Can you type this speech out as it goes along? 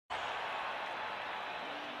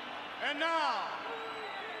And now,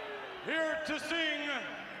 here to sing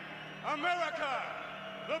America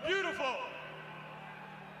the Beautiful,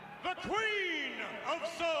 the Queen of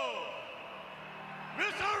Soul,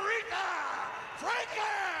 Miss Aretha Franklin!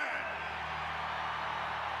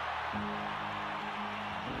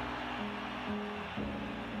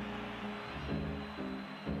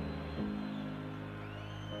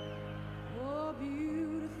 Oh,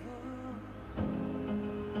 beautiful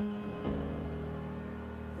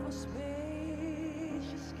for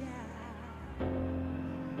spacious sky,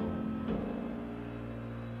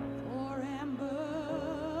 for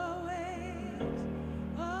amber waves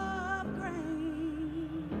of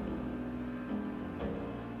grain,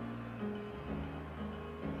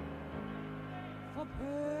 for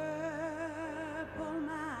purple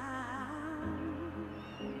mountains,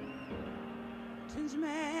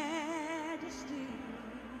 majesty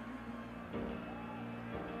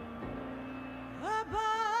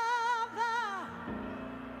above the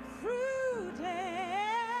fruited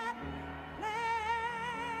plain.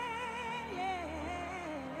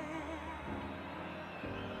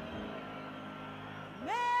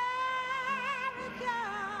 America,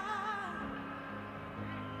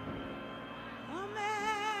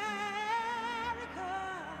 America,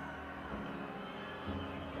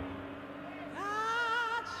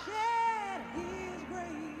 God shed His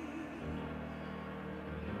grace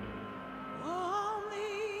on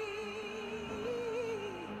thee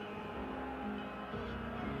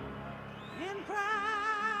and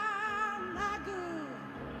crown thy good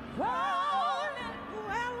rolling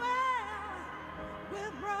well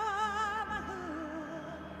with brotherhood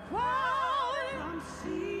from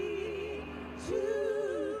sea to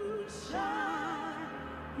shining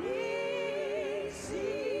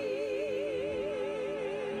sea.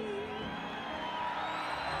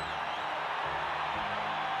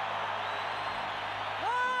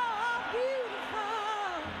 Oh, beautiful,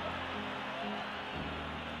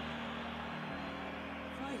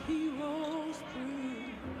 for he rose through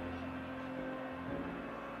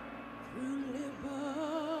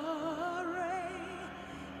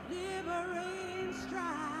liberating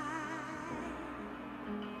strife,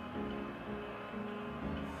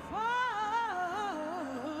 far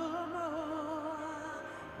more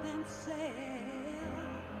than self.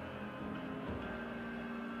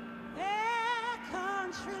 Their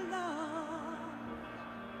country love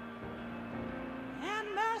and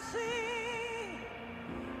mercy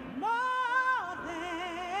more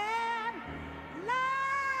than life.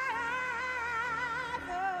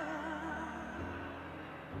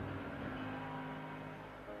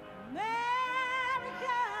 America,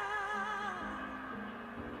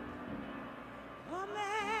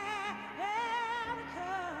 America,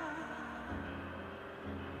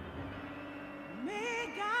 may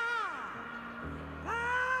God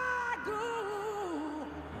thy good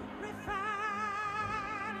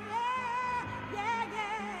refine, yeah,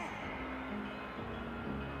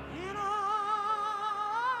 and all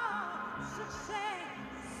success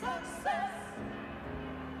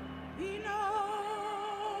be nobleness,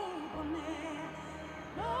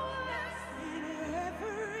 and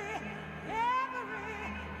every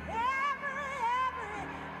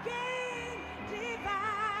gain divine.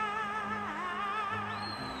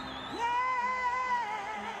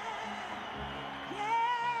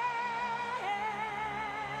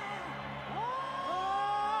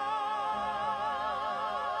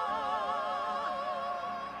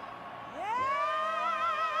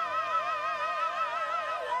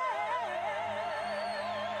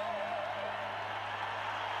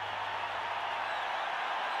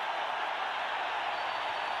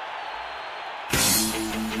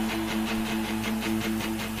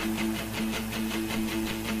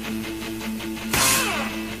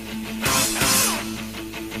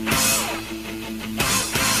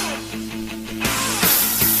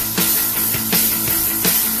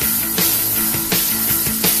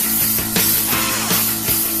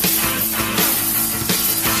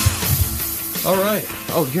 All right.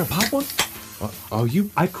 Oh, you're gonna pop one? Oh,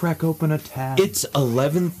 I crack open a tab. It's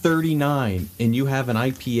 11:39, and you have an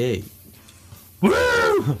IPA.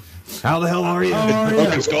 Woo! How the hell are you?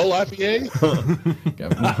 Broken Skull IPA?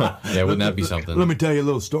 Yeah, wouldn't that be something? Let me tell you a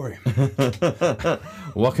little story.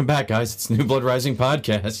 Welcome back, guys. It's New Blood Rising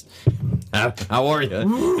podcast. How are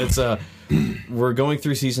you? It's we're going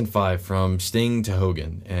through season 5 from Sting to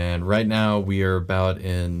Hogan, and right now we're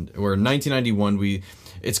in 1991.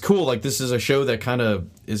 It's cool. Like, this is a show that kind of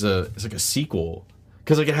it's like a sequel.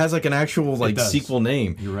 Because like it has like an actual like sequel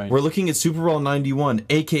name. You're right. We're looking at Super Bowl 91,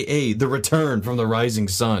 aka The Return from the Rising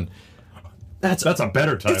Sun. That's a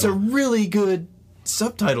better title. It's a really good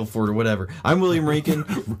subtitle for it or whatever. I'm William Rankin.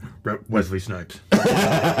 Wesley Snipes.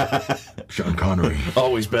 Sean Connery.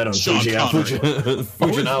 Always bet on Sean Connery.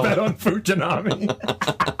 Always bet on Fujinami.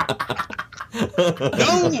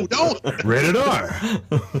 No, don't. Rated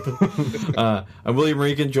R. I'm William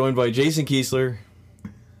Rankin, joined by Jason Kiesler.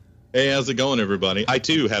 Hey, how's it going, everybody? I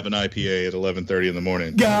too have an IPA at 11:30 in the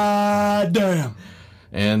morning. God damn.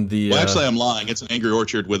 And the Well, actually, I'm lying. It's an Angry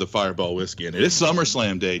Orchard with a Fireball whiskey in it. It's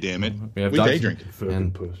SummerSlam Day, damn it. we have We day drink.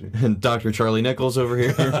 and, pussy. and Dr. Charlie Nichols over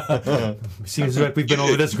here. Seems like we've been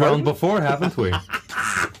over this ground before, haven't we?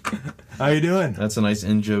 How you doing? That's a nice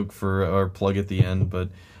in joke for our plug at the end. But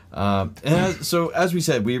so as we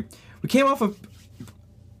said, we came off of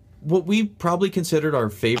what we probably considered our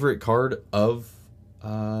favorite card of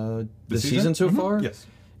the season so far. Yes.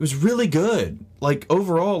 It was really good. Like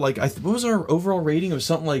overall, like what was our overall rating? It was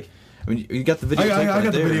something like, I mean, you got the videotape. I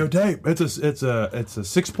got the videotape. It's a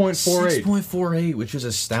 6.48 6.48, which is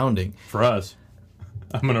astounding. for us.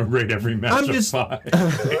 I'm gonna rate every match I'm of just- 5.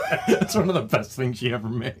 It's one of the best things she ever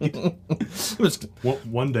made. It was,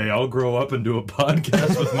 One day I'll grow up and do a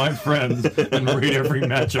podcast with my friends and rate every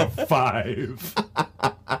match of 5.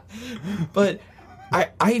 but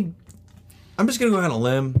I'm just gonna go out on a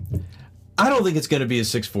limb. I don't think it's gonna be a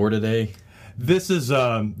 6-4 today. This is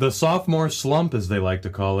the sophomore slump, as they like to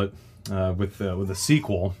call it, with a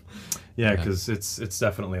sequel. Yeah, because it's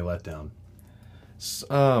definitely a letdown.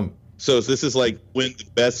 So this is like win the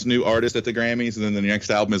best new artist at the Grammys, and then the next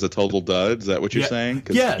album is a total dud. Is that what you're saying?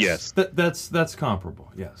 'Cause- Yes. That's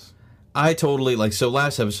comparable. Yes. I totally so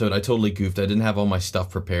last episode I totally goofed. I didn't have all my stuff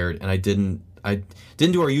prepared, and I didn't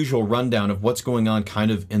do our usual rundown of what's going on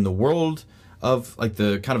kind of in the world of like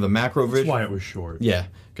the kind of a macro That's vision. why it was short. Yeah,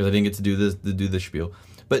 because I didn't get to do this spiel.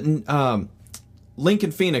 But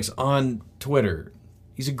Lincoln Phoenix on Twitter,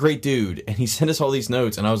 he's a great dude, and he sent us all these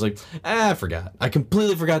notes, and I was like, I forgot. I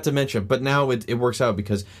completely forgot to mention, but now it works out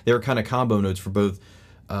because they were kind of combo notes for both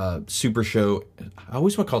Super Show. I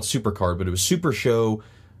always want to call it Super Card, but it was Super Show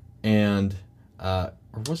and or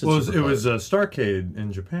was it? Well, Super it Card? was Starcade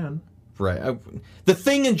in Japan. Right. The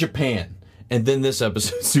thing in Japan. And then this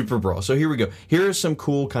episode, Super Brawl. So here we go. Here are some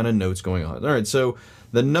cool kind of notes going on. All right, so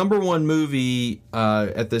the number one movie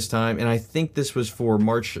at this time, and I think this was for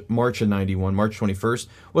March of 91, March 21st,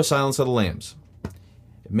 was Silence of the Lambs.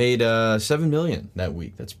 It made $7 million that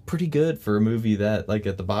week. That's pretty good for a movie that, like,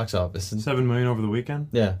 at the box office. 7 million over the weekend.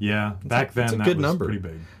 Yeah. Yeah. Back then, it's a that good was number. pretty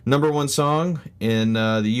big. Number one song in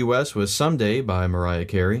the U.S. was Someday by Mariah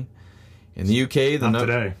Carey. In the UK, Not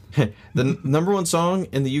today. the number one song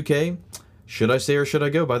in the UK, Should I Stay or Should I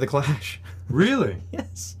Go by The Clash. Really?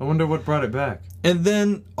 Yes. I wonder what brought it back. And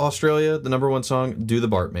then Australia, the number one song, Do the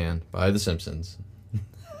Bartman by The Simpsons.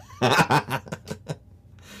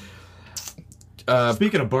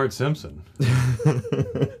 Speaking of Bart Simpson,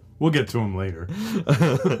 we'll get to him later.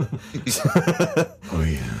 Oh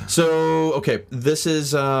yeah. So, okay, this is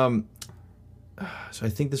so I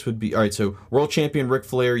think this would be all right. So, world champion Ric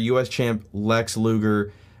Flair, U.S. champ Lex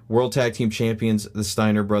Luger, world tag team champions the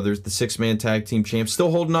Steiner brothers, the 6-man tag team champs,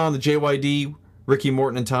 still holding on, the JYD, Ricky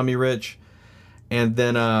Morton and Tommy Rich, and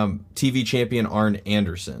then TV champion Arn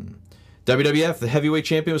Anderson. WWF, the heavyweight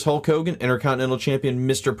champion was Hulk Hogan, Intercontinental champion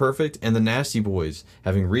Mr. Perfect, and the Nasty Boys,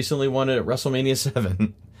 having recently won it at WrestleMania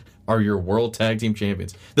 7, are your world tag team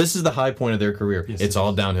champions. This is the high point of their career. Yes, It's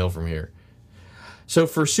all downhill from here. So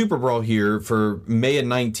for Super Brawl here, for May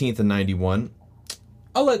 19th of 91,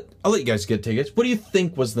 I'll let you guys get tickets. What do you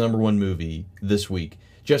think was the number one movie this week?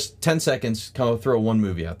 Just 10 seconds, come throw one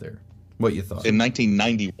movie out there. What you thought? In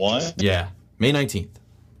 1991? Yeah, May 19th.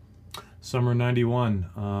 Summer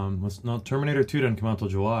 '91. Let's not. Terminator 2 didn't come out till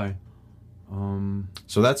July.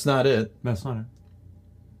 So that's not it. That's not it.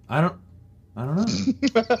 I don't know.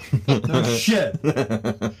 No shit.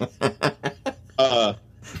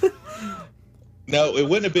 No, it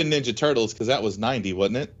wouldn't have been Ninja Turtles because that was 90,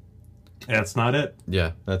 wasn't it? That's not it.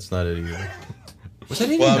 Yeah, that's not it either. Was that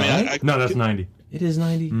 89? Well, I mean, No, that's 90. It is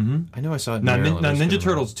 90? Mm-hmm. I know I saw it in Now, Maryland. now Ninja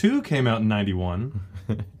Turtles 2 came out in '91.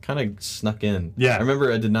 Kind of snuck in. Yeah. I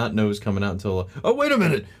remember I did not know it was coming out until... Oh, wait a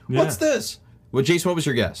minute. What's this? Well, Jason, what was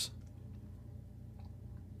your guess?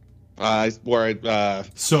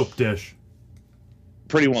 Soap dish.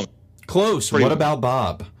 Pretty Woman. Close. Pretty What much. about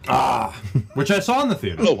Bob? Which I saw in the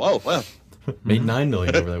theater. Oh, wow. Made $9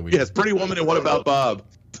 million over that week. Yes, Pretty Woman and What About Bob?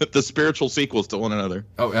 The spiritual sequels to one another.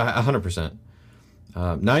 Oh, 100%.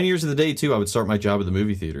 9 years of the day, too, I would start my job at the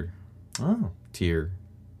movie theater. Oh. Tear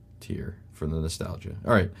for the nostalgia.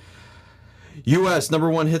 All right. U.S. number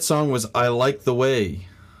one hit song was I Like the Way,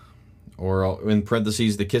 or in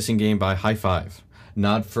parentheses, The Kissing Game by High Five.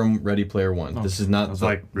 not from Ready Player One. This is not. I was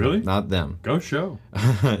like, really? Not them. Go show.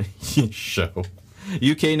 Show.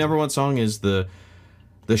 UK number one song is the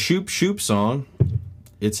Shoop Shoop song.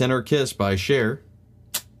 It's Enter Kiss by Cher.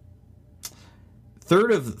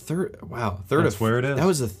 That's where it is. That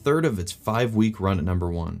was the third of its 5-week run at number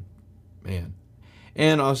one. Man.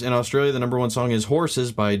 And in Australia, the number one song is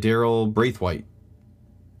Horses by Daryl Braithwaite.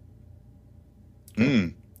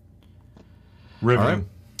 Riveting. All right.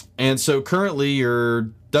 And so currently your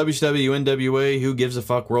WCW, NWA, who gives a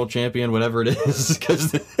fuck, world champion, whatever it is,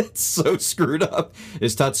 because it's so screwed up,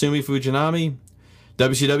 is Tatsumi Fujinami.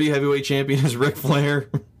 WCW heavyweight champion is Ric Flair.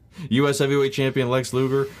 U.S. heavyweight champion Lex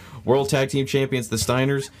Luger. World tag team champions the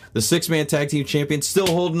Steiners. The 6-man tag team champions still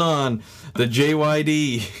holding on. The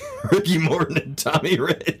JYD, Ricky Morton and Tommy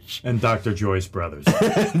Rich. And Dr. Joyce Brothers.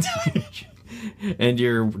 And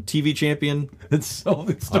your TV champion, it's still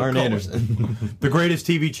Arn called Anderson. the greatest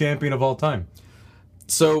TV champion of all time.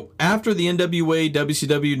 So after the NWA,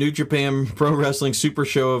 WCW, New Japan Pro Wrestling Super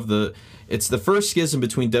Show it's the first schism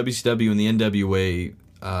between WCW and the NWA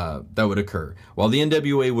that would occur. While the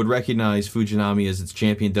NWA would recognize Fujinami as its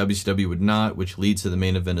champion, WCW would not, which leads to the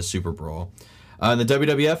main event of Super Brawl. In the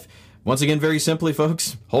WWF, once again, very simply,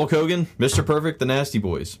 folks, Hulk Hogan, Mr. Perfect, the Nasty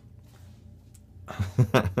Boys.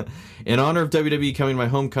 In honor of WWE coming to my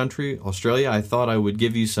home country, Australia, I thought I would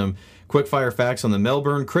give you some quick-fire facts on the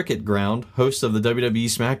Melbourne Cricket Ground, host of the WWE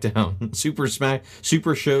SmackDown, Super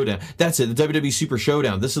Showdown. That's it, the WWE Super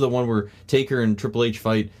Showdown. This is the one where Taker and Triple H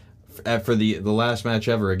fight for the last match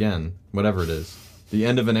ever again, whatever it is. The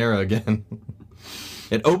end of an era again.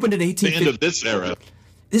 It opened in 1850. The end of this era.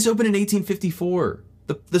 This opened in 1854.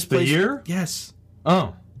 This place, the year? Yes.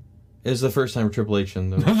 Oh. It was the first time Triple H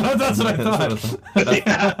and That's what I thought.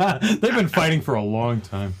 They've been fighting for a long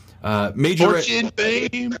time. Major Fortune,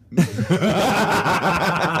 fame. That's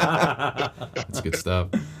good stuff.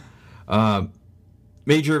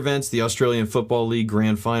 Major events, the Australian Football League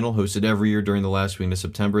Grand Final, hosted every year during the last week of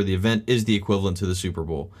September. The event is the equivalent to the Super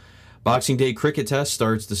Bowl. Boxing Day Cricket Test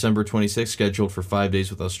starts December 26th, scheduled for 5 days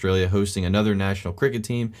with Australia hosting another national cricket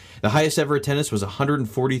team. The highest ever attendance was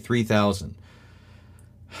 143,000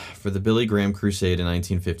 for the Billy Graham Crusade in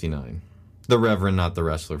 1959. The Reverend, not the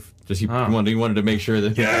wrestler. Just he wanted to make sure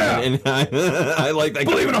that. Yeah. And I like that.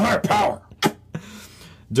 Believe in a higher power.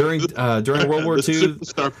 During World War II,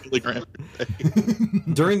 Superstar Billy Graham.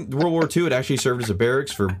 during World War II, it actually served as a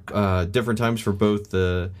barracks for different times for both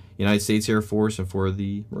the United States Air Force and for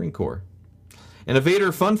the Marine Corps. And a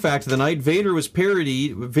Vader fun fact of the night: Vader was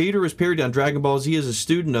parodied on Dragon Ball Z as a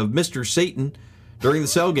student of Mr. Satan during the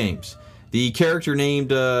Cell games. The character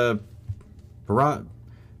named Porosky.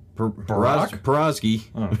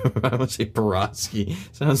 I want to say Porosky.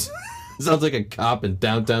 Sounds like a cop in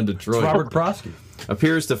downtown Detroit. It's Robert Prosky.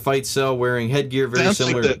 Appears to fight Cell wearing headgear very Sounds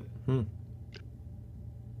similar. like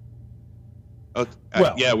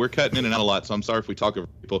yeah, we're cutting in and out a lot, so I'm sorry if we talk over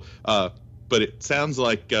people. But it sounds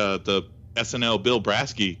like the SNL Bill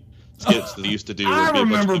Brasky skits that he used to do. I where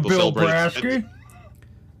remember people Bill celebrating- Brasky.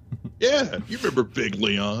 Yeah, you remember Big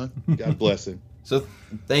Leon. God bless him. So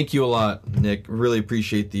thank you a lot, Nick. Really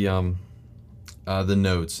appreciate the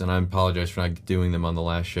notes, and I apologize for not doing them on the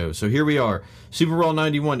last show. So here we are, Super Bowl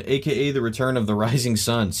 91, a.k.a. the return of the Rising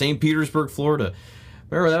Sun, St. Petersburg, Florida.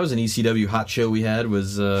 Remember, that was an ECW hot show we had,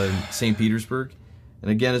 was St. Petersburg. And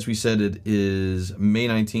again, as we said, it is May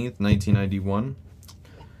 19th, 1991.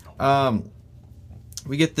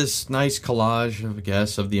 We get this nice collage, I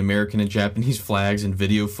guess, of the American and Japanese flags and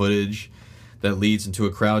video footage that leads into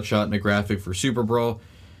a crowd shot and a graphic for Super Brawl.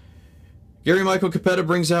 Gary Michael Capetta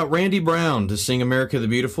brings out Randy Brown to sing America the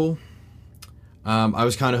Beautiful. I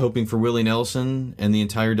was kind of hoping for Willie Nelson and the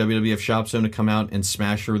entire WWF Shop Zone to come out and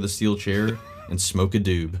smash her with a steel chair and smoke a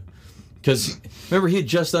doob. Because, remember, he had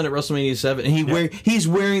just done it at WrestleMania 7, and he's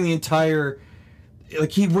wearing the entire...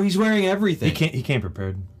 Like, he's wearing everything. He came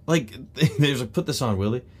prepared. Like, there's like, put this on,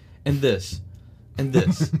 Willie. And this. And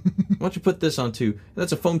this. Why don't you put this on, too?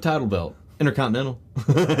 That's a foam title belt. Intercontinental.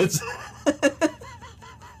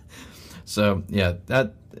 So, yeah,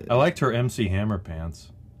 that... I liked her MC Hammer pants.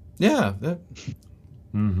 Yeah.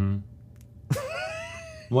 Mm-hmm.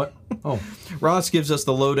 What? Oh. Ross gives us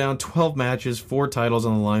the lowdown. 12 matches, 4 titles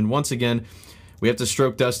on the line. Once again, we have to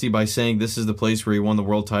stroke Dusty by saying this is the place where he won the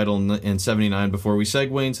world title in 79 before we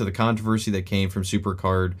segue into the controversy that came from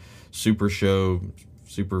Supercard, Super Show,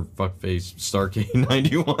 Super Fuckface, Starrcade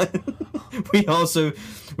 91.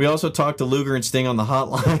 We also talked to Luger and Sting on the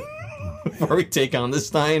hotline before they take on the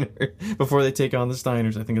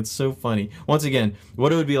Steiners. I think it's so funny. Once again,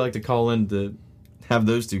 what it would be like to call in to have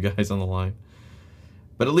those two guys on the line.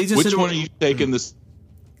 But it leads us Which one are you taking this?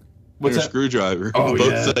 What's a that? screwdriver. Oh,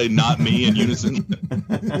 Both yeah. say not me in unison.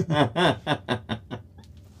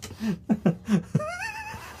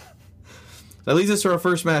 That leads us to our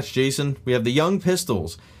first match, Jason. We have the Young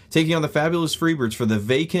Pistols taking on the Fabulous Freebirds for the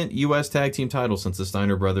vacant U.S. Tag Team title, since the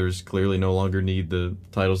Steiner brothers clearly no longer need the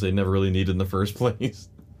titles they never really needed in the first place.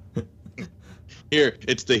 Here,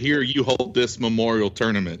 it's the Here You Hold This Memorial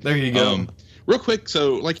Tournament. There you go. Real quick,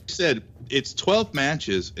 so like you said, it's 12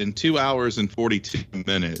 matches in 2 hours and 42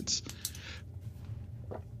 minutes.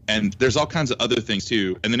 And there's all kinds of other things,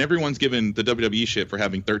 too. And then everyone's given the WWE shit for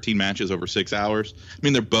having 13 matches over 6 hours. I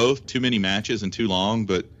mean, they're both too many matches and too long,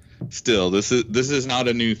 but still, this is not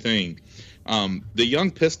a new thing. The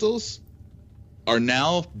Young Pistols are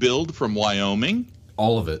now billed from Wyoming.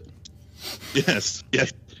 All of it. Yes.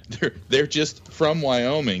 They're just from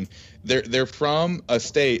Wyoming. They're from a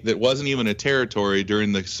state that wasn't even a territory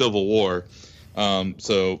during the Civil War.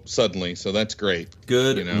 So that's great.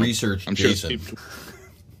 Good research, I'm Jason. sure.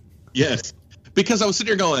 Yes, because I was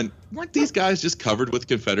sitting here going, weren't these guys just covered with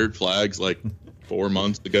Confederate flags like 4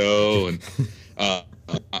 months ago?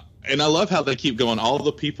 And I love how they keep going. All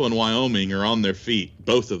the people in Wyoming are on their feet,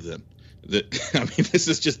 both of them. I mean, this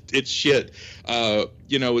is it's shit.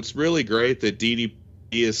 It's really great that DDP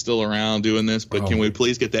is still around doing this, but can we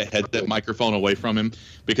please get that headset microphone away from him?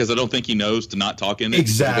 Because I don't think he knows to not talk in it.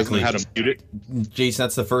 Exactly. He doesn't know how to mute it. Jason,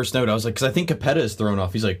 that's the first note. I was like, because I think Capetta is thrown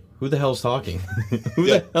off. He's like, who the hell's talking? Who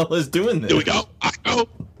the hell is doing this? Here we go.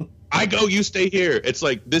 I go, you stay here. It's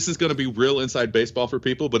like, this is going to be real inside baseball for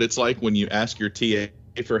people, but it's like when you ask your TA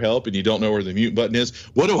for help and you don't know where the mute button is.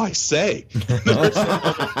 What do I say?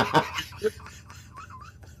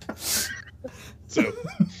 So,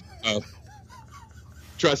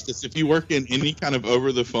 trust us, if you work in any kind of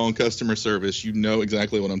over-the-phone customer service, you know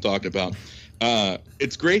exactly what I'm talking about.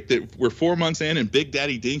 It's great that we're 4 months in and Big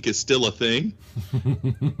Daddy Dink is still a thing. Big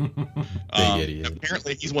idiot.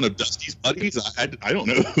 Apparently, he's one of Dusty's buddies. I don't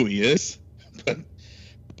know who he is,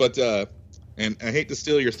 but and I hate to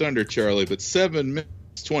steal your thunder, Charlie, but 7 minutes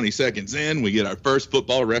 20 seconds in, we get our first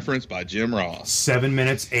football reference by Jim Ross. 7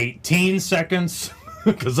 minutes 18 seconds,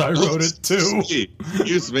 because I wrote it too.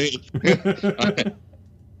 Excuse me.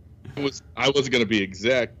 I wasn't going to be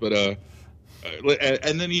exact, but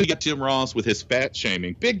and then you get Jim Ross with his fat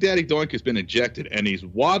shaming. Big Daddy Doink has been ejected, and he's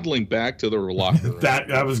waddling back to the locker room.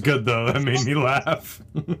 That was good though. That made me laugh.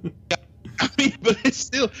 I mean, but it's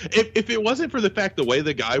still, if it wasn't for the fact the way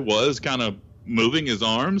the guy was kind of moving his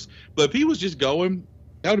arms, but if he was just going,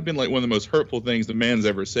 that would have been like one of the most hurtful things the man's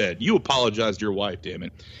ever said. You apologized to your wife, damn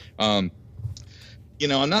it. I'm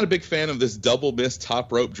not a big fan of this double miss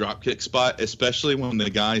top rope dropkick spot, especially when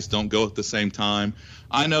the guys don't go at the same time.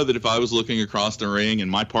 I know that if I was looking across the ring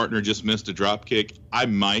and my partner just missed a dropkick, I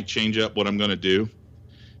might change up what I'm going to do.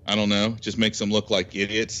 I don't know. Just makes them look like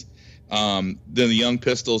idiots. Then the Young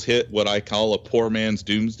Pistols hit what I call a poor man's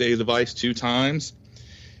doomsday device 2 times.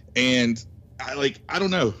 And I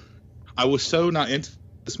don't know. I was so not into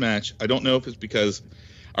this match. I don't know if it's because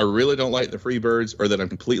I really don't like the Freebirds or that I'm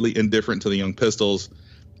completely indifferent to the Young Pistols.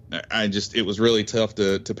 It was really tough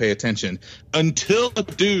to pay attention until a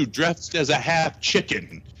dude dressed as a half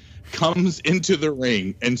chicken comes into the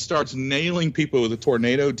ring and starts nailing people with the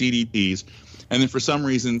tornado DDTs, and then for some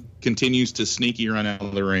reason continues to sneaky run out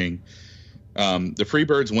of the ring. The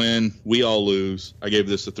Freebirds win. We all lose. I gave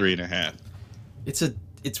this a 3.5.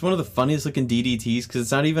 It's one of the funniest looking DDTs because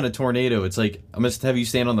it's not even a tornado. It's like, I'm going to have you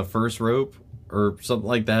stand on the first rope or something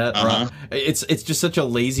like that. Uh-huh. It's just such a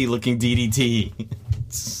lazy looking DDT.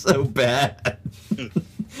 It's so bad.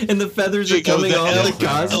 And the feathers are coming off the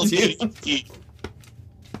costume.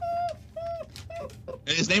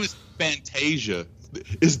 And his name is Fantasia.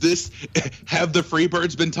 Have the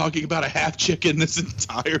Freebirds been talking about a half chicken this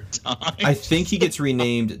entire time? I think he gets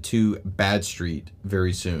renamed to Bad Street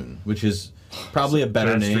very soon, which is probably a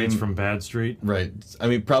better Bad name. Street's from Bad Street. Right. I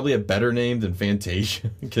mean, probably a better name than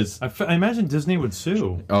Fantasia. Because I imagine Disney would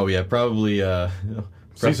sue. oh yeah, probably.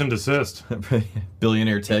 Cease and desist.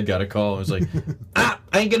 Billionaire Ted got a call and was like, I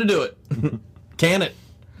ain't gonna do it. Can it?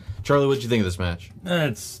 Charlie, what'd you think of this match?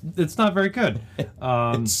 It's not very good.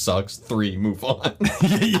 It sucks. 3, move on.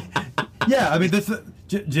 Yeah, I mean,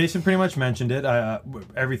 Jason pretty much mentioned it.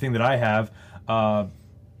 Everything that I have.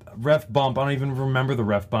 Ref bump. I don't even remember the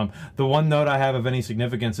ref bump. The one note I have of any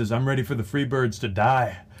significance is I'm ready for the Freebirds to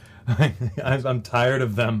die. I'm tired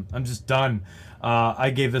of them. I'm just done.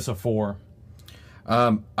 I gave this a 4.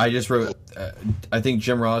 I just wrote, I think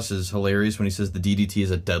Jim Ross is hilarious when he says the DDT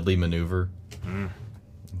is a deadly maneuver.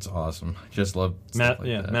 It's awesome. I just love stuff like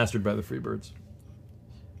that. Mastered by the Freebirds.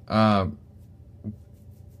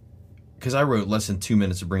 because I wrote less than 2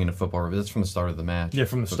 minutes of bringing a football. That's from the start of the match. Yeah,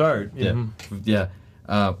 from the start. Yeah, yeah.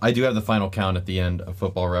 I do have the final count at the end of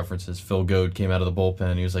Football References. Phil Goad came out of the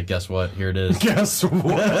bullpen. He was like, "Guess what? Here it is. Guess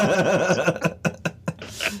what?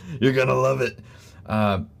 You're gonna love it."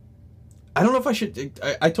 I don't know if I should.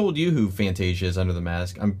 I told you who Fantasia is under the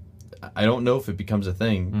mask. I don't know if it becomes a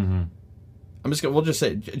thing. Mm-hmm. I'm just gonna. We'll just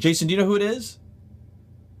say, Jason. Do you know who it is?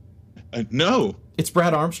 No. It's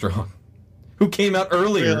Brad Armstrong, who came out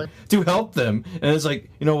earlier Really? to help them, and it's like,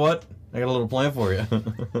 you know what? I got a little plan for you.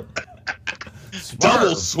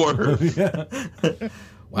 Double swerve. Yeah.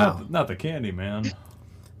 Wow. Not the candy, man.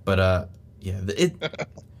 But yeah,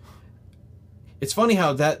 it's funny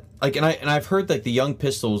how that and I've heard like the Young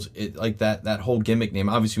Pistols, like that whole gimmick name.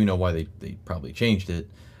 Obviously, we know why they probably changed it,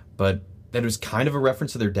 but that it was kind of a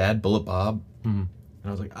reference to their dad, Bullet Bob. Mm-hmm. And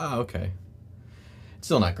I was like, oh, okay. It's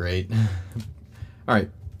still not great. All right,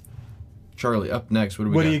 Charlie, up next. What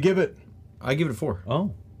do we What got? do you give it? I give it a 4.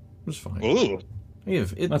 Oh, It was fine. Ooh. I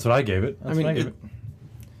give it. that's what I gave it. That's I mean, what I gave it.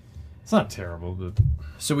 It's not terrible, but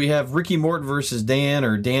So we have Ricky Morton versus Dan,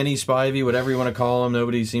 or Danny Spivey, whatever you want to call him.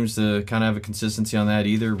 Nobody seems to kind of have a consistency on that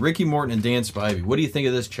either. Ricky Morton and Dan Spivey. What do you think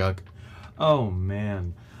of this, Chuck? oh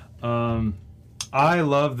man, I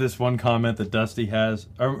love this one comment that Dusty has,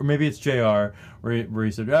 or maybe it's Jr. where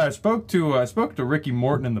he said, "I spoke to Ricky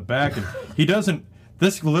Morton in the back, and he doesn't."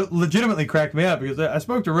 This legitimately cracked me up because I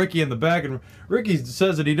spoke to Ricky in the back, and Ricky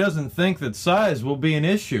says that he doesn't think that size will be an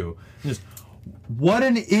issue. Just what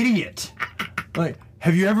an idiot! Like,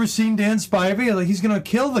 have you ever seen Dan Spivey? Like, he's gonna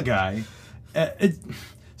kill the guy.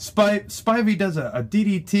 Spivey does a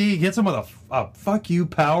DDT, hits him with a fuck you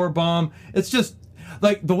power bomb. It's just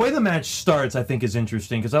like the way the match starts. I think is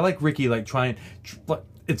interesting because I like Ricky like trying.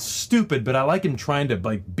 It's stupid, but I like him trying to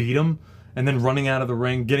like beat him and then running out of the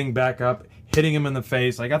ring, getting back up, hitting him in the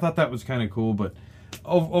face. Like I thought that was kind of cool, but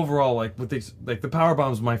overall, like with these, like the power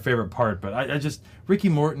bomb is my favorite part. But I just Ricky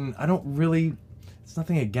Morton, I don't really. It's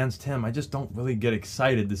nothing against him. I just don't really get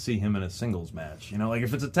excited to see him in a singles match. You know, like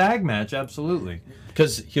if it's a tag match, absolutely.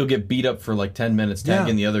 Because he'll get beat up for like 10 minutes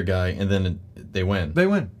tagging the other guy, and then they win. They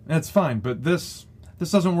win. That's fine. But this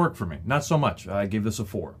doesn't work for me. Not so much. I gave this a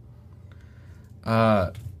 4.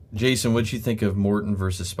 Jason, what'd you think of Morton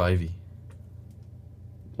versus Spivey?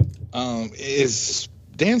 Is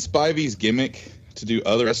Dan Spivey's gimmick to do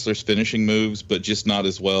other wrestlers' finishing moves, but just not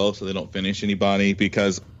as well, so they don't finish anybody?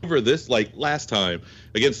 Because over this, like last time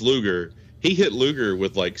against Luger, he hit Luger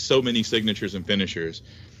with like so many signatures and finishers.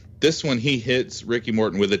 This one, he hits Ricky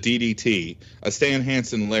Morton with a DDT, a Stan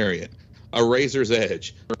Hansen lariat, a Razor's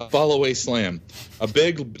Edge, a fall-away slam, a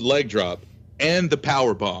big leg drop, and the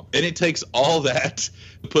power bomb. And it takes all that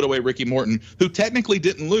to put away Ricky Morton, who technically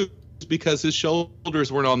didn't lose because his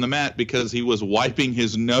shoulders weren't on the mat because he was wiping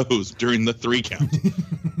his nose during the 3 count.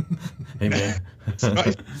 Hey, man.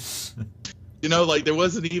 Right? You know, like there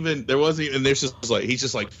wasn't even, there's just like, he's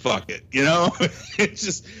just like, fuck it, you know? It's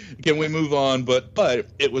just, can we move on? But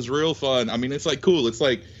it was real fun. I mean, it's like cool. It's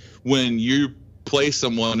like when you play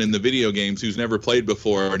someone in the video games who's never played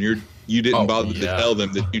before and you didn't bother to tell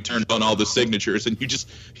them that you turned on all the signatures and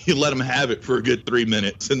you let them have it for a good 3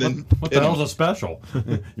 minutes. And then What the hell's a special?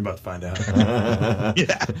 You're about to find out.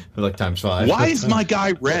 yeah. Like times 5. Why is my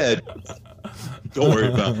guy red? Don't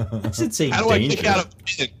worry about it. I should say How do I danger. kick out a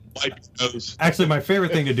pin and wipe his nose? Actually, my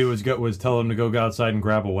favorite thing to do was tell him to go outside and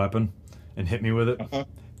grab a weapon and hit me with it.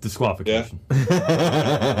 Disqualification.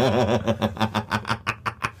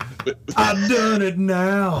 I've done it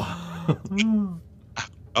now.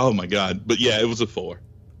 Oh my god! But yeah, it was a 4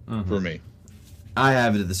 for me. I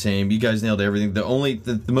have it the same. You guys nailed everything.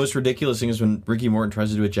 The most ridiculous thing is when Ricky Morton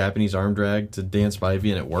tries to do a Japanese arm drag to Dan Spivey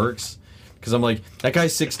and it works. Because I'm like, that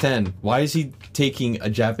guy's 6'10". Why is he taking a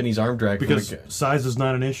Japanese arm drag? Because size is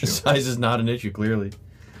not an issue. Size is not an issue, clearly.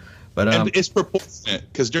 But And it's proportionate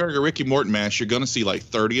because during a Ricky Morton match, you're going to see like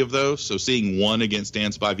 30 of those. So seeing one against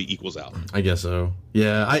Dan Spivey equals out. I guess so.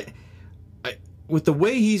 Yeah, I with the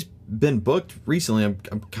way he's been booked recently,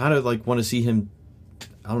 I'm kind of like want to see him.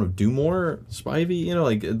 I don't know, do more Spivey. You know,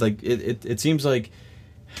 like it seems like.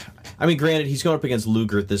 I mean, granted, he's going up against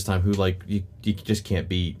Luger at this time, who like you just can't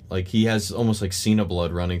beat. Like he has almost like Cena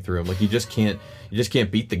blood running through him. Like you just can't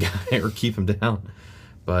beat the guy or keep him down.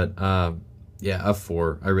 But yeah, a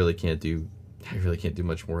 4. I really can't do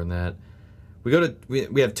much more than that.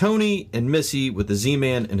 We have Tony and Missy with the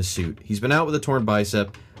Z-Man in a suit. He's been out with a torn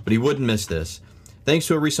bicep, but he wouldn't miss this. Thanks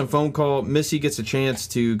to a recent phone call, Missy gets a chance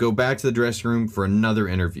to go back to the dressing room for another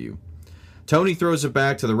interview. Tony throws it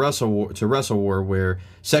back to the Wrestle War where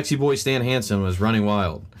sexy boy Stan Hansen was running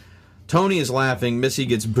wild. Tony is laughing. Missy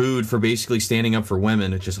gets booed for basically standing up for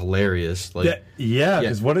women. It's just hilarious. Like, yeah.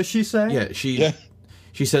 Because what does she say? yeah, she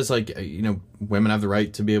says like, women have the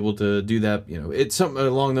right to be able to do that. It's something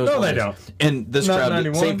along those lines. No, they don't. And this Not crowd,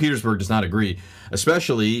 91. St. Petersburg, does not agree.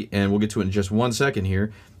 Especially, and we'll get to it in just 1 second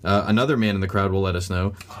here. Another man in the crowd will let us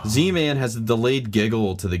know. Z-Man has a delayed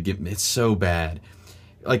giggle to the. It's so bad,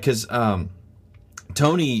 like because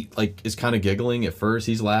Tony is kind of giggling at first.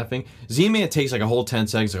 He's laughing. Z-Man takes like a whole 10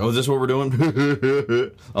 seconds. Like, oh, is this what we're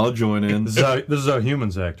doing? I'll join in. This is how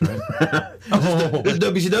humans act, right? This is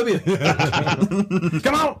WCW.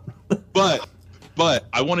 Come on! But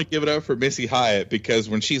I want to give it up for Missy Hyatt because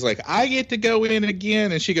when she's like, I get to go in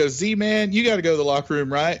again, and she goes, Z-Man, you got to go to the locker room,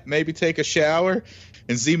 right? Maybe take a shower.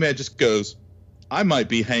 And Z-Man just goes, I might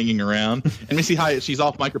be hanging around. And Missy Hyatt, she's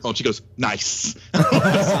off microphone. She goes, nice.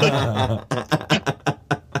 I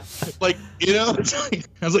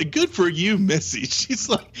was like, good for you, Missy.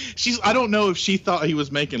 I don't know if she thought he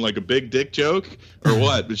was making like a big dick joke or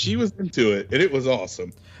what, but she was into it, and it was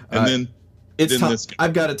awesome. And then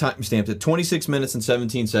I've got it time stamped at 26 minutes and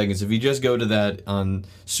 17 seconds. If you just go to that on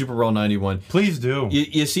Super Brawl 91, please do.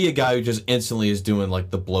 You see a guy who just instantly is doing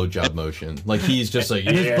like the blowjob motion, like he's just like,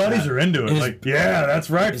 and his buddies are into it. Yeah,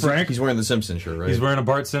 that's right, Frank. He's wearing the Simpsons shirt, right? He's wearing a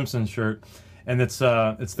Bart Simpson shirt, and it's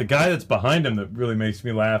the guy that's behind him that really makes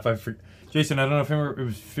me laugh. Jason, I don't know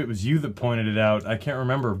if it was you that pointed it out. I can't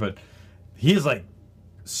remember, but he is like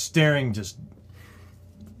staring just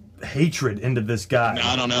hatred into this guy. No,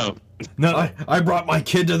 I don't know. No, I brought my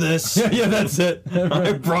kid to this. Yeah, that's it.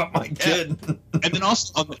 I brought my kid. And then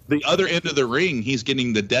also on the other end of the ring, he's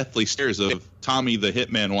getting the deathly stares of Tommy the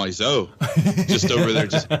Hitman Wiseau, just over there,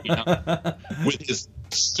 just with his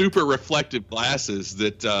super reflective glasses.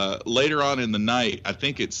 That later on in the night, I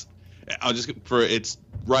think it's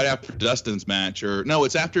right after Dustin's match, or no,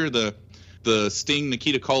 it's after the Sting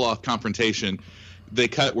Nikita Koloff confrontation. They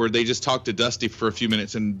cut where they just talk to Dusty for a few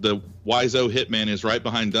minutes, and the Wiseau Hitman is right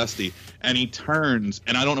behind Dusty, and he turns,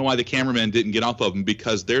 and I don't know why the cameraman didn't get off of him,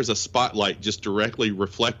 because there's a spotlight just directly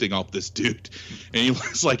reflecting off this dude, and he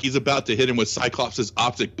looks like he's about to hit him with Cyclops'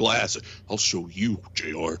 optic blast. I'll show you,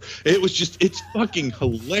 JR. It's fucking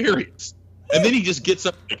hilarious. And then he just gets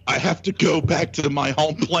up, like, I have to go back to my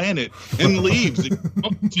home planet, and leaves.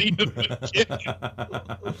 And see him again.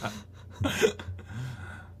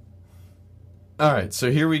 All right, so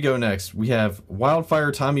here we go next. We have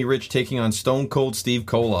Wildfire Tommy Rich taking on Stone Cold Steve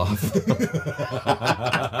Koloff.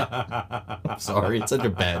 I'm sorry, it's such a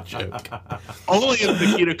bad joke. Only if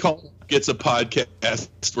Nikita Koloff gets a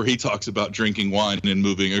podcast where he talks about drinking wine and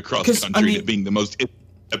moving across country to being the most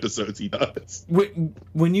episodes he does.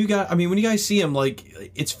 When you guys see him, like,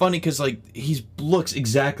 it's funny because like he looks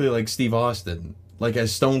exactly like Steve Austin, like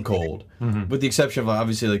as Stone Cold, with the exception of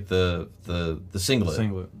obviously like the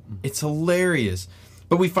singlet. It's hilarious.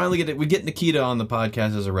 But we finally get Nikita on the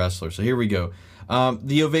podcast as a wrestler. So here we go.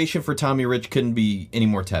 The ovation for Tommy Rich couldn't be any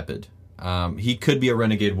more tepid. He could be a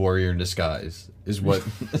renegade warrior in disguise, is what.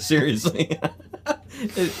 Seriously,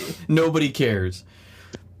 nobody cares.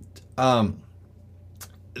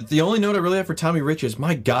 The only note I really have for Tommy Rich is,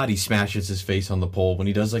 my God, he smashes his face on the pole when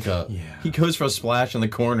he does he goes for a splash in the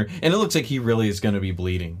corner, and it looks like he really is going to be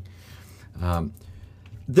bleeding.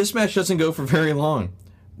 This match doesn't go for very long.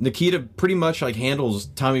 Nikita pretty much like handles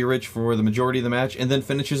Tommy Rich for the majority of the match, and then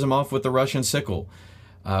finishes him off with the Russian sickle,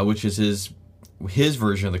 which is his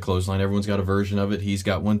version of the clothesline. Everyone's got a version of it. He's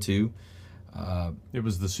got one too. It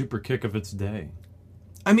was the super kick of its day.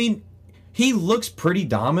 I mean, he looks pretty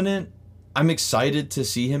dominant. I'm excited to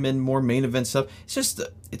see him in more main event stuff.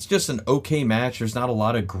 It's just an okay match. There's not a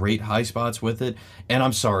lot of great high spots with it. And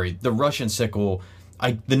I'm sorry, the Russian sickle,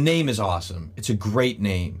 the name is awesome. It's a great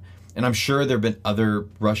name. And I'm sure there have been other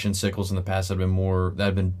Russian sickles in the past that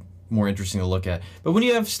have been more interesting to look at. But when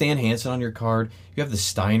you have Stan Hansen on your card, you have the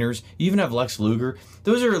Steiners, you even have Lex Luger,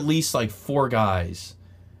 those are at least like four guys.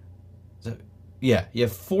 Yeah, you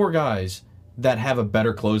have four guys that have a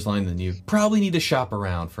better clothesline than you. Probably need to shop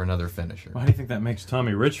around for another finisher. How do you think that makes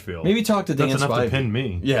Tommy Rich feel? Maybe talk to Dan That's enough Spivey. to pin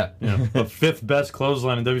me. Yeah. The fifth best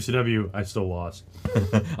clothesline in WCW, I still lost.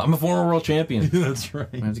 I'm a former world champion. That's right.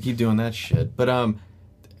 I have to keep doing that shit. But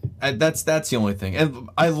that's the only thing. And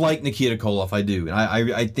I like Nikita Koloff. I do. And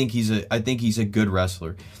I think he's a good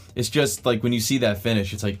wrestler. It's just like when you see that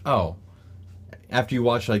finish, it's like, oh. After you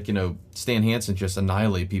watch Stan Hansen just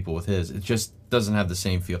annihilate people with his, it just doesn't have the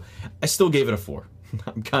same feel. I still gave it a 4.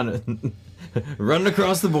 I'm kind of running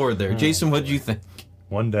across the board there. Jason, what did you think?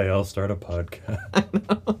 One day I'll start a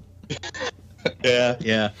podcast.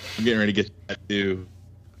 Yeah. I'm getting ready to get that too.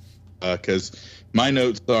 Because my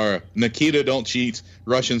notes are Nikita don't cheat,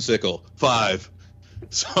 Russian sickle 5.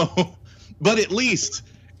 So But at least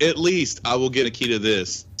I will get a key to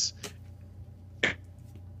this.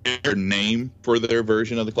 Their name for their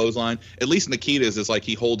version of the clothesline. At least Nikita's is like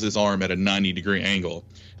he holds his arm at a 90-degree angle.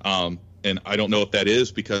 And I don't know if that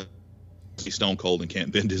is because he's stone cold and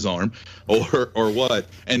can't bend his arm or what.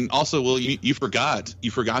 And also, well, you forgot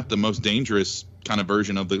the most dangerous kind of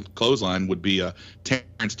version of the clothesline would be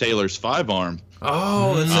Terrence Taylor's 5-arm.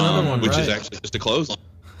 Oh, that's another one, which right. is actually just a clothesline.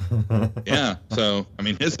 Yeah, so I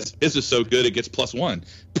mean, his is so good it gets +1.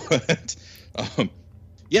 But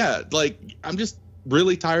yeah, like I'm just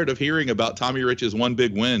really tired of hearing about Tommy Rich's one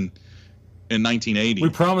big win in 1980. We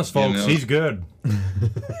promise, folks, You know? he's good.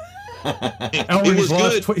 It was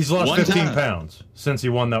good He's lost one 15 time. pounds since he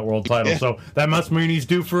won that world title, Yeah. so that must mean he's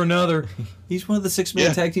due for another. He's one of the 6-man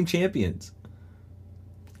Yeah. tag team champions.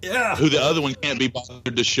 Yeah. Who the other one can't be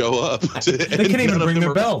bothered to show up. They can't even bring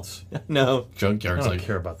their belts. No, Junkyard's I don't like,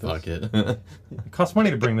 care about this. fuck it. It costs money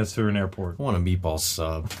to bring this through an airport. I want a meatball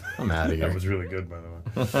sub. I'm out of here. That was really good, by the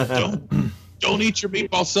way. Don't eat your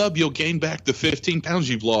meatball sub. You'll gain back the 15 pounds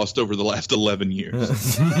you've lost over the last 11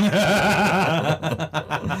 years.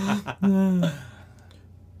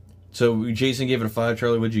 So Jason gave it a 5.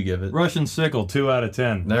 Charlie, what'd you give it? Russian Sickle, 2 out of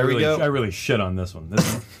 10. There we go. I really shit on this one.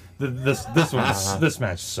 This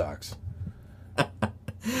match sucks.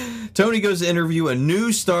 Tony goes to interview a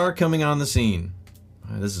new star coming on the scene.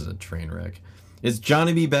 This is a train wreck. It's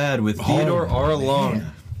Johnny B. Bad with Theodore R. Long.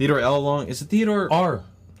 Theodore L. Long. Is it Theodore? R.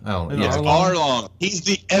 Oh, It's yeah. R. Arlong. He's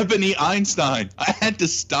the Ebony Einstein. I had to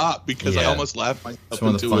stop because I Yeah. almost laughed myself It's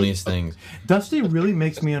one of the into funniest it. things. Dusty really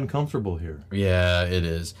makes me uncomfortable here. Yeah, it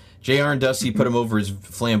is. JR and Dusty put him over as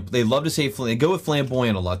They love to say they go with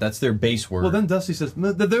flamboyant a lot. That's their base word. Well, then Dusty says,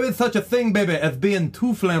 there is such a thing, baby, as being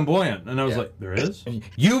too flamboyant. And I was like, there is?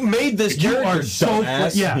 You made this You character, are so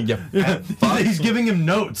dumbass. yeah. You Yeah. fat fuck. He's giving him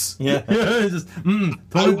notes. Yeah. It's just,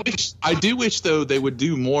 Tony- I do wish though they would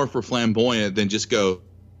do more for flamboyant than just go.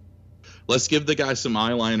 Let's give the guy some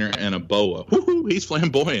eyeliner and a boa. Woo-hoo, he's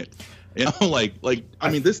flamboyant. You know, like I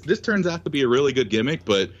mean, this turns out to be a really good gimmick,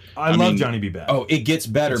 but I love mean, Johnny B. Bad. Oh, it gets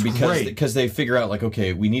better It's because great. they figure out like,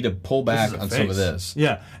 okay, we need to pull This back is a on some of face. this.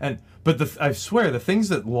 Yeah, but I swear the things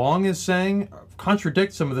that Long is saying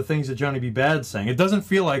contradict some of the things that Johnny B. Bad's saying. It doesn't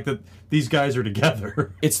feel like that these guys are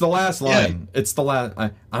together. It's the last line. It's the last.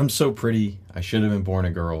 I'm so pretty. I should have been born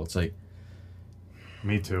a girl. It's like,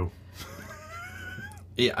 Me too.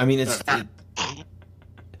 yeah, I mean, and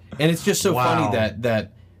it's just so Wow. funny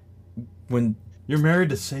that when. You're married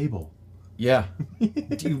to Sable. Yeah.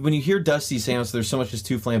 Dude, when you hear Dusty saying there's so much just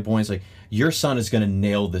too flamboyant, it's like, your son is going to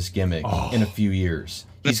nail this gimmick in a few years.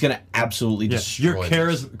 He's going to absolutely destroy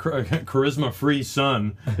Your this. charisma-free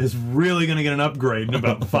son is really going to get an upgrade in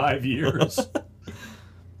about 5 years.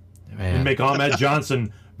 Man. And make Ahmed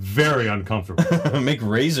Johnson very uncomfortable. Make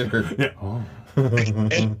Razor. Yeah. Oh,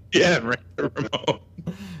 yeah, Ramon.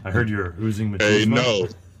 I heard you're oozing machismo. Hey, no.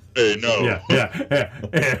 Hey, no. Yeah.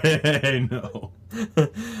 Hey, no.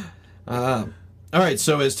 All right,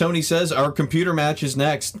 so as Tony says, our computer match is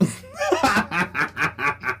next.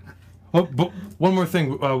 Oh, but one more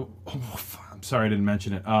thing. I'm sorry I didn't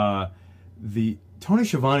mention it. The Tony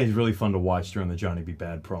Schiavone is really fun to watch during the Johnny B.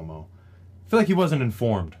 Bad promo. I feel like he wasn't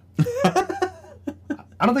informed.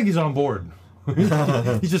 I don't think he's on board. He's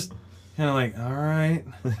just kind of like, all right.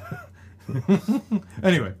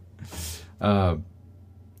 Anyway. All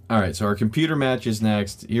right, so our computer match is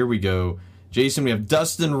next. Here we go. Jason, we have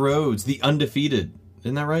Dustin Rhodes, the undefeated.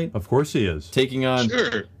 Isn't that right? Of course he is. Taking on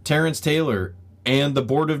Sure. Terrence Taylor and the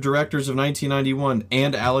board of directors of 1991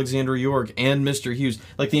 and Alexander York and Mr. Hughes.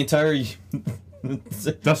 Like the entire...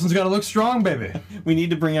 Dustin's got to look strong, baby. We need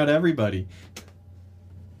to bring out everybody.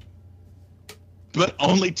 But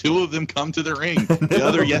only 2 of them come to the ring. The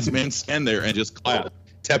other yes men stand there and just clap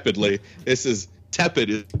tepidly.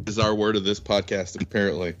 Tepid is our word of this podcast,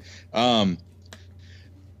 apparently.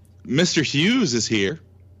 Mr. Hughes is here,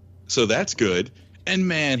 so that's good. And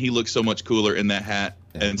man, he looks so much cooler in that hat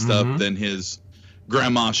and stuff than his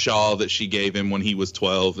grandma shawl that she gave him when he was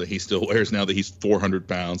 12 that he still wears now that he's 400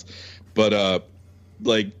 pounds. But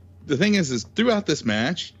like the thing is throughout this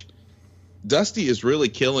match, Dusty is really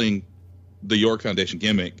killing the York Foundation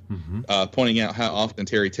gimmick, pointing out how often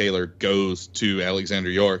Terry Taylor goes to Alexander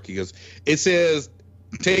York. He goes, it says,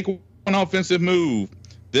 take one offensive move,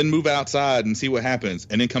 then move outside and see what happens,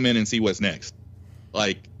 and then come in and see what's next.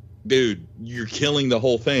 Like, dude, you're killing the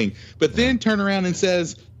whole thing. But then turn around and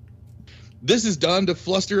says, this is done to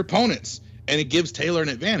fluster opponents, and it gives Taylor an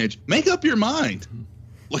advantage. Make up your mind.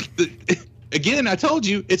 Like, again, I told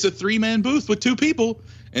you, it's a 3-man booth with 2 people,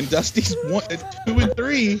 and Dusty's 1, 2, and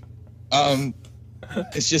 3.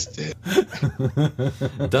 It's just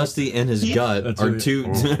Dusty and his gut That's are what- two.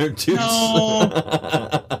 two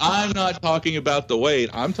no. I'm not talking about the weight.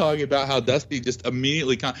 I'm talking about how Dusty just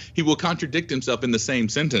immediately he will contradict himself in the same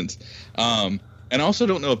sentence. And I also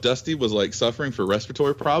don't know if Dusty was like suffering for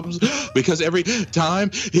respiratory problems because every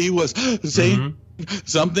time he was saying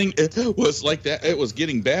something, it was like that. It was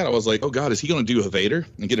getting bad. I was like, oh God, is he going to do a Vader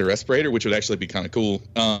and get a respirator, which would actually be kind of cool.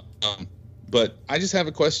 But I just have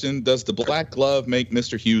a question. Does the black glove make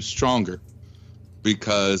Mr. Hughes stronger?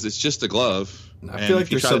 Because it's just a glove. I feel like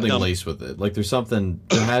there's something laced with it. Like there's something.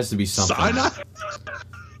 There has to be something. Cyanide?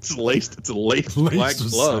 It's laced. It's a laced black Laced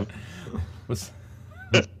with glove. What's-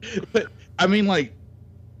 But I mean, like,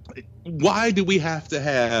 why do we have to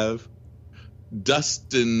have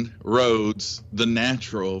Dustin Rhodes, the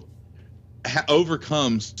natural,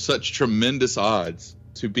 overcome such tremendous odds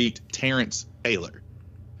to beat Terrence Taylor?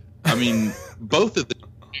 I mean, both of them.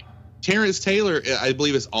 Terrence Taylor, I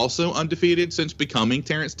believe, is also undefeated since becoming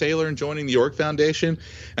Terrence Taylor and joining the York Foundation.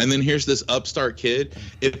 And then here's this upstart kid.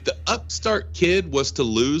 If the upstart kid was to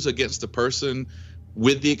lose against a person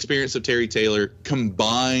with the experience of Terry Taylor,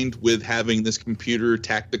 combined with having this computer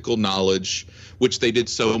tactical knowledge, which they did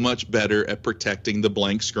so much better at protecting the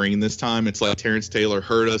blank screen this time. It's like Terrence Taylor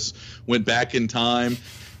heard us, went back in time,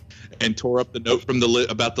 and tore up the note from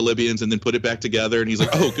about the Libyans, and then put it back together. And he's like,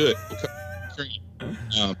 "Oh, good."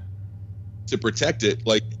 To protect it,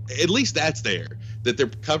 like at least that's there, that they're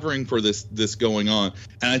covering for this going on.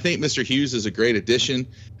 And I think Mr. Hughes is a great addition.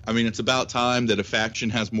 I mean, it's about time that a faction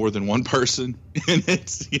has more than one person in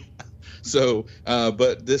it. So,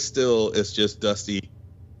 but this still is just Dusty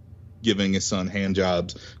giving his son hand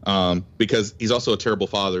jobs, because he's also a terrible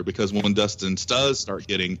father, because when Dustin does start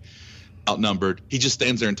getting outnumbered, he just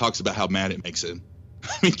stands there and talks about how mad it makes him.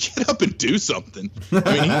 I mean, get up and do something.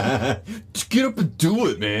 I mean, Just get up and do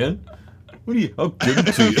it, man. What do you? I'll give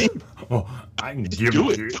it to you. Oh, I can give do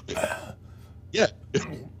it it. to you. Yeah.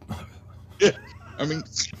 Yeah. I mean,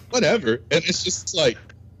 whatever. And it's just like,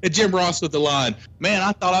 and Jim Ross with the line, "Man,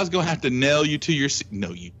 I thought I was going to have to nail you to your seat." No,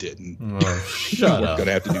 you didn't. Oh, You shut weren't up. going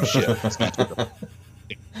to have to do shit. It's not your fault.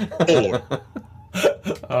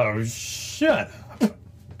 Or Oh, shut up.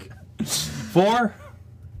 4?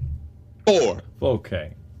 4.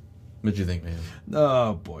 Okay. What'd you think, man?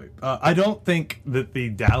 Oh boy, I don't think that the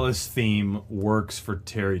Dallas theme works for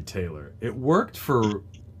Terry Taylor. It worked for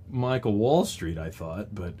Michael Wall Street, I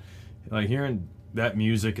thought, but like hearing that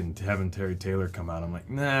music and having Terry Taylor come out, I'm like,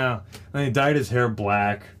 nah. And he dyed his hair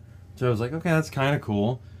black, so I was like, okay, that's kind of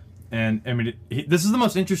cool. And I mean, this is the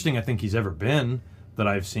most interesting I think he's ever been that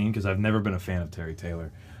I've seen, because I've never been a fan of Terry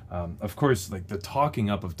Taylor. Of course, like the talking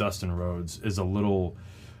up of Dustin Rhodes is a little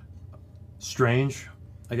strange,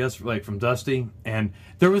 I guess, like from Dusty, and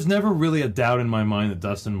there was never really a doubt in my mind that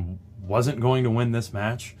Dustin wasn't going to win this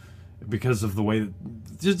match because of the way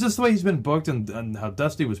just the way he's been booked, and how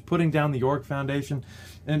Dusty was putting down the York Foundation.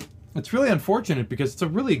 And it's really unfortunate because it's a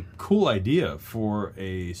really cool idea for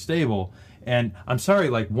a stable, and I'm sorry,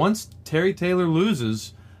 like once Terry Taylor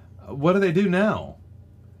loses, what do they do now?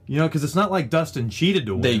 You know, because it's not like Dustin cheated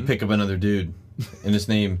to win. They pick up another dude, and his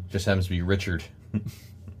name just happens to be Richard.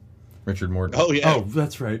 Richard Morton. Oh, yeah. Oh,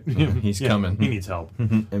 that's right. He's coming. He needs help.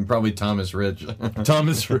 And probably Thomas Rich.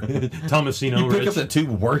 Thomasino You pick Rich. up the two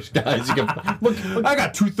worst guys. You can, Look, I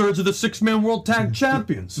got 2/3 of the 6-man world tag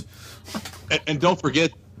champions. And don't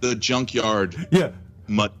forget the Junkyard Yeah.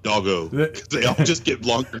 Mud Doggo. They all just get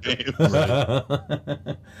longer names.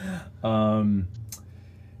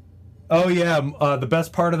 Oh yeah, the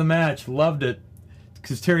best part of the match, loved it,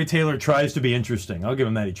 because Terry Taylor tries to be interesting. I'll give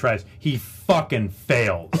him that. He tries. He fucking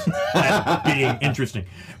fails at being interesting,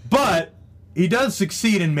 but he does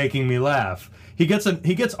succeed in making me laugh. He gets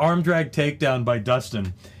arm drag takedown by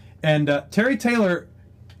Dustin, and Terry Taylor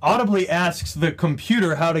audibly asks the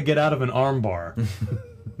computer how to get out of an arm bar.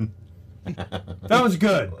 That was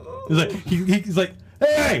good. He's like,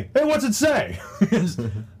 hey, what's it say?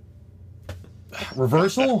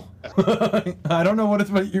 Reversal? I don't know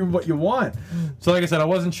what you want. So like I said, I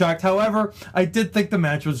wasn't shocked. However, I did think the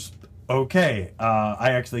match was okay.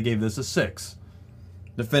 I actually gave this a 6.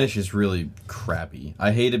 the finish is really crappy.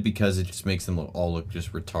 I hate it because it just makes them all look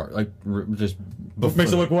just retarded. Like, just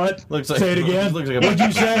Makes it look what? Looks like- Say it again. looks like a- What'd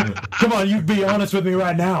you say? Come on, you be honest with me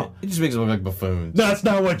right now. It just makes them look like buffoons. That's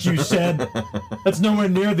not what you said. That's nowhere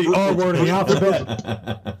near the R word of the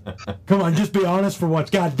alphabet. Come on, just be honest for once.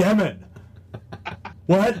 God damn it.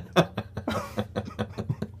 What?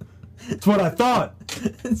 That's what I thought.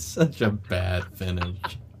 It's such a bad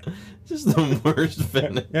finish. Just the worst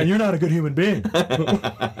finish. Yeah, you're not a good human being.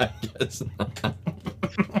 I guess not.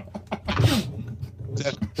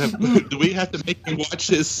 Do we have to make you watch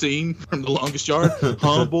this scene from The Longest Yard?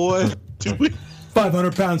 Huh, boy? Do we?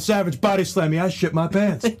 500-pound savage body slam me. I shit my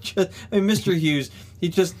pants. Mr. Hughes, he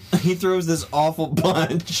throws this awful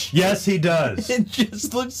punch. Yes, he does. It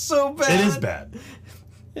just looks so bad. It is bad.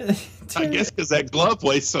 I guess because that glove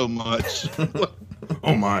weighs so much.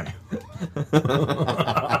 Oh my.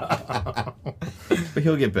 But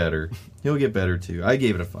he'll get better. He'll get better too. I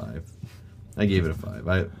gave it a 5.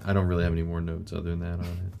 I don't really have any more notes other than that on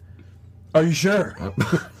it. Are you sure?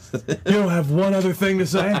 You don't have one other thing to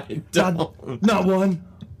say? I don't. Not one.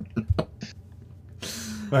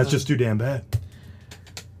 That's just too damn bad.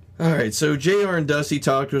 All right, so JR and Dusty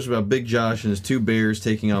talk to us about Big Josh and his 2 bears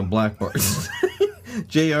taking on Black Bart.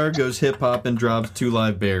 JR goes hip hop and drops 2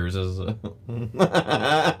 live bears. I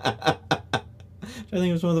think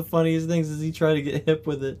it was one of the funniest things is he tried to get hip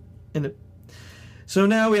with it. So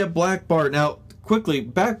now we have Black Bart. Now, quickly,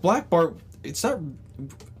 Black Bart, it's not...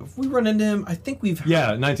 If we run into him, I think we've...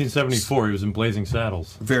 Yeah, 1974, he was in Blazing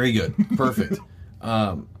Saddles. Very good. Perfect.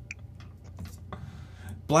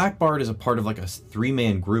 Black Bart is a part of like a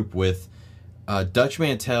 3-man group with Dutch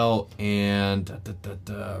Mantel and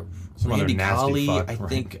Randy Colley. I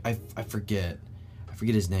think I forget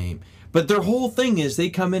his name. But their whole thing is they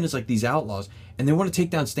come in as like these outlaws and they want to take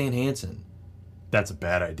down Stan Hansen. That's a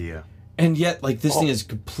bad idea. And yet, like, this thing is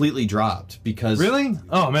completely dropped because... Really?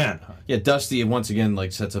 Oh, man. Yeah, Dusty, once again,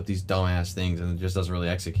 like, sets up these dumbass things and it just doesn't really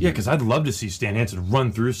execute. Yeah, because I'd love to see Stan Hansen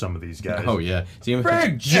run through some of these guys. Oh, yeah.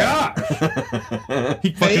 Big Josh!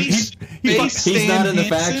 He's He's not in the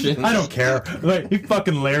faction. I don't care. Like, he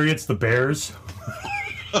fucking lariats the bears.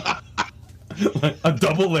 Like, a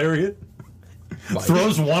double lariat.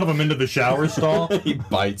 Throws one of them into the shower stall. He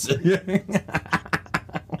bites it.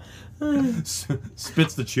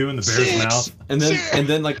 Spits the chew in the bear's mouth. And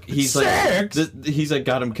then like he's like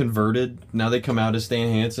got him converted. Now they come out as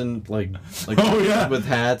Stan Hansen, like oh, yeah. with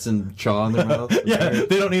hats and chaw in their mouth. Yeah,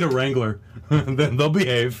 they don't need a wrangler. Then they'll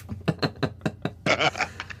behave.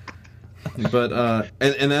 But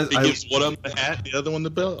and as He gives one of them the hat, the other one the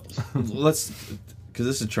belt. let's, because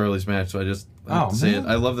this is Charlie's match, so I have to say man. it.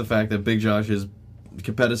 I love the fact that Big Josh is.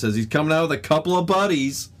 Capetta says he's coming out with a couple of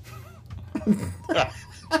buddies.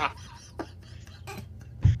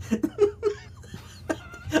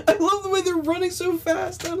 I love the way they're running so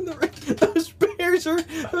fast out in the ring. Those bears are...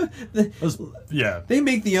 Yeah. They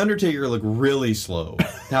make The Undertaker look really slow,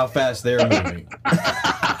 how fast they're moving.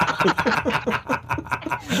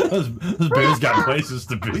 Those bears got places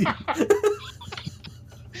to be.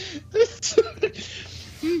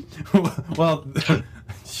 Well,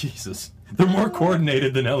 Jesus. They're more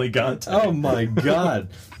coordinated than Elegante. Oh my god.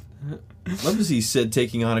 Love to see Sid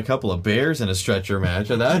taking on a couple of bears in a stretcher match.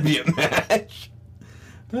 That'd be a match.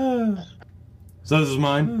 So this is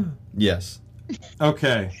mine? Yes.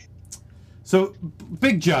 Okay. So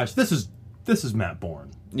Big Josh, this is Matt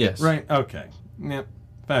Bourne. Yes. Right? Okay. Yep.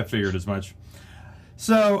 I figured as much.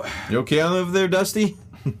 So You okay over there, Dusty?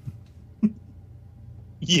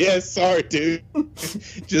 Yes, sorry, dude.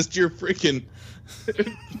 Just your freaking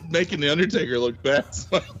making the Undertaker look bad.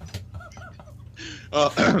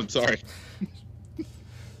 I'm sorry.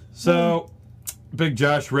 So Big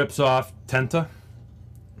Josh rips off Tenta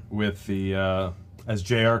with the as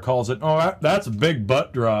JR calls it. Oh, that's a big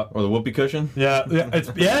butt drop. Or the whoopee cushion? Yeah, it's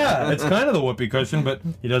kind of the whoopee cushion, but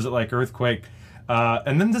he does it like Earthquake.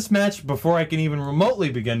 And then this match, before I can even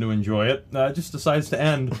remotely begin to enjoy it, just decides to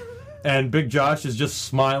end. And Big Josh is just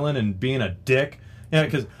smiling and being a dick. Yeah,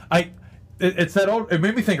 because it's that old. It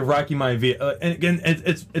made me think of Rocky Maivia. And again,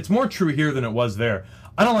 it's more true here than it was there.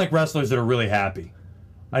 I don't like wrestlers that are really happy.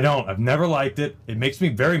 I don't. I've never liked it. It makes me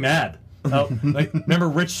very mad. Like, remember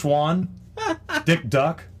Rich Swann, Dick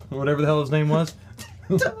Duck, or whatever the hell his name was.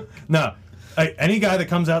 No. Any guy that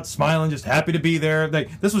comes out smiling, just happy to be there.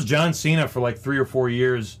 This was John Cena for like 3 or 4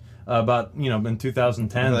 years, about in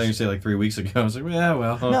 2010. I thought you say like 3 weeks ago. I was like, yeah,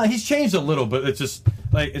 well. No, he's changed a little, but it's just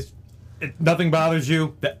like nothing bothers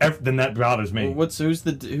you. Then that bothers me. Well,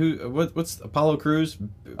 what's Apollo Crews?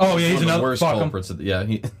 Oh yeah, he's one of the another worst culprits. Yeah,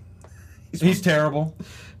 he's terrible.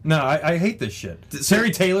 No, I hate this shit.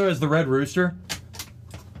 Terry Taylor as the Red Rooster.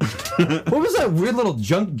 What was that weird little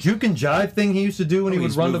juke and jive thing he used to do when he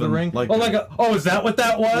would run to the ring? Is that what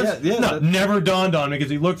that was? Yeah, no, never dawned on me because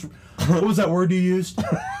he looked. What was that word you used?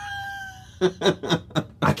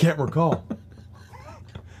 I can't recall.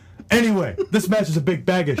 Anyway, this match is a big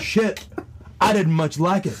bag of shit. I didn't much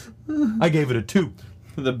like it. I gave it a 2.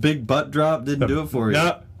 The big butt drop didn't do it for you.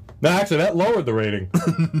 No, actually, that lowered the rating.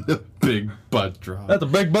 The big butt drop. That's a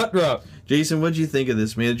big butt drop. Jason, what'd you think of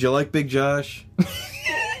this, man? Did you like Big Josh?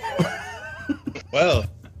 Well,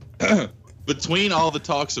 between all the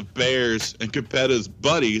talks of Bears and Capetta's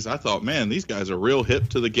buddies, I thought, man, these guys are real hip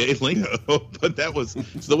to the gay lingo. But that was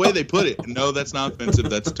it's the way they put it. No, that's not offensive.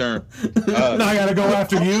 That's a term. Now I gotta go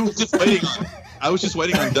after you. I was just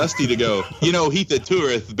waiting on Dusty to go, Heath the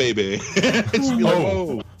Tourist, baby. It's like,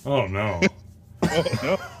 oh. Oh no.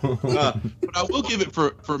 But I will give it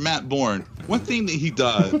for Matt Bourne. One thing that he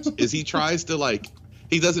does is he tries to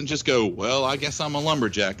he doesn't just go, well, I guess I'm a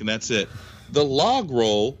lumberjack and that's it. The log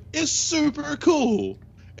roll is super cool.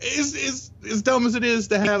 Is as dumb as it is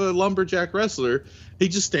to have a lumberjack wrestler, he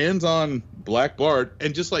just stands on Black Bart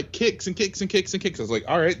and just kicks and kicks and kicks and kicks. I was like,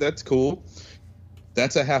 all right, that's cool.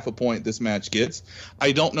 That's a half a point this match gets.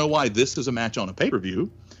 I don't know why this is a match on a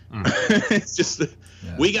pay-per-view. It's just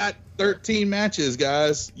we got 13 matches,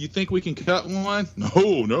 guys. You think we can cut one?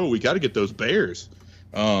 No, we got to get those Bears.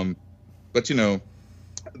 But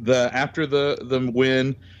after the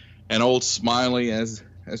win, and old Smiley, as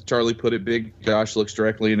Charlie put it, Big Josh looks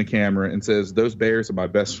directly in the camera and says, "Those Bears are my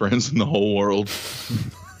best friends in the whole world."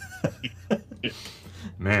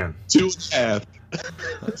 Man, 2.5.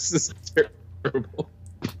 This is terrible.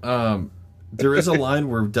 There is a line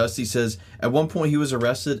where Dusty says, at one point he was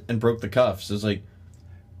arrested and broke the cuffs. It's like,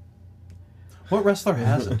 what wrestler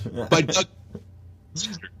hasn't? By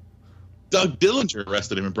Doug Dillinger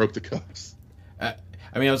arrested him and broke the cuffs.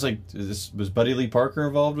 I was like, was Buddy Lee Parker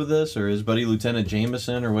involved with this, or is Buddy Lieutenant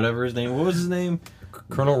Jameson, or whatever his name? What was his name?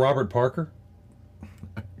 Colonel Robert Parker?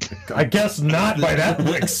 I guess not by that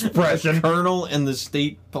expression. Colonel in the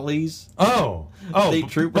state police. Oh, State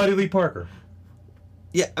trooper. Buddy Lee Parker.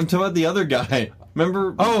 Yeah, I'm talking about the other guy.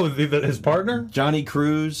 Remember? Oh, his partner? Johnny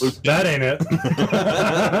Cruz. That ain't it.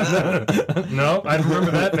 No, I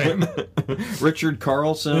remember that name. Richard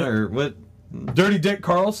Carlson, or what? Dirty Dick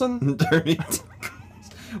Carlson? Dirty Dick.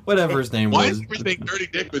 Whatever his name Why was. is everything Dirty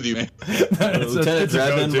Dick with you, man? Lieutenant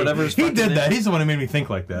Drebin, whatever his He fucking did name. that. He's the one who made me think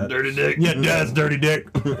like that. Dirty Dick. Yeah, that's Dirty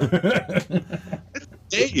Dick.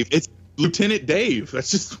 Dave. It's Lieutenant Dave.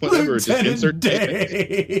 That's just whatever. Just insert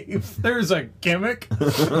Dave. There's a gimmick.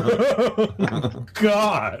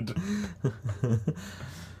 God.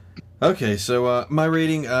 Okay, so my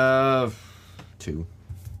rating, 2.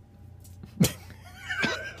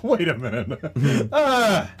 Wait a minute.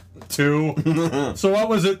 2. So what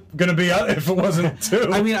was it going to be if it wasn't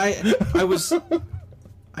 2? I mean, I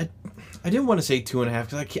didn't want to say 2.5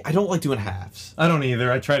 because I don't like doing halves. I don't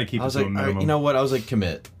either. I try to keep I it was to like, a minimum. you know what? I was like,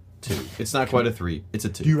 commit 2. It's not quite a 3. It's a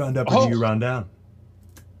 2. Do you round up or do you round down?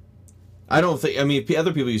 I don't think. I mean, if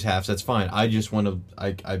other people use halves, that's fine. I just want to.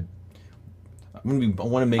 I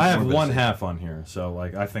want to make. I have more 1/2 on here, so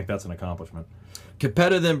I think that's an accomplishment.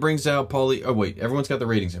 Capetta then brings out Paulie. Oh wait, everyone's got the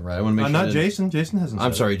ratings in, right? I want to make sure. Not that- Jason. Jason hasn't.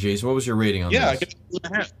 I'm said sorry, Jason. What was your rating on Yeah, I this? get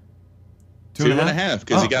 2.5. 2.5?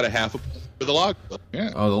 Because he Oh. got a half for the log.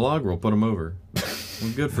 Yeah. Oh, the log roll put him over.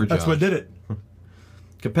 Well, good for Josh. That's what did it.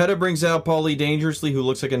 Capetta brings out Paulie dangerously, who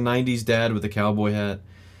looks like a 90s dad with a cowboy hat.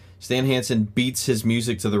 Stan Hansen beats his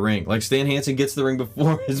music to the ring. Like, Stan Hansen gets to the ring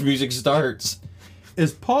before his music starts.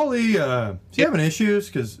 Is Paulie? Is he having issues?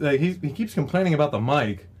 Because he keeps complaining about the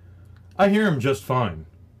mic. I hear him just fine.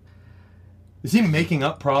 Is he making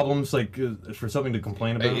up problems for something to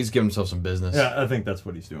complain about? He's giving himself some business. Yeah, I think that's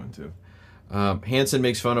what he's doing too. Hansen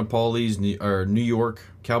makes fun of Paulie's New York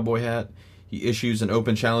cowboy hat. He issues an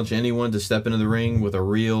open challenge to anyone to step into the ring with a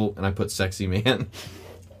real, and I put sexy man.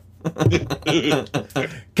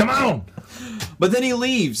 Come on! But then he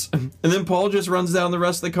leaves, and then Paul just runs down the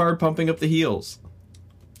rest of the card, pumping up the heels.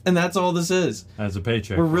 And that's all this is. As a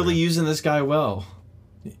paycheck. We're for really him. using this guy well.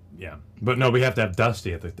 Yeah, but no, we have to have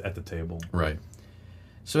Dusty at the table. Right.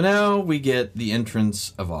 So now we get the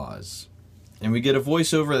entrance of Oz. And we get a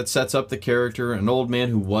voiceover that sets up the character, an old man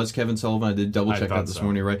who was Kevin Sullivan. I did double check thought that this so.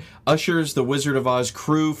 morning, right? Ushers the Wizard of Oz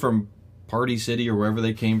crew from Party City or wherever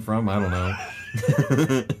they came from. I don't know.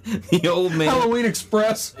 The old man. Halloween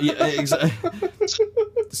Express. Yeah, exactly.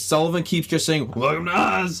 Sullivan keeps just saying, "Welcome to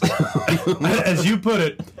Oz." As you put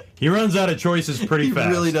it, he runs out of choices pretty He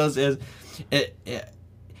fast. really does.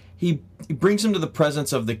 He brings him to the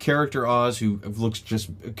presence of the character Oz, who looks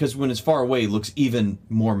just, because when it's far away, looks even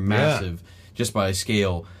more massive just by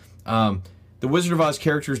scale. The Wizard of Oz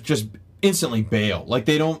characters just instantly bail. Like,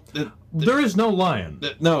 they don't. There is no lion.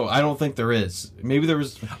 No, I don't think there is. Maybe there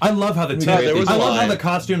was. I love how there was I a love how lion. the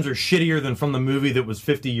costumes are shittier than from the movie that was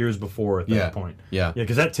 50 years before at that Yeah. point. Yeah. Yeah,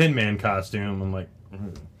 because that Tin Man costume, I'm like,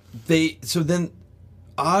 So then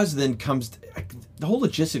Oz then comes. The whole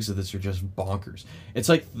logistics of this are just bonkers. It's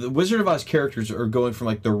like the Wizard of Oz characters are going from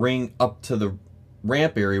like the ring up to the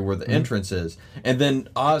ramp area where the entrance is, and then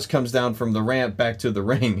Oz comes down from the ramp back to the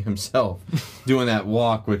ring himself, doing that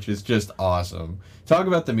walk, which is just awesome. Talk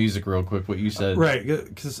about the music real quick. What you said, Right?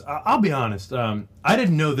 Because I'll be honest, I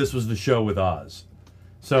didn't know this was the show with Oz,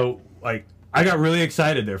 so like I got really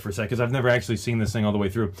excited there for a second because I've never actually seen this thing all the way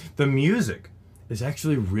through. The music is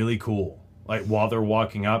actually really cool. Like while they're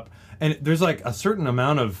walking up, and there's like a certain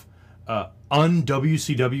amount of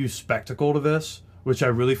un-WCW spectacle to this, which I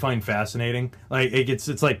really find fascinating. Like it's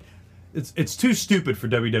too stupid for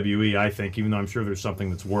WWE, I think, even though I'm sure there's something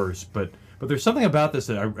that's worse. But there's something about this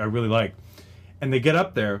that I really like. And they get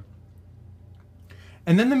up there,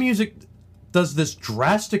 and then the music does this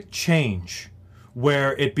drastic change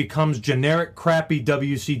where it becomes generic, crappy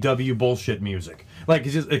WCW bullshit music. Like,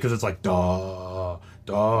 it's just because it's like duh,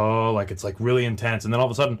 like it's like really intense, and then all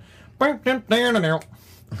of a sudden,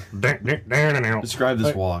 describe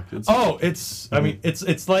this walk. I mean,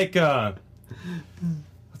 it's like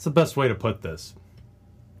what's the best way to put this?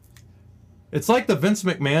 It's like the Vince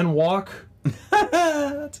McMahon walk.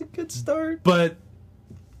 That's a good start. But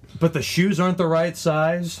the shoes aren't the right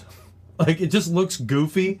size. Like, it just looks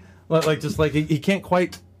goofy. Like he can't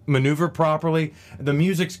quite maneuver properly. The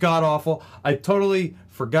music's god awful. I totally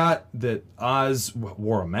forgot that Oz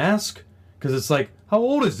wore a mask, because it's like, how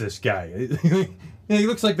old is this guy? He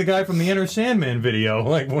looks like the guy from the Enter Sandman video,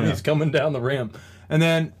 like when he's coming down the ramp. And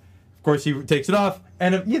then, of course, he takes it off,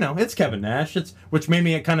 and it's Kevin Nash. Which made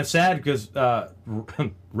me kind of sad because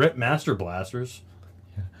rip Master Blasters.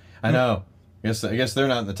 I know. I guess they're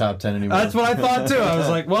not in the top 10 anymore. That's what I thought too. I was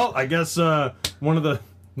like, well, I guess one of the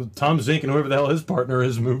Tom Zink and whoever the hell his partner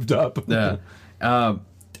is moved up. Yeah. I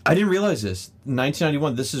didn't realize this.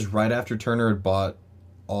 1991. This is right after Turner had bought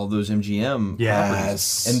all those MGM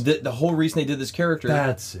Yes. properties, and the whole reason they did this character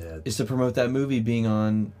That's it. is to promote that movie being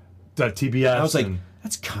on That TBS. I was like,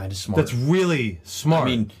 that's kind of smart. that's really smart.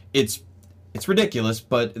 I mean, it's ridiculous,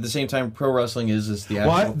 but at the same time, pro wrestling is the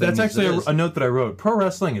actual well, thing. that's that actually it is. a note that I wrote. Pro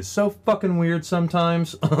wrestling is so fucking weird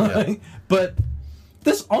sometimes, Yeah. but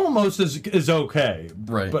this almost is okay.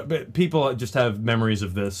 Right. But people just have memories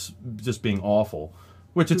of this just being awful,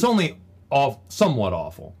 which it's only somewhat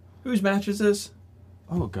awful. Whose match is this,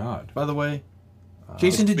 Oh God. by the way?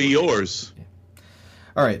 Jason, did Be yours.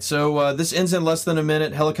 All right, so this ends in less than a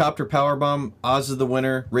minute. Helicopter powerbomb. Oz is the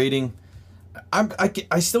winner. Rating.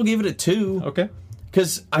 I still gave it a 2. Okay.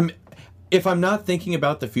 Because if I'm not thinking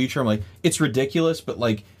about the future, I'm like, it's ridiculous. But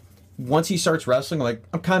like, once he starts wrestling,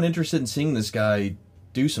 I'm kind of interested in seeing this guy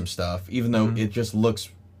do some stuff, even though it just looks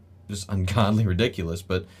just ungodly ridiculous.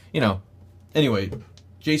 But anyway,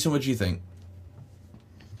 Jason, what'd you think?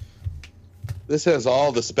 This has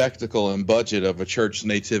all the spectacle and budget of a church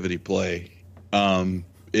nativity play.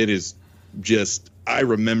 It is just, I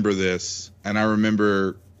remember this, and I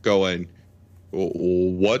remember going,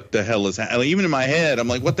 what the hell is happening? Even in my head, I'm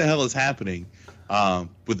like, what the hell is happening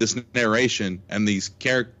with this narration and these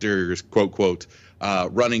characters, quote, quote,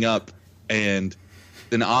 running up, and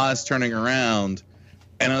then Oz turning around.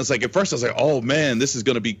 And I was like, at first I was like, oh man, this is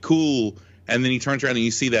going to be cool. And then he turns around and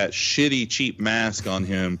you see that shitty, cheap mask on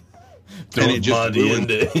him. And it just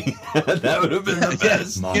ruined it. That would have been the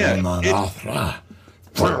best.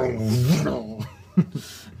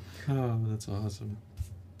 Oh, that's awesome.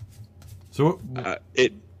 So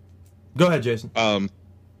It go ahead, Jason.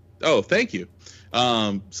 Oh, thank you.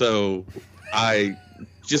 So I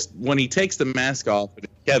just, when he takes the mask off,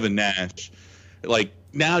 Kevin Nash, like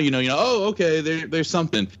now oh, okay, there's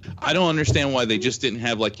something. I don't understand why they just didn't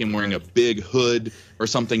have like him wearing a big hood or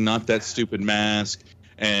something, not that stupid mask.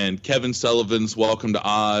 And Kevin Sullivan's Welcome to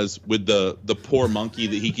Oz with the poor monkey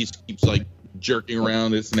that he keeps like jerking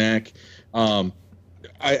around his neck.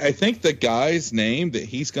 I think the guy's name that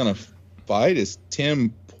he's gonna fight is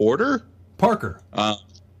Tim Porter. Parker.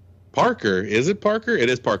 Parker. Is it Parker? It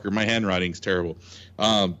is Parker. My handwriting's terrible.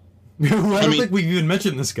 I don't think we've even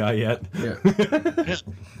mentioned this guy yet. Yeah.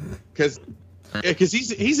 Because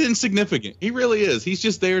he's insignificant. He really is. He's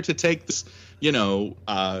just there to take this,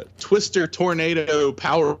 twister tornado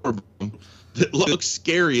power bomb that looks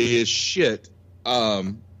scary as shit,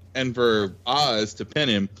 and for Oz to pin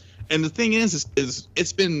him. And the thing is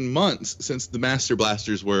it's been months since the Master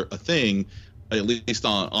Blasters were a thing, at least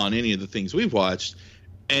on any of the things we've watched.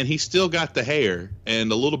 And he's still got the hair and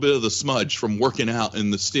a little bit of the smudge from working out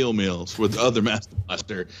in the steel mills with the other Master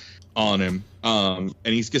Blaster on him. And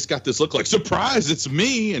he's just got this look like, surprise, it's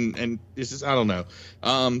me. And it's just, I don't know.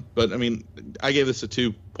 But I mean, I gave this a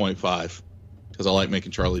 2.5 because I like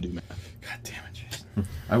making Charlie do math. God damn it, Jason.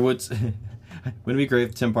 I would say, wouldn't it be great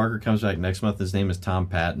if Tim Parker comes back next month? His name is Tom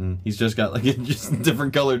Patton. He's just got just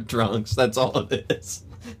different colored trunks. That's all it is.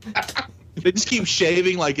 They just keep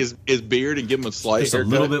shaving like his beard and give him a slight Just a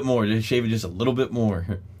haircut. little bit more. Just shave it just a little bit more.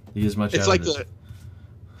 You get as much It's out like of this.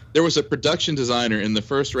 there was a production designer in the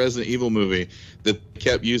first Resident Evil movie that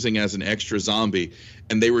kept using as an extra zombie,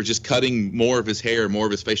 and they were just cutting more of his hair, more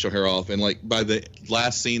of his facial hair off, and like by the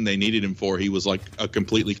last scene they needed him for, he was like a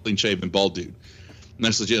completely clean shaven bald dude. And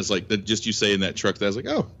that's legit. It's like just you saying that truck. That I was like,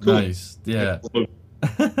 oh, cool. Nice. Yeah.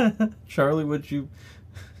 Charlie, would you?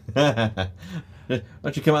 Why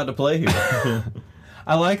don't you come out to play here?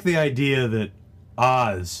 I like the idea that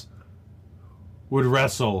Oz would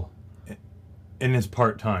wrestle in his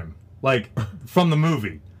part-time, like from the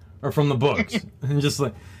movie or from the books, and just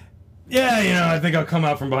like, yeah, I think I'll come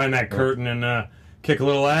out from behind that curtain and kick a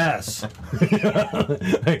little ass.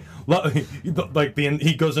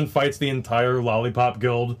 He goes and fights the entire Lollipop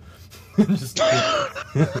Guild. just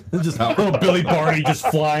little Billy Barty just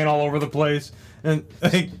flying all over the place. And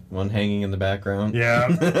One hanging in the background. yeah,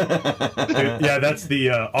 yeah, that's the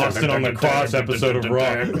Austin on the Cross episode of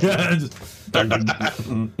Raw. Yeah,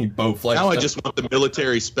 He bow flies. Now I just want the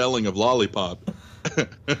military spelling of lollipop,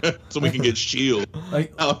 so we can get shield.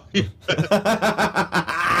 like, Oh,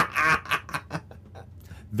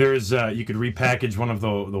 there's you could repackage one of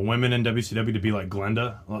the women in WCW to be like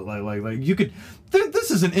Glenda. Like you could. This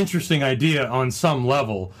is an interesting idea on some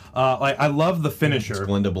level. I love the It's finisher.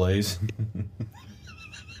 Glinda Blaze.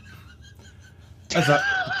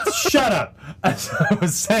 Shut up. As I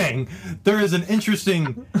was saying, there is an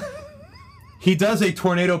interesting. He does a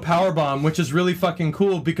tornado powerbomb, which is really fucking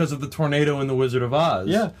cool because of the tornado in the Wizard of Oz.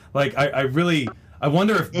 Yeah. Like I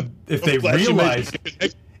wonder if they glad you made realized. the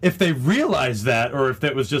connection. If they realized that, or if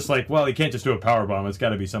that was just like, well, he can't just do a power bomb. It's got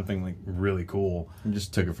to be something like really cool. I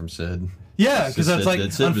just took it from Sid. Yeah, It's because just that's Sid- like, Sid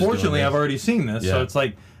was doing unfortunately, this. I've already seen this, so Yeah. it's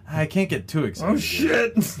like I can't get too excited. Oh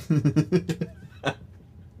shit!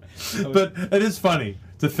 But it is funny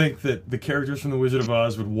to think that the characters from The Wizard of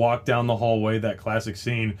Oz would walk down the hallway, that classic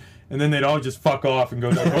scene, and then they'd all just fuck off and go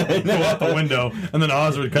out the window, and then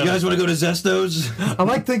Oz would You kind guys of. want to go to Zestos? I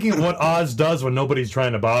like thinking of what Oz does when nobody's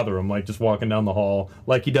trying to bother him, like just walking down the hall,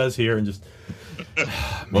 like he does here, and just.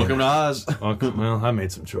 Welcome to Oz. Well, I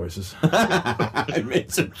made some choices. I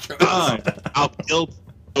made some choices. Fine, I'll kill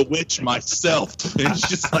the witch myself. It's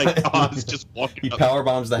just like Oz just walking He up. power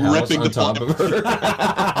bombs the house Ripping on the top of her.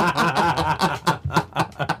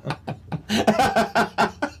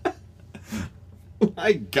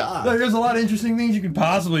 My God. There's a lot of interesting things you could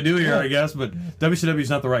possibly do here, I guess, but WCW's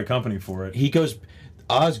not the right company for it.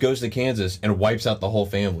 Oz goes to Kansas and wipes out the whole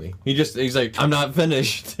family. He's like, I'm not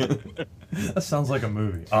finished. That sounds like a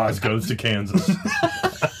movie. Oz goes to Kansas.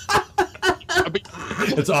 I mean,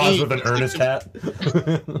 It's Oz with an Ernest hat.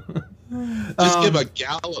 just give a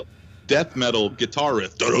gallop death metal guitar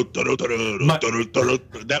riff. That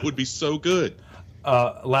would be so good.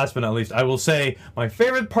 Last but not least, I will say my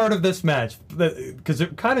favorite part of this match, because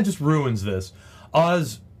it kind of just ruins this.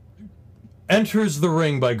 Oz enters the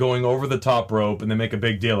ring by going over the top rope, and they make a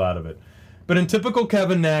big deal out of it. But in typical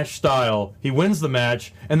Kevin Nash style, he wins the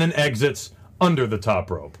match and then exits under the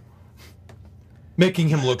top rope, making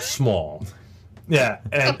him look small. Yeah,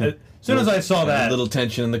 and as soon as I saw A that, little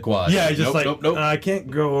tension in the quad. yeah, I just nope. I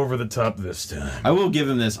can't go over the top this time. I will give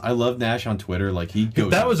him this. I love Nash on Twitter. Like he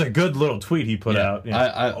goes. That was a good little tweet he put Yeah, out. You know,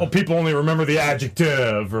 I- oh, people only remember the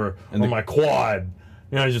adjective or my quad.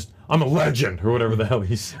 I'm a legend or whatever the hell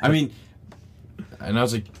he's. I mean, and I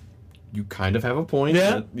was like, you kind of have a point.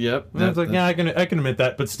 Yeah. Yep. I was like, yeah, I can admit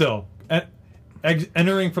that, but still,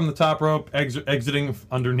 entering from the top rope, exiting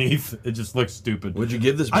underneath, it just looks stupid. Would you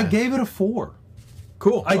give this? I match? gave it a 4.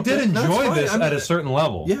 Cool. I Okay, did that's enjoy fine. this I mean, at a certain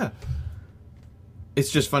level. Yeah. It's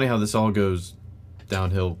just funny how this all goes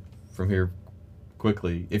downhill from here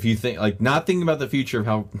quickly. If you think, like, not thinking about the future of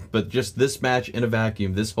how, but just this match in a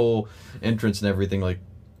vacuum, this whole entrance and everything, like,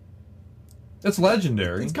 It's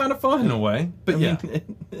legendary. it's kind of fun. in a way, but yeah.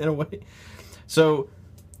 in a way. So,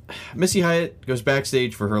 Missy Hyatt goes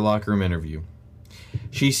backstage for her locker room interview.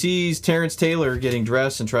 She sees Terrence Taylor getting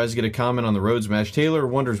dressed and tries to get a comment on the Rhodes match. Taylor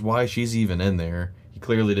wonders why she's even in there. He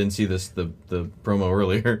clearly didn't see the promo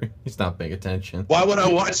earlier. He's not paying attention. Why would I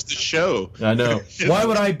watch the show? I know. Why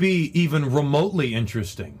would I be even remotely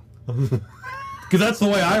interesting? Because that's the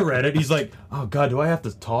way I read it. He's like, oh, God, do I have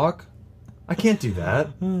to talk? I can't do that.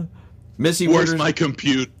 Missy Where's wonders. my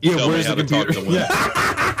compute? Yeah, Tell me where's how the to talk computer? to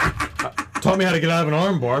women. Taught me how to get out of an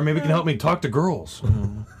arm bar. Maybe it can help me talk to girls.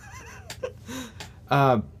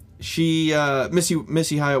 Missy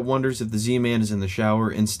Hyatt wonders if the Z-Man is in the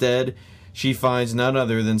shower. Instead, she finds none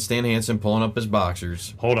other than Stan Hansen pulling up his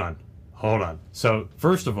boxers. Hold on. So,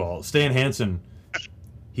 first of all, Stan Hansen,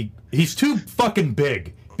 he's too fucking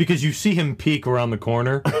big. because you see him peek around the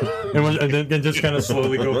corner and then just kind of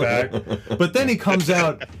slowly go back. But then he comes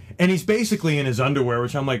out and he's basically in his underwear,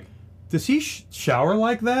 which I'm like, does he shower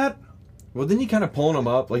like that? Well, then you kind of pulling him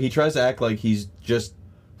up. Like, he tries to act like he's just...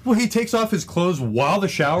 Well, he takes off his clothes while the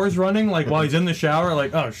shower's running, like while he's in the shower,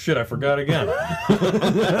 like, oh shit, I forgot again.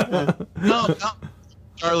 No,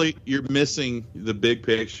 Charlie, you're missing the big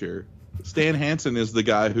picture. Stan Hansen is the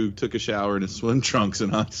guy who took a shower in his swim trunks in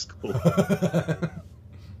high school.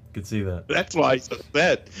 Could see that. That's why he's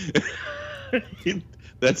upset.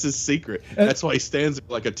 That's his secret. That's why he stands there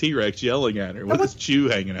like a T-Rex yelling at her with his chew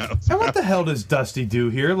hanging out. And what the hell does Dusty do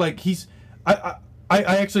here? Like, he's... I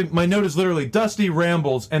actually, my note is literally, Dusty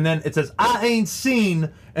rambles, and then it says, I ain't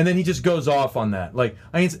seen, and then he just goes off on that. Like,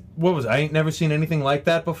 I ain't never seen anything like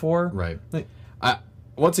that before. Right. Like,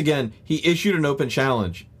 Once again, he issued an open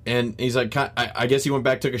challenge, and he's like, I guess he went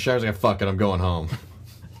back, took a shower, he's like, fuck it, I'm going home.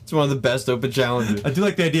 It's one of the best open challenges. I do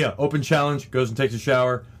like the idea. Open challenge, goes and takes a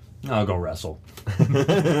shower. I'll go wrestle.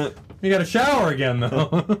 You got a shower again,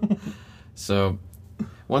 though. So,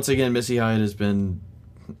 once again, Missy Hyatt has been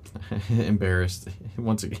embarrassed.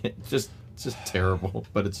 Once again, just terrible.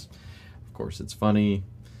 But of course, it's funny.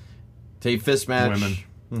 Tape fist match.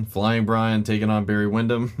 Women. Flying Brian taking on Barry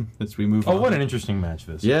Windham as we move on. Oh, what an interesting match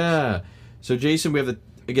this. Yeah. So, Jason, we have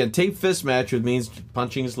tape fist match, which means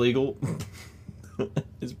punching is legal.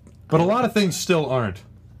 But a lot of things still aren't.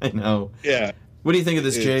 I know. Yeah. What do you think of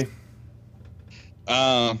this, Jay?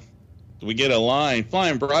 We get a line.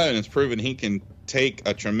 Flying Brian has proven he can take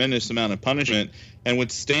a tremendous amount of punishment and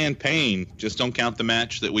withstand pain. Just don't count the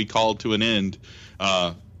match that we called to an end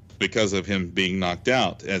because of him being knocked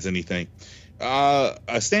out as anything.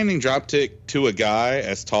 A standing drop kick to a guy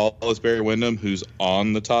as tall as Barry Windham who's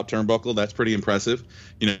on the top turnbuckle, that's pretty impressive.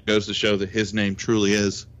 Goes to show that his name truly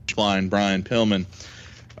is Flying Brian Pillman.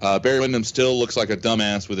 Barry Windham still looks like a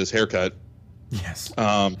dumbass with his haircut. Yes.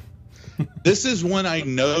 This is when I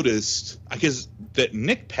noticed, because that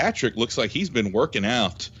Nick Patrick looks like he's been working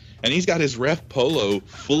out, and he's got his ref polo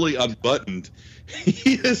fully unbuttoned.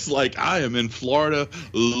 He is like, I am in Florida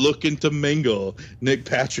looking to mingle. Nick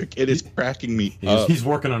Patrick, it is cracking me up. He's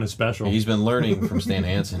working on his special. He's been learning from Stan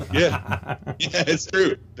Hansen. Yeah, it's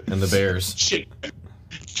true. And the Bears. Chick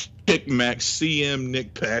Mac CM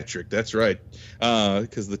Nick Patrick. That's right,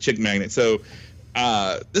 because the chick magnet. So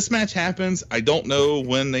this match happens. I don't know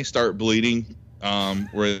when they start bleeding.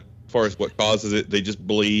 Where as far as what causes it, they just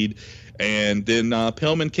bleed, and then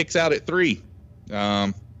Pillman kicks out at 3.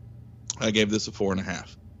 I gave this a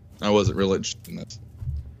 4.5. I wasn't real interested in this.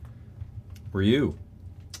 Were you?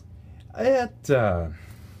 It's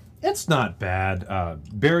not bad.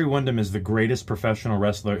 Barry Windham is the greatest professional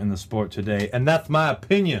wrestler in the sport today, and that's my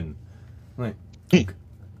opinion. Like,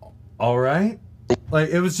 all right. Like,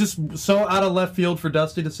 it was just so out of left field for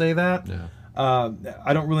Dusty to say that. Yeah.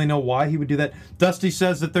 I don't really know why he would do that. Dusty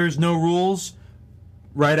says that there's no rules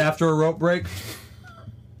right after a rope break.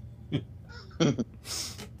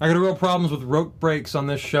 I got real problems with rope breaks on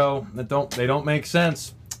this show. They don't make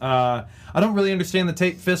sense. I don't really understand the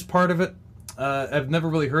tape fist part of it. I've never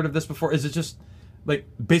really heard of this before. Is it just like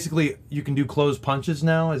basically you can do closed punches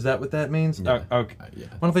now? Is that what that means? Yeah. Okay. Yeah.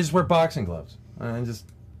 Why don't they just wear boxing gloves? And just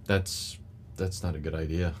That's not a good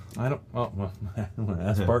idea. I don't. Oh well,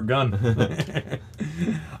 that's Bart Gunn.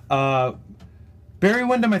 Barry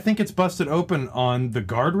Windham, I think it's busted open on the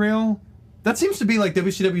guardrail. That seems to be like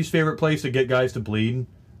WCW's favorite place to get guys to bleed.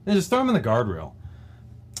 They just throw them in the guardrail.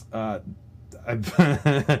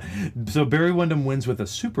 So Barry Windham wins with a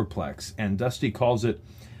superplex, and Dusty calls it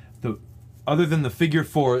other than the figure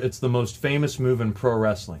 4, it's the most famous move in pro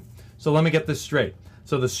wrestling. So let me get this straight.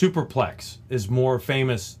 So the superplex is more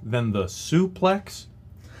famous than the suplex?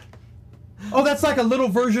 Oh, that's like a little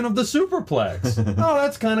version of the superplex. Oh,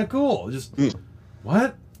 that's kind of cool. Just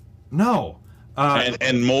what? No.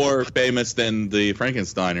 And more famous than the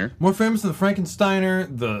Frankensteiner. More famous than the Frankensteiner,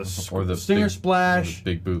 Or the Stinger big, Splash,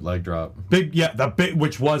 big boot leg drop.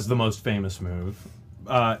 which was the most famous move.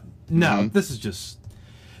 This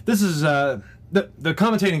is the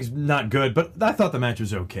commentating's not good, but I thought the match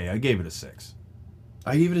was okay. I gave it a 6.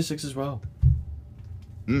 I gave it a 6 as well.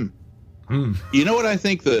 You know what I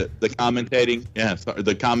think the commentating? Yeah, sorry,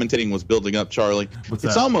 the commentating was building up, Charlie. What's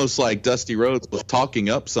it's that? almost like Dusty Rhodes was talking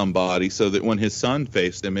up somebody so that when his son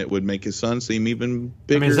faced him, it would make his son seem even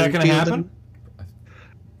bigger. I mean, is that going to happen?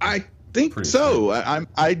 I think Pretty so.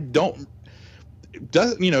 I don't.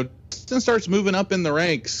 Dustin starts moving up in the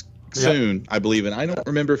ranks soon, I believe, and I don't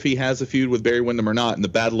remember if he has a feud with Barry Windham or not in the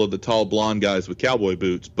Battle of the Tall Blonde Guys with cowboy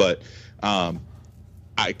boots, but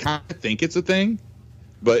I kind of think it's a thing.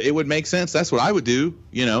 But it would make sense. That's what I would do.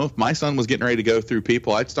 You know, if my son was getting ready to go through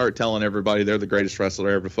people, I'd start telling everybody they're the greatest wrestler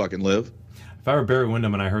ever to fucking live. If I were Barry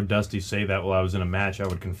Windham and I heard Dusty say that while I was in a match, I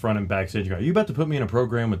would confront him backstage and go, "Are you about to put me in a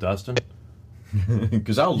program with Dustin?"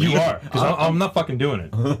 Because I'll leave. You are. Because I'm not fucking doing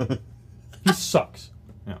it. He sucks.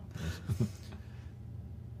 Yeah.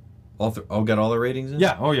 Got all the ratings in?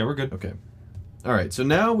 Yeah. Oh, yeah, we're good. Okay. All right, so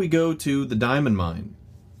now we go to the Diamond Mine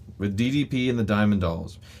with DDP and the Diamond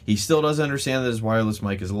Dolls. He still doesn't understand that his wireless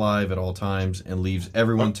mic is live at all times and leaves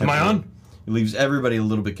everyone Am I on? He leaves everybody a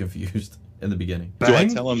little bit confused in the beginning. Do I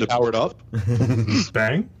Bang? tell him to power it up?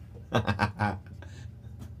 Bang.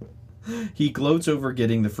 He gloats over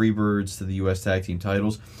getting the Freebirds to the U.S. Tag Team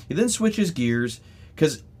titles. He then switches gears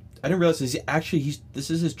because I didn't realize this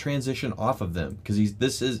is his transition off of them because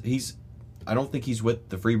I don't think he's with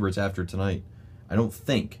the Freebirds after tonight. I don't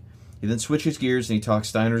think. He then switches gears and he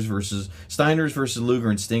talks Steiners versus Luger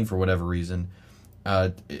and Sting for whatever reason,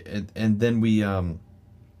 and then he'll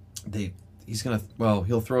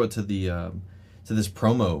throw it to this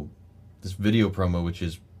promo, this video promo, which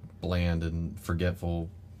is bland and forgetful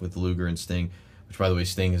with Luger and Sting, which by the way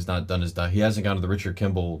Sting has not done he hasn't gone to the Richard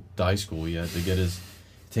Kimball die school yet to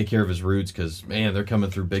take care of his roots because man they're coming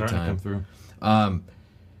through big time. Come through.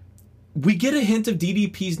 We get a hint of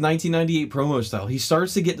DDP's 1998 promo style. He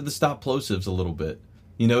starts to get to the stop plosives a little bit.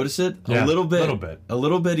 You notice it? Yeah, a little bit. A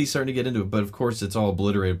little bit. He's starting to get into it, but of course it's all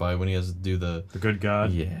obliterated by when he has to do the good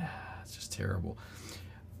God. Yeah, it's just terrible.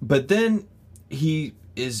 But then he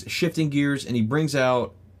is shifting gears and he brings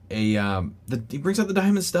out the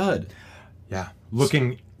Diamond Stud. Yeah.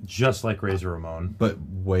 Looking just like Razor Ramon. But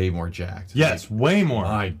way more jacked. Yes, way more.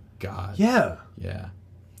 My God. Yeah. Yeah.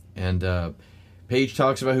 And Paige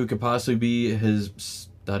talks about who could possibly be his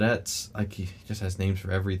studettes. Like he just has names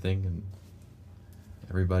for everything and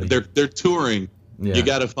everybody. They're touring. Yeah. You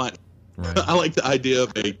got to find. Right. I like the idea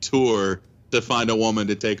of a tour to find a woman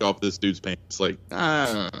to take off this dude's pants. Like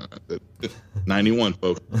 91,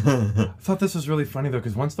 folks. I thought this was really funny though,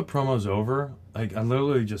 because once the promo's over, like I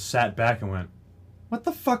literally just sat back and went, "What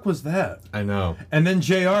the fuck was that?" I know. And then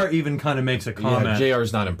JR even kind of makes a comment. Yeah,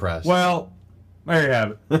 JR's not impressed. Well, there you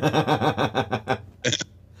have it.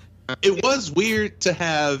 It was weird to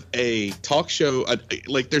have a talk show.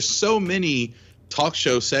 Like, there's so many talk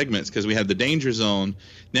show segments because we have the Danger Zone.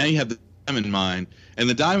 Now you have the Diamond Mine. And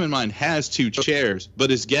the Diamond Mine has 2 chairs, but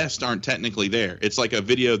his guests aren't technically there. It's like a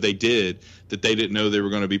video they did that they didn't know they were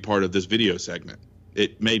going to be part of this video segment.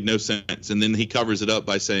 It made no sense. And then he covers it up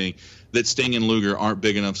by saying that Sting and Luger aren't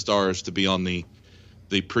big enough stars to be on the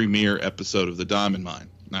premiere episode of the Diamond Mine.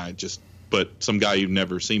 But some guy you've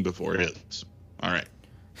never seen before is. All right.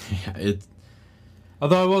 Yeah,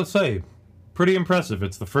 Although I will say, pretty impressive.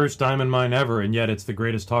 It's the first Diamond Mine ever, and yet it's the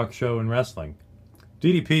greatest talk show in wrestling.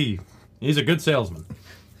 DDP, he's a good salesman.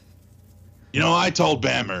 You know, I told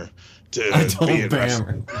Bammer to be in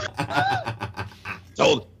wrestling.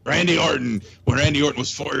 Told Randy Orton when Randy Orton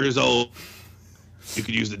was 4 years old, you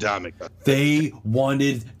could use the Diamond. They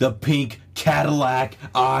wanted the pink Cadillac.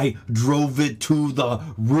 I drove it to the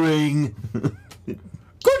ring.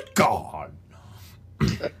 Good God.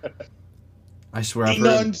 I swear I've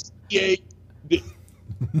heard. Enunciate.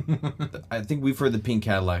 I think we've heard the pink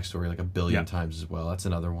Cadillac story like a billion Yeah. times as well. That's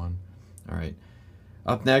another one. All right.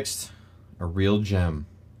 Up next, a real gem.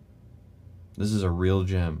 This is a real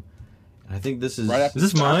gem. And I think this is. Right after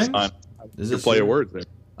Is this mine? Is Your this play your- of words there.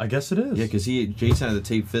 I guess it is. Yeah, because Jason had the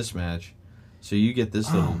tape fist match, so you get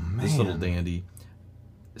this little man. dandy.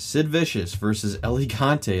 Sid Vicious versus El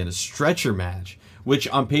Gigante in a stretcher match, which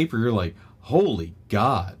on paper you're like, holy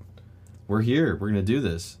God, we're here, we're gonna do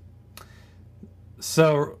this.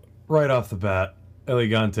 So, right off the bat,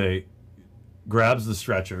 Elegante grabs the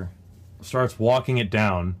stretcher, starts walking it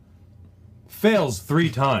down, fails 3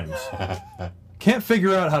 times. Can't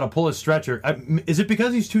figure out how to pull a stretcher. Is it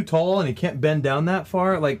because he's too tall and he can't bend down that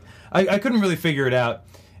far? Like, I couldn't really figure it out.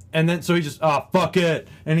 And then, so he just, fuck it.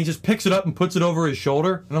 And he just picks it up and puts it over his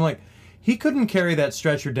shoulder. And I'm like, he couldn't carry that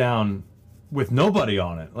stretcher down with nobody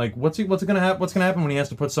on it. Like, what's gonna happen? What's gonna happen when he has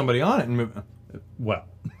to put somebody on it and move? Well,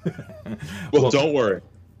 Well, don't worry.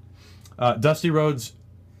 Dusty Rhodes.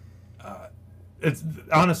 It's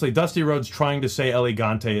honestly Dusty Rhodes trying to say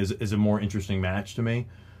Elegante is a more interesting match to me.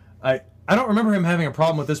 I don't remember him having a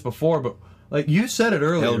problem with this before, but like you said it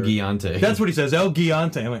earlier, El Gigante. That's what he says, El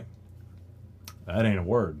Gigante. I'm like, that ain't a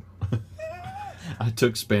word. I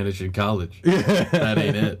took Spanish in college. That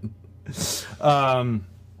ain't it.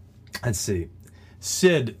 Let's see.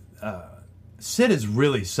 Sid is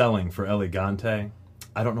really selling for Elegante.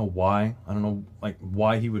 I don't know why. I don't know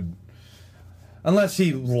why he would. unless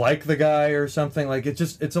he liked the guy or something. Like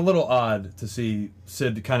it's a little odd to see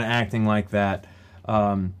Sid kind of acting like that.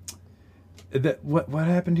 What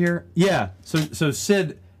happened here? Yeah, so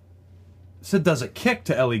Sid does a kick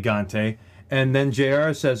to Elegante, and then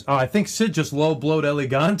JR says, "Oh, I think Sid just low blowed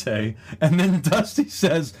Elegante," and then Dusty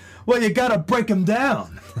says, "Well, you gotta break him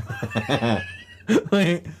down."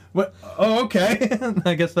 Like, what? Oh, okay.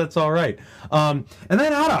 I guess that's all right. And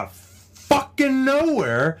then out of fucking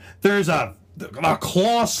nowhere, there's a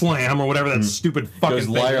claw slam or whatever that stupid fucking Goes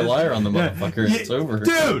thing liar, is. liar on the motherfucker. Yeah, It's over.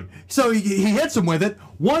 Dude, so he hits him with it.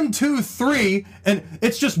 1, 2, 3, and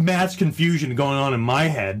it's just mass confusion going on in my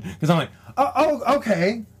head. Because I'm like, oh,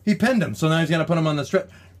 okay. He pinned him, so now he's going to put him on the stretch.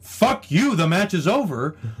 Fuck you, the match is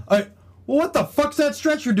over. Well, what the fuck's that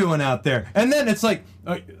stretcher doing out there? And then it's like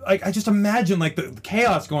I just imagine like the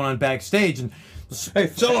chaos going on backstage and hey,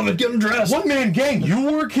 Sullivan, get him dressed. One man gang,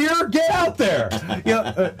 you work here? Get out there.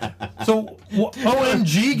 So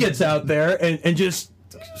OMG gets out there and just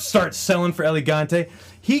starts selling for Elegante.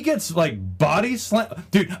 He gets like body slam.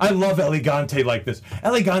 Dude, I love Elegante like this.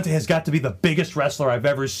 Elegante has got to be the biggest wrestler I've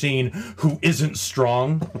ever seen who isn't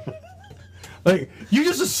strong. Like, you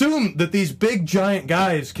just assume that these big giant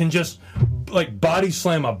guys can just like body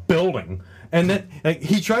slam a building. And then like,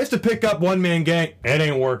 he tries to pick up one man gang. It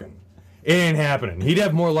ain't working. It ain't happening. He'd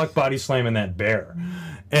have more luck body slamming that bear.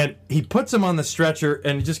 And he puts him on the stretcher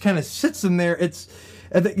and he just kind of sits in there.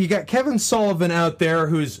 You got Kevin Sullivan out there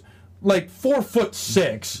who's like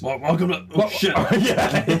 4'6". Welcome to shit.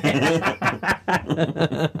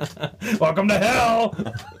 Welcome to hell.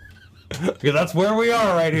 Because that's where we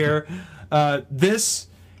are right here. This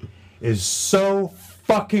is so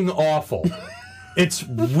fucking awful. It's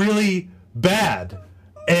really bad.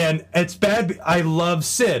 And it's bad. I love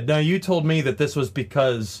Sid. Now, you told me that this was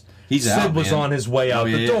because Sid was on his way out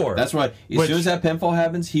the door. That's right. As soon as that pinfall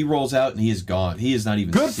happens, he rolls out and he is gone. He is not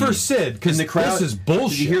even good seen. for Sid, because the crowd, this is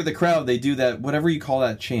bullshit. Did you hear the crowd? They do that, whatever you call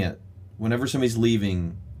that chant. Whenever somebody's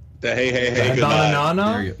leaving. The hey, goodbye.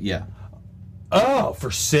 There you go. Yeah. Oh,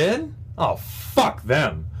 for Sid? Oh, fuck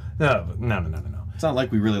them. No. It's not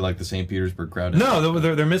like we really like the St. Petersburg crowd. No,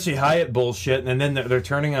 they're Missy Hyatt bullshit, and then they're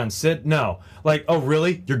turning on Sid. No. Like, oh,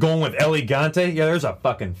 really? You're going with Elegante? Yeah, there's a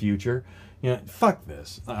fucking future. You know, fuck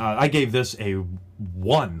this. I gave this a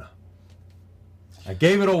 1. I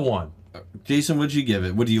gave it a 1. Jason, what'd you give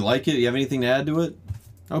it? Would you like it? You have anything to add to it?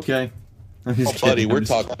 Okay. Oh, buddy, we're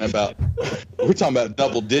talking about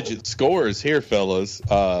double-digit scores here, fellas.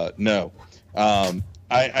 No.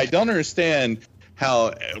 I don't understand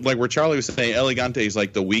how, like where Charlie was saying, Elegante is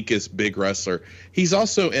like the weakest big wrestler. He's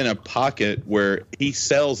also in a pocket where he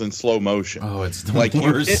sells in slow motion. Oh, it's the like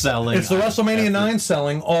worst selling. It's the WrestleMania 9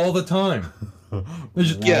 selling all the time. You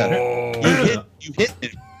hit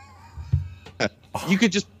it. You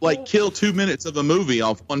could just like kill 2 minutes of a movie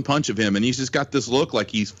off one punch of him, and he's just got this look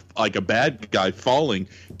like he's like a bad guy falling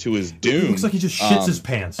to his doom. It looks like he just shits his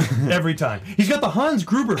pants every time. He's got the Hans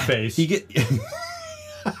Gruber face.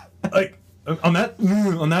 Like on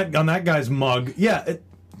that guy's mug. Yeah,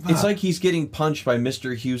 it's like he's getting punched by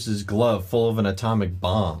Mr. Hughes's glove full of an atomic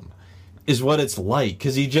bomb. Is what it's like,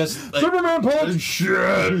 because he just like, Superman punch.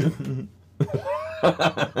 Shit.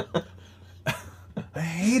 I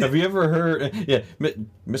hate it. Have you ever heard? Yeah,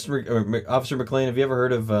 Officer McLean. Have you ever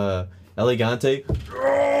heard of Elegante?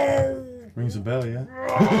 Rings a bell, yeah.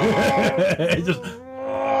 It just.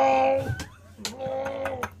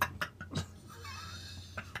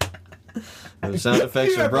 The sound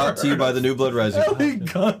effects are brought to you by the New Blood Rising.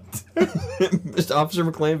 Elegante. Mr. Officer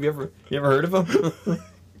McLean, have you ever heard of him?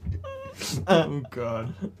 Oh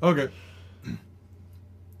God. Okay.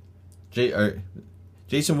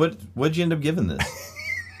 Jason, what'd you end up giving this?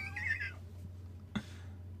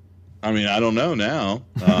 I mean, I don't know now,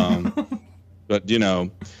 but you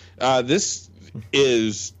know, this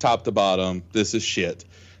is top to bottom. This is shit.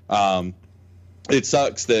 It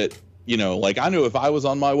sucks that, you know, like I knew if I was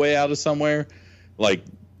on my way out of somewhere, like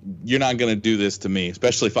you're not going to do this to me,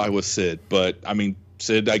 especially if I was Sid. But I mean,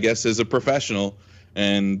 Sid, I guess, is a professional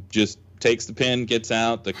and just takes the pin, gets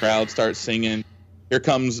out, the crowd starts singing. Here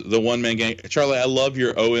comes the one-man gang. Charlie, I love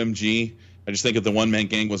your OMG. I just think if the one-man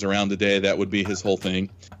gang was around today, that would be his whole thing.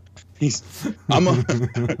 I'm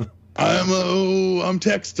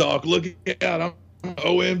Tex Talk. Look out, I'm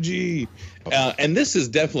OMG. And this is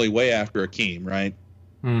definitely way after Akeem, right?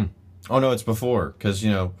 Oh no, it's before, because you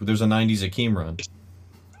know there's a '90s Akeem run.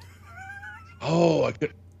 Oh,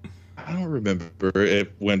 I don't remember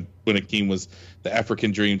when Akeem was the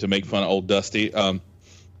African Dream to make fun of old Dusty.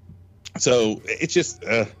 So it's just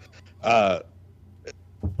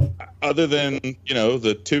other than,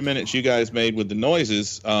 the 2 minutes you guys made with the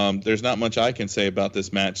noises, there's not much I can say about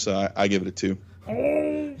this match, so I give it a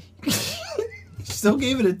 2. Still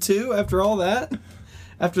gave it a 2 after all that?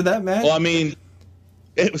 After that match? Well, I mean,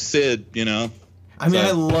 it was Sid, I mean,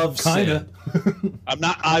 I love Kinda. Sid.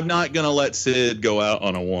 I'm not gonna let Sid go out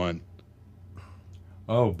on a 1.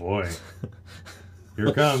 Oh boy. Here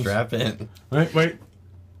it comes. Strap in. Wait.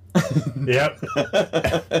 Yep.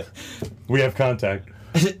 We have contact.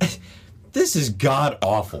 This is god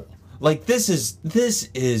awful. Like this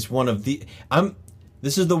is one of the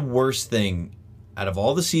this is the worst thing out of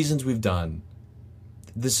all the seasons we've done.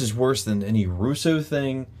 This is worse than any Russo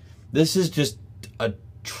thing. This is just a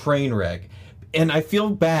train wreck. And I feel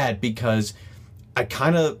bad because I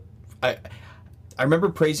remember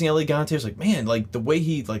praising Elegante. I was like, man, like the way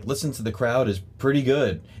he like listens to the crowd is pretty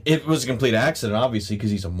good. It was a complete accident, obviously, because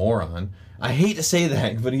he's a moron. I hate to say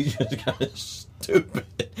that, but he's just kind of stupid.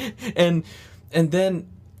 And then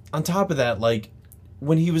on top of that, like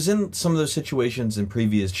when he was in some of those situations in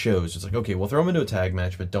previous shows, it's like, okay, we'll throw him into a tag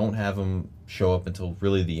match, but don't have him show up until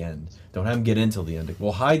really the end. Don't have him get in till the end.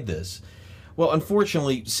 We'll hide this. Well,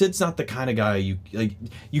 unfortunately, Sid's not the kind of guy you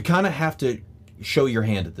kind of have to show your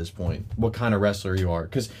hand at this point, what kind of wrestler you are,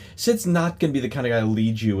 because Sid's not going to be the kind of guy to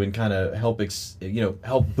lead you and kind of help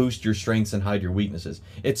help boost your strengths and hide your weaknesses.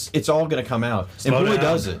 It's all going to come out. Slow and boy down.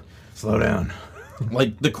 does it. Slow down.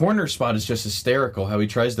 Like the corner spot is just hysterical, how he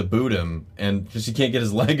tries to boot him and just he can't get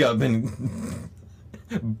his leg up and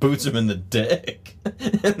boots him in the dick.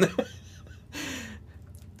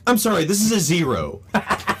 I'm sorry, this is a 0.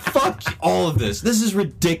 Fuck all of this. This is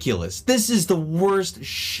ridiculous. This is the worst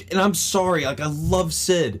and I'm sorry, like I love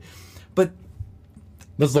Sid, but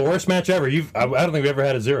This is the worst match ever. I don't think we ever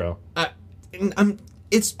had a 0. I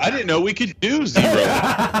didn't know we could do 0.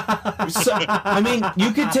 I mean,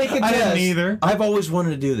 you could take a test. I didn't either. I've always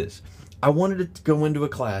wanted to do this. I wanted to go into a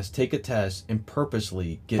class, take a test, and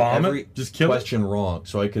purposely get Bomb it? every Just kill it? question wrong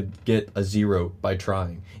so I could get a 0 by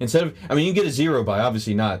trying. Instead of, I mean, you get a 0 by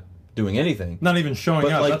obviously not doing anything. Not even showing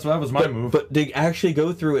But, up. like, That was my move. But to actually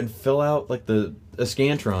go through and fill out like a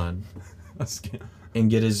Scantron and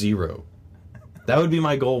get a 0. That would be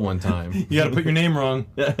my goal one time. You got to put your name wrong.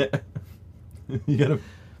 You got to.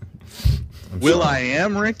 Will I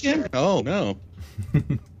am Ricken? Oh no.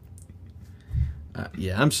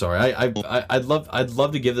 Yeah, I'm sorry. I'd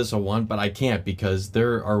love to give this a 1, but I can't because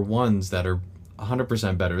there are ones that are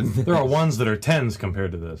 100% better than this. There are ones that are 10s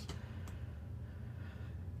compared to this.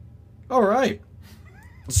 All right.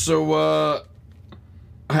 So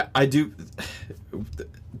I do.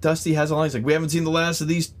 Dusty has a line. He's like, we haven't seen the last of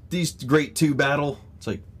these great 2 battle. It's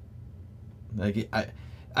like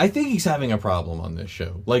I think he's having a problem on this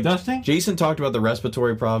show. Like Dusty? Jason talked about the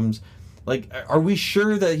respiratory problems. Like, are we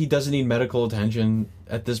sure that he doesn't need medical attention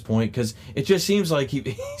at this point? Because it just seems like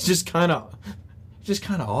he's just kind of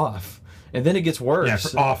off, and then it gets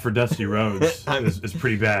worse. Yeah, off for Dusty Rhodes is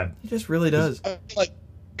pretty bad. He just really does. Like,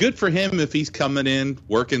 good for him if he's coming in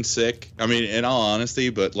working sick. I mean, in all honesty,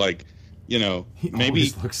 but like, He maybe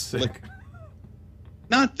always looks sick. like,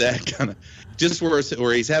 not that kind of. Just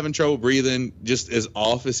where he's having trouble breathing, just as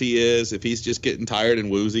off as he is, if he's just getting tired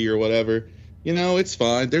and woozy or whatever, it's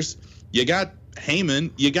fine. You got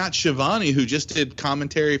Heyman, you got Shivani, who just did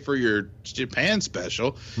commentary for your Japan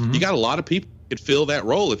special. Mm-hmm. You got a lot of people who could fill that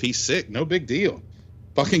role if he's sick. No big deal.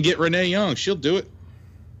 Fucking get Renee Young, she'll do it.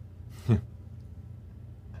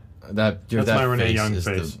 That's my Renee Young is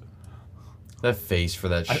face. That face for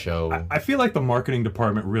that show. I feel like the marketing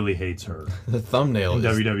department really hates her The thumbnail in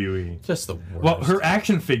is WWE. just the worst. Well, her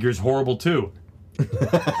action figure's horrible too.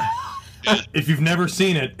 If you've never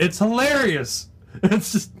seen it, it's hilarious.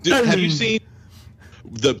 It's just. Dude, have you seen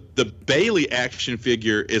the Bailey action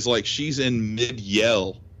figure? Is like she's in mid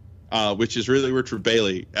yell, which is really weird for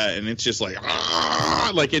Bailey, and it's just like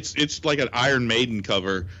it's like an Iron Maiden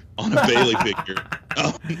cover on a Bailey figure.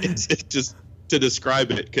 It's just to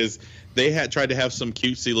describe it because they had tried to have some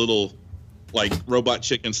cutesy little like robot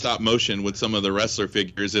chicken stop motion with some of the wrestler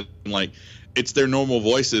figures, and like it's their normal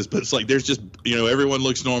voices, but it's like there's just everyone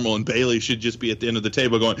looks normal, and Bailey should just be at the end of the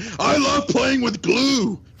table going, "I love playing with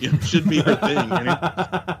glue." Should be her thing.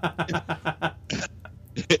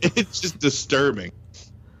 It's just disturbing.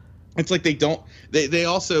 It's like they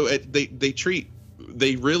also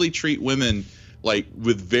they really treat women like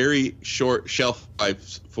with very short shelf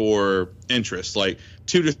lives for interest, like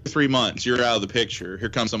 2 to 3 months, you're out of the picture. Here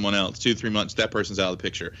comes someone else. 2 to 3 months, that person's out of the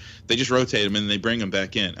picture. They just rotate them and they bring them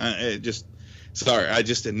back in. I just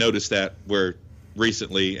had noticed that where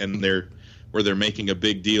recently, and they're where they're making a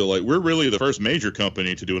big deal. Like, we're really the first major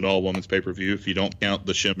company to do an all-women's pay-per-view if you don't count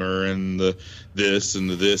the Shimmer and the this and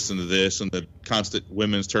the this and the this and the constant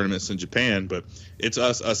women's tournaments in Japan. But it's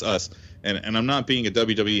us. And I'm not being a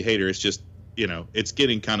WWE hater. It's just, it's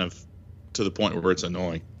getting kind of to the point where it's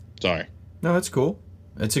annoying. Sorry. No, that's cool.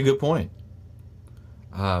 That's a good point.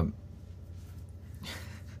 I've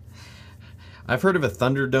heard of a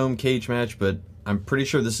Thunderdome cage match, but I'm pretty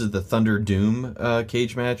sure this is the Thunderdoom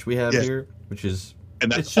cage match we have here, which is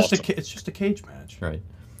and it's just a cage match, right?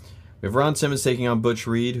 We have Ron Simmons taking on Butch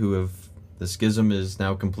Reed, the schism is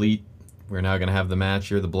now complete. We're now going to have the match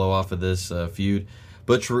here, the blow off of this feud.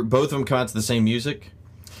 Both of them come out to the same music.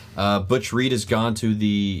 Butch Reed has gone to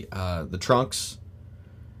the trunks,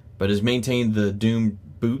 but has maintained the Doom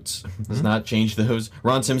boots. Has not changed those.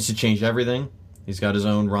 Ron Simmons has changed everything. He's got his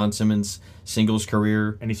own Ron Simmons singles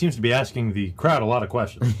career, and he seems to be asking the crowd a lot of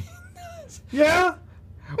questions. Yeah.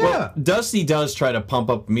 Well, Dusty does try to pump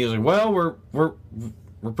up the music. Well, we're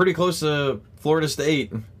pretty close to Florida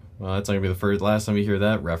State. Well, that's not gonna be the last time we hear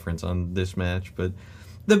that reference on this match. But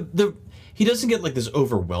he doesn't get like this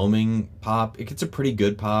overwhelming pop. It gets a pretty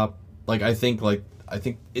good pop. I think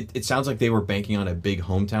it sounds like they were banking on a big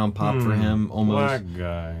hometown pop for him almost. Black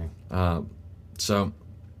guy.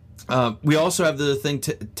 We also have the thing.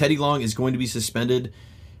 Teddy Long is going to be suspended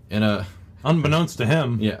in a. Unbeknownst to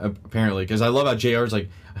him. Yeah, apparently, because I love how JR's like.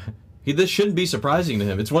 This shouldn't be surprising to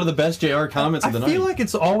him. It's one of the best JR comments of the night. I feel like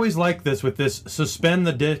it's always like this with this suspend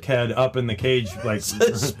the dickhead up in the cage. Like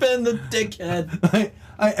suspend the dickhead.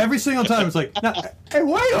 Every single time it's like, hey,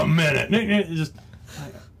 wait a minute.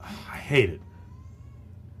 I hate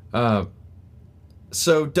it.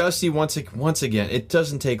 So Dusty, once again, it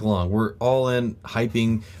doesn't take long. We're all in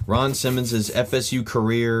hyping Ron Simmons' FSU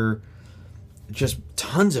career. Just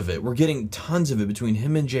tons of it. We're getting tons of it between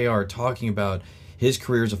him and JR talking about his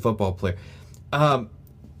career as a football player.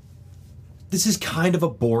 This is kind of a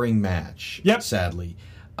boring match, sadly.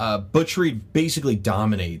 Butch Reed basically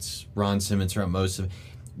dominates Ron Simmons throughout most of it.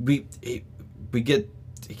 He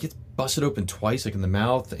gets busted open twice, like in the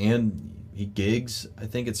mouth, and he gigs, I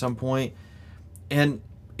think, at some point. And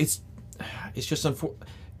it's just unfortunate.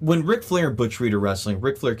 When Ric Flair and Butch Reed are wrestling,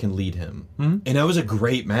 Ric Flair can lead him. Mm-hmm. And that was a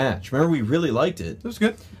great match. Remember, we really liked it. It was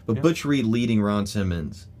good. But Butch Reed leading Ron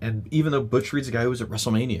Simmons. And even though Butch Reed's a guy who was at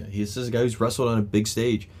WrestleMania, he's a guy who's wrestled on a big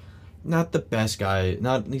stage. Not the best guy.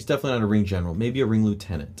 He's definitely not a ring general. Maybe a ring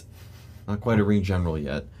lieutenant. Not quite a ring general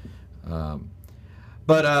yet.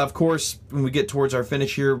 But of course, when we get towards our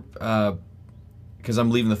finish here, because I'm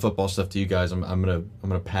leaving the football stuff to you guys, I'm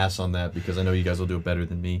gonna pass on that because I know you guys will do it better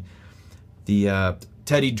than me. The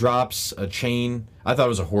Teddy drops a chain. I thought it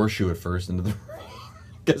was a horseshoe at first into the ring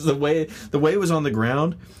because the way it was on the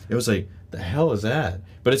ground, it was like, the hell is that?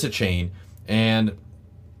 But it's a chain, and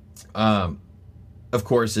of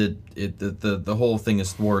course the whole thing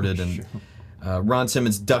is thwarted, and Ron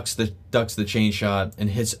Simmons ducks the chain shot and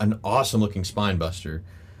hits an awesome looking spine buster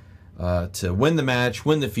to win the match,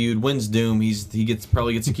 win the feud, wins Doom. He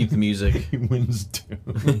probably gets to keep the music. He wins Doom.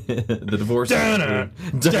 The divorce.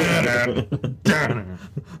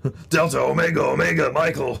 Delta Omega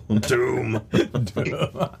Michael Doom.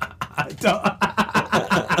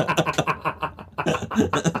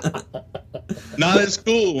 Not as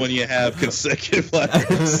cool when you have consecutive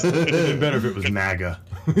letters. It would have been better if it was MAGA.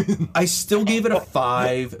 I still gave it a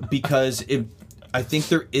 5 because I think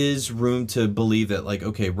there is room to believe that, like,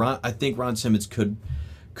 okay, I think Ron Simmons could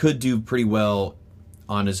do pretty well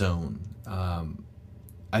on his own.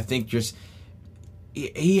 I think just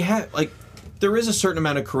he had, like, there is a certain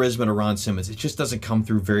amount of charisma to Ron Simmons. It just doesn't come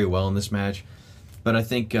through very well in this match, but I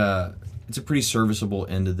think it's a pretty serviceable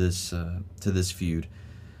end to this feud.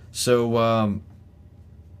 So,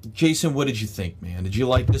 Jason, what did you think, man? Did you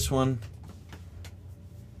like this one?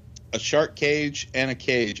 A shark cage and a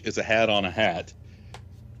cage is a hat on a hat.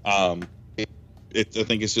 I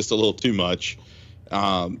think it's just a little too much,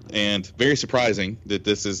 and very surprising that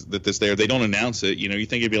this there. They don't announce it. You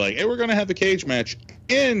think it'd be like, hey, we're going to have a cage match,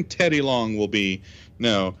 and Teddy Long will be.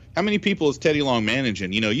 No, how many people is Teddy Long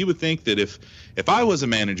managing? You would think that if I was a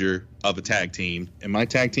manager of a tag team and my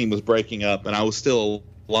tag team was breaking up and I was still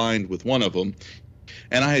aligned with one of them,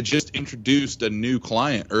 and I had just introduced a new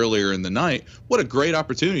client earlier in the night, what a great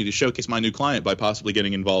opportunity to showcase my new client by possibly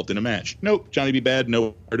getting involved in a match. Nope, Johnny B. Bad,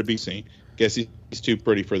 nowhere to be seen. Guess he's too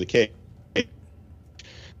pretty for the cake.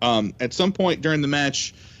 At some point during the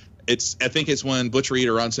match, I think it's when Butch Reed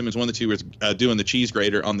or Ron Simmons, one of the two, was doing the cheese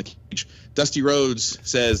grater on the cage. Dusty Rhodes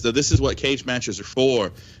says that this is what cage matches are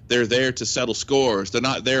for. They're there to settle scores. They're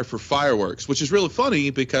not there for fireworks, which is really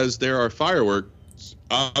funny because there are fireworks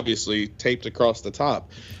obviously taped across the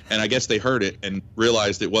top, and I guess they heard it and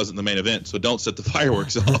realized it wasn't the main event, so don't set the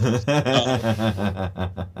fireworks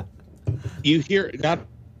off. You hear, not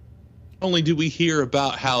only do we hear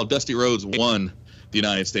about how Dusty Rhodes won the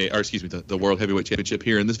United States, or excuse me, the World Heavyweight Championship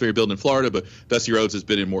here in this very building in Florida, but Dusty Rhodes has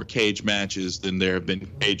been in more cage matches than there have been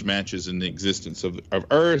cage matches in the existence of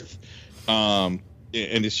Earth. And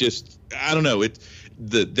it's just, I don't know,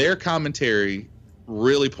 their commentary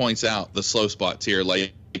really points out the slow spots here.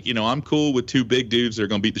 Like, I'm cool with two big dudes that are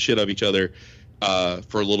going to beat the shit out of each other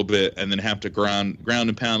for a little bit and then have to ground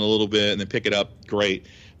and pound a little bit and then pick it up. Great.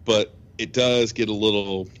 But it does get a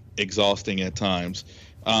little exhausting at times.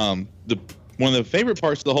 One of the favorite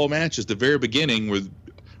parts of the whole match is the very beginning where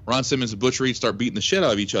Ron Simmons and Butch Reed start beating the shit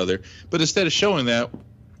out of each other. But instead of showing that,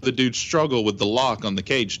 the dudes struggle with the lock on the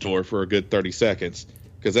cage door for a good 30 seconds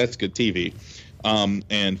because that's good TV.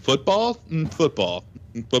 And football.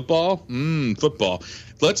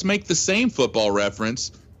 Let's make the same football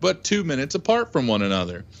reference, but 2 minutes apart from one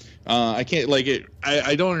another. I can't like it.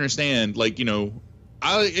 I don't understand. Like,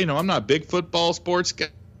 I'm not a big football sports guy,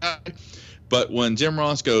 but when Jim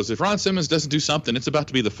Ross goes, if Ron Simmons doesn't do something, it's about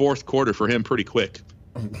to be the fourth quarter for him pretty quick.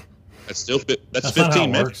 That's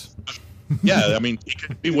 15 minutes. Yeah, I mean, he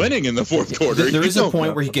could be winning in the fourth quarter. There is a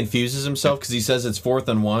point where he confuses himself because he says it's 4th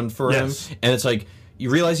and 1 for him, and it's like, you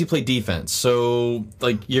realize he played defense, so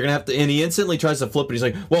like you're gonna have to. And he instantly tries to flip it. He's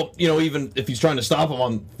like, well, even if he's trying to stop him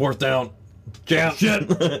on 4th down, Jan,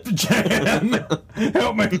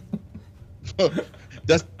 help me.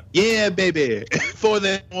 Yeah, baby, 4th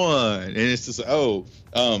and 1, and it's just but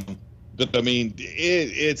I mean,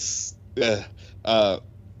 it's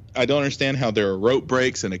I don't understand how there are rope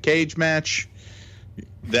breaks in a cage match.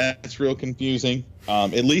 That's real confusing.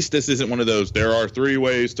 At least this isn't one of those, there are 3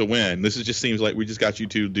 ways to win. This just seems like we just got you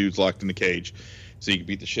two dudes locked in the cage so you can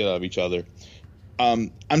beat the shit out of each other.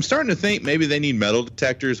 I'm starting to think maybe they need metal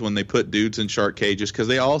detectors when they put dudes in shark cages because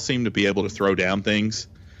they all seem to be able to throw down things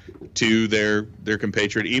to their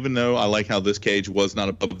compatriot, even though I like how this cage was not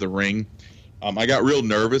above the ring. I got real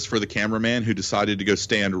nervous for the cameraman who decided to go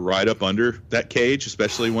stand right up under that cage,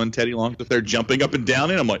 especially when Teddy Long was there jumping up and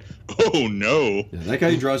down. And I'm like, oh, no. Yeah, that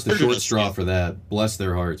guy draws the short straw for that. Bless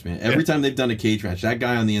their hearts, man. Every time they've done a cage match, that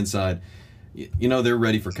guy on the inside, they're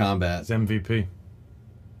ready for combat. It's MVP.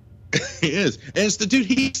 He is. And it's the dude,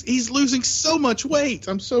 he's losing so much weight.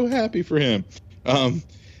 I'm so happy for him.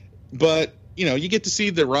 But you get to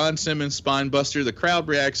see the Ron Simmons spine buster. The crowd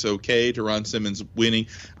reacts okay to Ron Simmons winning.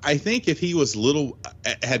 I think if he was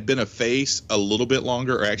had been a face a little bit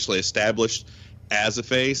longer, or actually established as a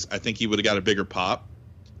face, I think he would have got a bigger pop.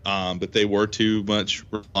 But they were too much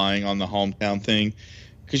relying on the hometown thing.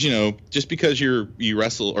 Because, just because you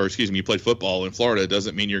played football in Florida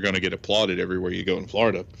doesn't mean you're going to get applauded everywhere you go in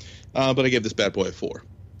Florida. But I give this bad boy a 4.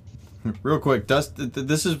 Real quick,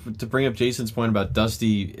 this is to bring up Jason's point about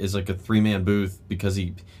Dusty is like a 3-man booth because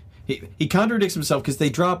he contradicts himself because they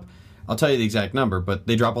drop, I'll tell you the exact number, but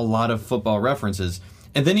they drop a lot of football references.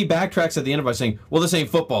 And then he backtracks at the end by saying, well, this ain't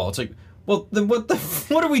football. It's like, well, then what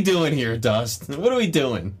are we doing here, Dust? What are we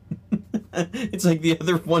doing? It's like the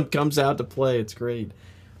other one comes out to play. It's great.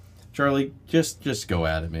 Charlie, just go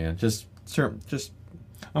at it, man. Just.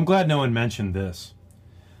 I'm glad no one mentioned this.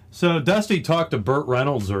 So Dusty talked to Burt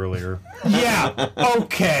Reynolds earlier. Yeah,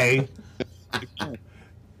 okay.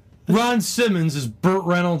 Ron Simmons is Burt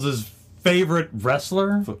Reynolds' favorite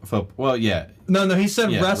wrestler? Well, yeah. No, he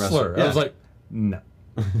said wrestler. Yeah. I was like, no.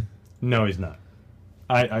 No, he's not.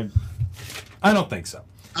 I don't think so.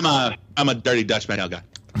 I'm a dirty Dutchman now guy.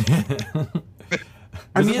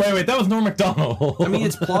 Wait, that was Norm Macdonald. I mean,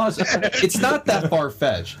 it's plausible. It's not that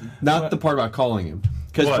far-fetched. Not the part about calling him.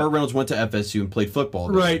 Because Burt Reynolds went to FSU and played football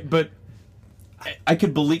there. Right, but I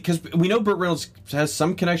could believe, because we know Burt Reynolds has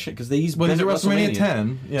some connection because he's been at WrestleMania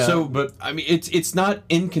 10. Yeah, so, but I mean, it's not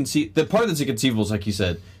inconceivable. The part that's inconceivable is like you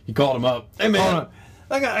said. He called him up. Hey man,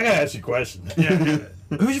 I gotta ask you a question. Yeah.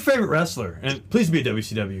 Who's your favorite wrestler? And please be a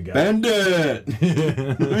WCW guy. Bandit.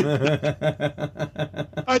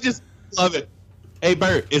 I just love it. Hey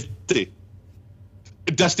Burt, it's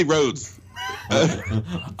Dusty Rhodes. Virgil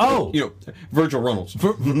Reynolds.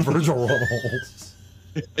 Virgil Reynolds.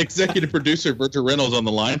 Executive producer Virgil Reynolds on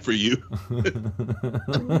the line for you.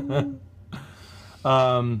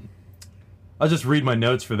 I'll just read my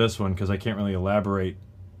notes for this one because I can't really elaborate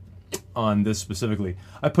on this specifically.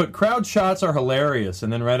 I put crowd shots are hilarious,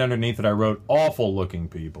 and then right underneath it I wrote awful looking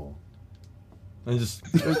people. And just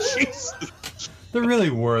there really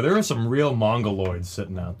were. There were some real mongoloids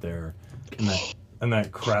sitting out there in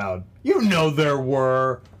that crowd. There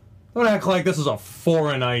were. Don't act like this is a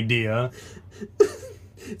foreign idea.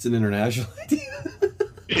 It's an international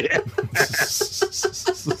idea.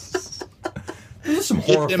 There's some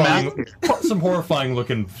horrifying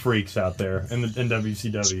looking freaks out there in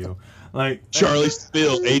WCW. Like Charlie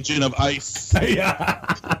Spill, Agent of Ice. Yeah.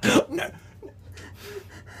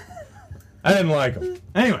 I didn't like him.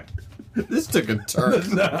 Anyway, This took a turn.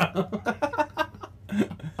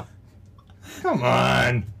 come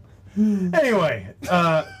on. Anyway,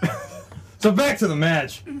 so back to the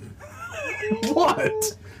match.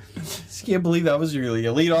 What? Just can't believe that was your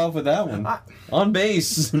lead off with that one. On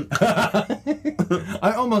base.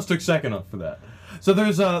 I almost took second up for that. So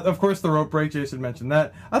there's, of course, the rope break. Jason mentioned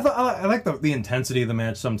that. I like the intensity of the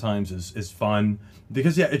match. Sometimes is fun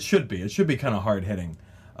because it should be kind of hard hitting.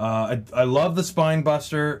 I love the spine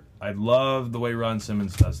buster. I love the way Ron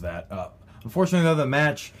Simmons does that. Unfortunately, though, the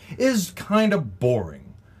match is kind of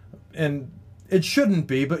boring, and it shouldn't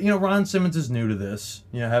be. But Ron Simmons is new to this.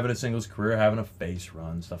 Having a singles career, having a face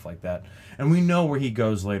run, stuff like that, and we know where he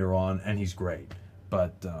goes later on, and he's great.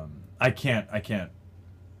 But I can't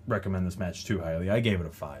recommend this match too highly. I gave it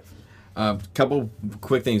a 5. Couple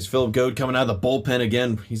quick things. Philip Goad coming out of the bullpen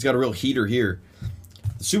again. He's got a real heater here.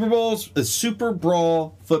 The Super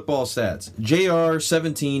Brawl football stats. JR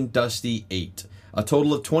 17, Dusty 8. A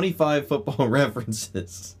total of 25 football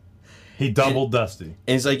references. He doubled Dusty.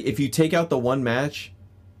 And it's like, if you take out the one match,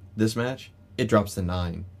 this match, it drops to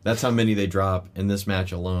 9. That's how many they drop in this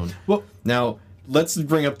match alone. Well, now, let's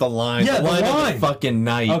bring up the line. Yeah, the line of line. the fucking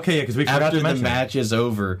night. Okay, yeah, because we forgot after to mention the match is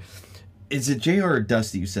over. Is it JR or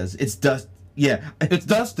Dusty who says? It's Dusty. Yeah. It's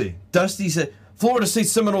Dusty. Dusty said, Florida State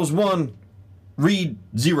Seminoles 1, Reed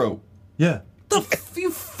 0. Yeah. You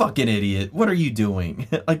fucking idiot. What are you doing?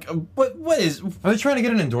 Like, what is... Are they trying to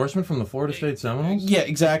get an endorsement from the Florida State Seminoles? Yeah,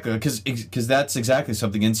 exactly. Because that's exactly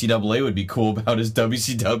something NCAA would be cool about is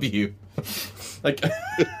WCW. Like...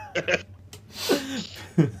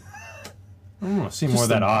 I want to see more of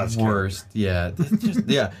that Oz. Worst. Yeah.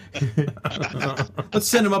 Yeah. Let's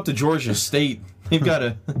send him up to Georgia State. They've got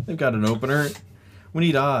an opener. We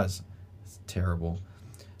need Oz. It's terrible.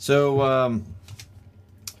 So,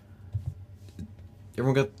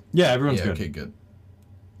 everyone got... Yeah, everyone's good. Okay, good.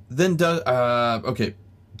 Then, okay.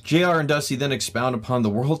 JR and Dusty then expound upon the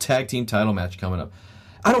World Tag Team title match coming up.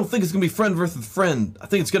 I don't think it's going to be friend versus friend. I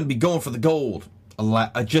think it's going to be going for the gold.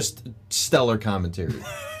 Just stellar commentary.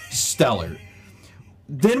 Stellar.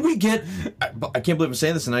 Then we get... I can't believe I'm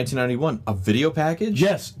saying this in 1991. A video package?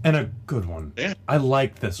 Yes, and a good one. Yeah. I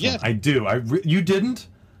like this one. Yeah. I do. You didn't?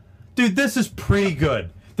 Dude, this is pretty good.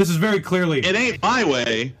 This is very clearly... It ain't my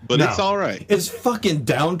way, but No. it's all right. It's fucking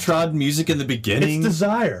downtrodden music in the beginning. It's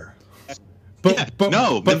Desire. This for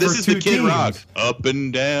is the two Kid teams. Rock. Up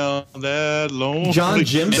and down that long... John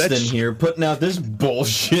Jimston That's- here putting out this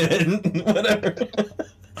bullshit. Whatever.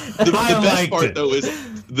 The I best liked part, it. though, is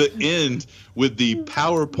the end with the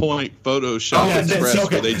PowerPoint Photoshop Yeah, Express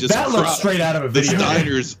okay. where they just That looks crop straight out of a the video.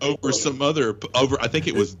 Steiners over some other... I think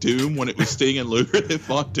it was Doom when it was Sting and Luger that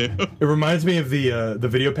fought Doom. It reminds me of the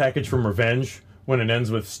video package from Revenge when it ends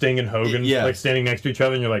with Sting and Hogan Yeah. like standing next to each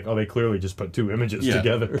other, and you're like, oh, they clearly just put two images Yeah.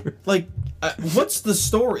 together. Like, what's the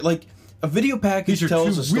story? Like, a video package These are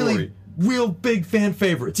tells two a story. really, real big fan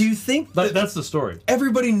favorites. Do you think that That's the story.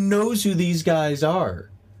 everybody knows who these guys are?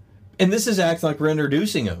 And this is acting like we're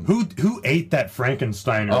introducing them. Who ate that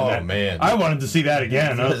Frankensteiner? Oh, That- man. I wanted to see that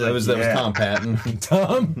again. I was That like, was yeah. Tom Patton.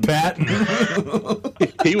 Tom Patton.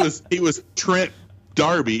 He was Trent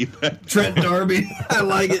Darby. Trent Darby. I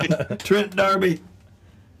like it. Trent Darby.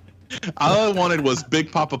 All I wanted was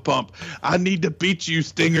Big Papa Pump. I need to beat you,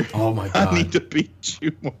 Stinger. Oh, my I God. need to beat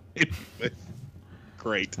you.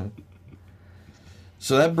 Great.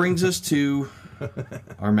 So that brings us to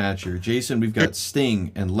our match here. Jason, we've got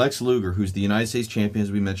Sting and Lex Luger, who's the United States champion,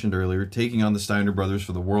 as we mentioned earlier, taking on the Steiner brothers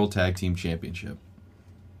for the World Tag Team Championship.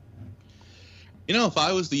 You know, if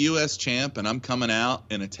I was the U.S. champ and I'm coming out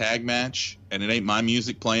in a tag match and it ain't my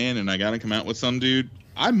music playing and I got to come out with some dude,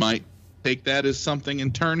 I might take that as something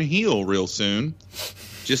and turn heel real soon.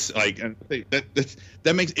 Just like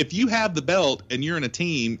that makes, if you have the belt and you're in a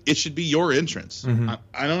team, it should be your entrance. Mm-hmm.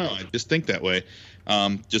 I don't know. I just think that way.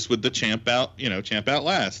 Just with the champ out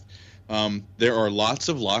last. There are lots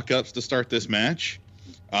of lockups to start this match.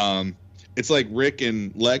 It's like Rick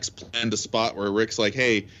and Lex planned a spot where Rick's like,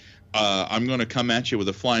 hey, I'm going to come at you with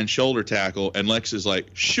a flying shoulder tackle. And Lex is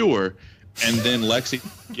like, sure. And then Lexi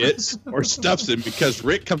gets or stuffs him because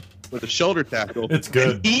Rick comes with a shoulder tackle. It's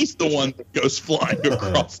good. And he's the one that goes flying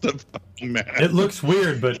across the fucking mat. It looks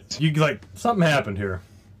weird, but you like something happened here.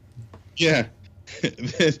 Yeah.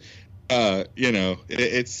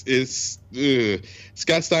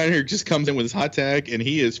 Scott Steiner just comes in with his hot tag and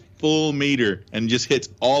he is full meter and just hits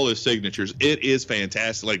all his signatures. It is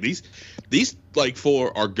fantastic. Like these like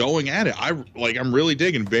four are going at it. I'm really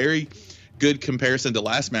digging. Very good comparison to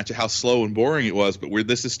last match of how slow and boring it was, but where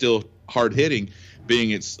this is still hard hitting,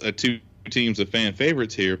 being it's two teams of fan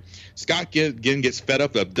favorites here. Scott again gets fed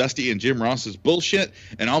up of Dusty and Jim Ross's bullshit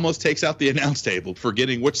and almost takes out the announce table,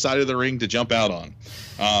 forgetting which side of the ring to jump out on.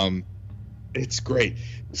 It's great.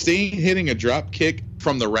 Sting hitting a drop kick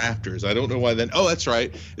from the rafters. I don't know why then. Oh, that's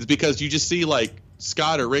right. It's because you just see like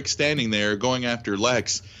Scott or Rick standing there going after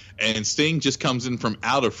Lex, and Sting just comes in from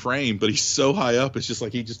out of frame, but he's so high up, it's just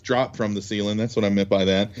like he just dropped from the ceiling. That's what I meant by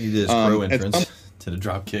that. He did his pro entrance to the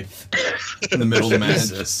drop kick in the middle of the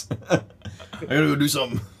match. I gotta go do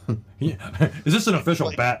something. Yeah. Is this an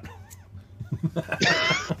official bat?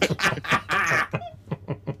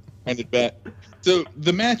 Bet. So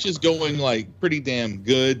the match is going like pretty damn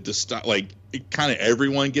good. Kind of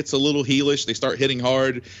everyone gets a little heelish. They start hitting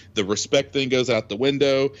hard. The respect thing goes out the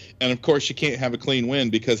window, and of course you can't have a clean win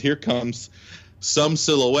because here comes some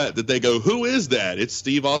silhouette that they go, "Who is that?" It's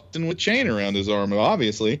Steve Austin with chain around his arm,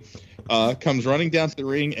 obviously. Comes running down to the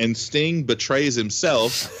ring, and Sting betrays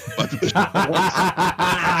himself to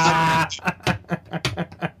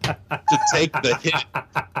take the hit.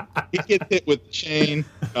 He gets hit with the chain.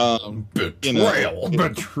 Betrayal.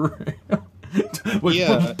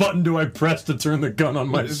 What button do I press to turn the gun on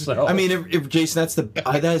myself? I mean, if Jason,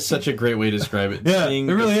 that is such a great way to describe it. Yeah, Sting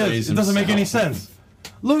it really is. It doesn't make any himself. sense.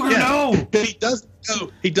 Luger, no! He doesn't.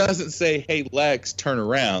 No, he doesn't say, "Hey, Lex, turn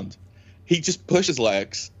around." He just pushes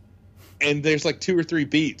Lex, and there's like 2 or 3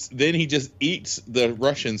 beats. Then he just eats the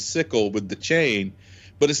Russian sickle with the chain,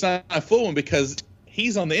 but it's not a full one because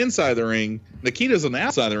he's on the inside of the ring. Nikita's on the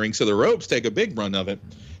outside of the ring, so the ropes take a big run of it.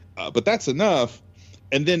 But that's enough.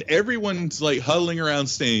 And then everyone's like huddling around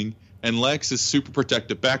Sting, and Lex is super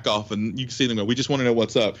protective. Back off, and you can see them go, "We just want to know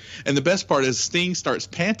what's up." And the best part is Sting starts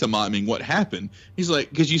pantomiming what happened. He's like,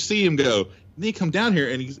 because you see him go, and he come down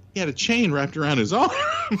here, and he had a chain wrapped around his arm.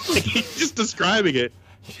 He's just describing it.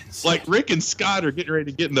 Like Rick and Scott are getting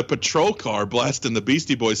ready to get in the patrol car, blasting the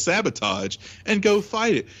Beastie Boys Sabotage, and go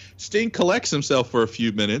fight it. Sting collects himself for a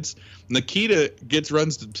few minutes. Nikita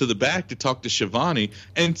runs to the back to talk to Shivani,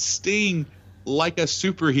 and Sting, like a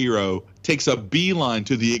superhero, takes a beeline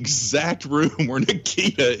to the exact room where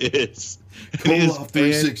Nikita is. Pull off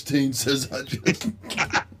 316 says I just...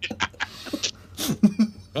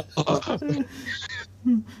 Like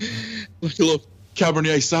a little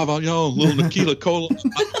Cabernet Sauvignon, little Nikita Cola,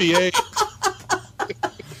 IPA.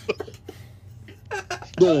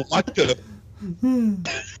 Little vodka.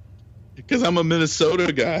 Because I'm a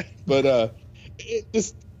Minnesota guy. But it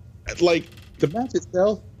just, like, the match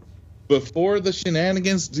itself, before the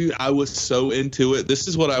shenanigans, dude, I was so into it. This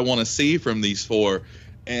is what I want to see from these four.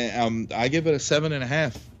 And I give it a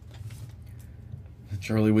 7.5.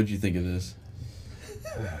 Charlie, what'd you think of this?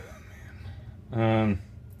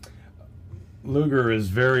 Luger is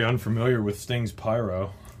very unfamiliar with Sting's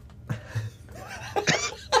pyro.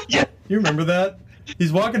 Yeah. You remember that?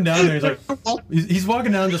 He's walking down there. He's like, he's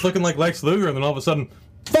walking down just looking like Lex Luger, and then all of a sudden,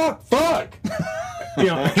 fuck, you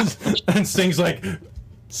know. And Sting's like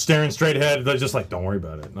staring straight ahead. They're just like, don't worry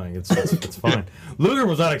about it. Like, it's fine. Luger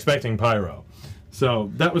was not expecting pyro,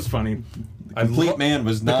 so that was funny. Complete man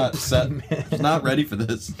was not set, was not ready for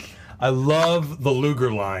this. I love the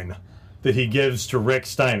Luger line that he gives to Rick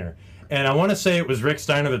Steiner. And I want to say it was Rick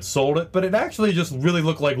Steiner that sold it, but it actually just really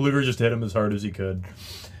looked like Luger just hit him as hard as he could.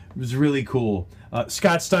 It was really cool.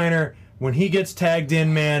 Scott Steiner, when he gets tagged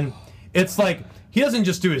in, man, it's like he doesn't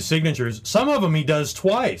just do his signatures. Some of them he does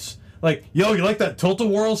twice. Like, yo, you like that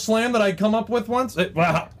tilt-a-whirl slam that I come up with once?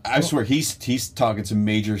 Wow. I swear, he's talking some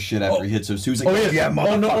major shit after he hits those. He was like, yeah,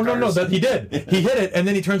 no, that he did. He hit it, and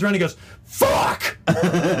then he turns around and he goes, fuck!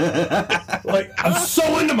 Like, I'm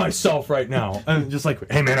so into myself right now. And just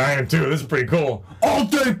like, hey, man, I am too. This is pretty cool.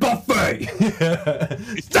 All-day buffet!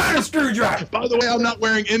 Steiner screwdriver! By the way, I'm not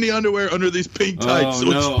wearing any underwear under these pink tights,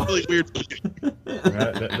 so it's really weird looking.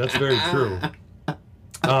 That's very true.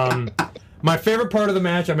 My favorite part of the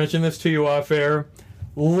match, I mentioned this to you off air,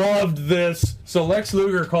 loved this. So Lex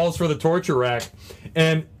Luger calls for the torture rack,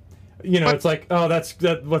 and, you know, it's like, oh,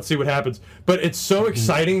 let's see what happens. But it's so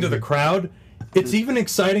exciting to the crowd. It's even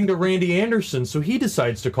exciting to Randy Anderson, so he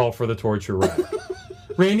decides to call for the torture rack.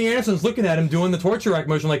 Randy Anderson's looking at him doing the torture rack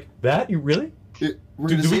motion like, that? You really? Do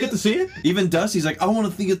we get to see it? Even Dusty's like, I want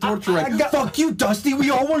to see a torture rack. Fuck you, Dusty. We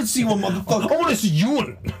all want to see one, motherfucker. I want to see you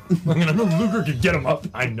in it. I mean, I know Luger could get him up.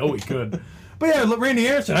 I know he could. But yeah, look, Randy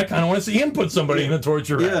Anderson, I kind of want to see him put somebody in a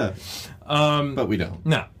torture rack. Yeah. But we don't.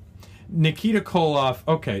 No. Nikita Koloff.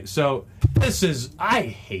 Okay, so this is, I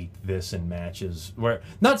hate this in matches where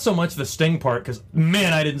not so much the Sting part, because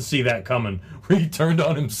man, I didn't see that coming. Where he turned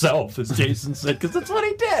on himself, as Jason said, because that's what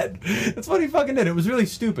he did. That's what he fucking did. It was really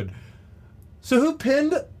stupid. So who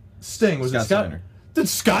pinned Sting? Was it Scott? Steiner. Did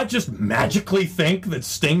Scott just magically think that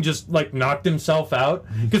Sting just like knocked himself out?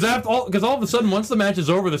 Because all of a sudden, once the match is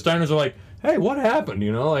over, the Steiners are like, "Hey, what happened?"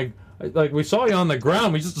 You know, like we saw you on the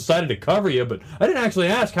ground. We just decided to cover you, but I didn't actually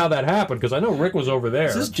ask how that happened because I know Rick was over there.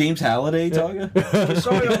 Is this James Halliday talking?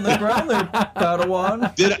 Sorry, on the ground there,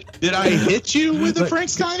 Padawan. Did I hit you with a Frank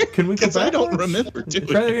Steiner? Can we go Because I don't backwards? remember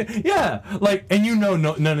doing it. Yeah, like, and you know,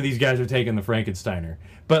 none of these guys are taking the Frankensteiner,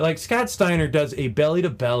 but like Scott Steiner does a belly to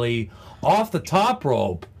belly off the top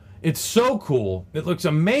rope. It's so cool. It looks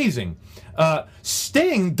amazing.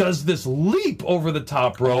 Sting does this leap over the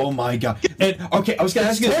top rope. Oh my god. And- Okay, I was going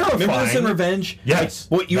to ask you, remember this in terrifying. Revenge? Yes.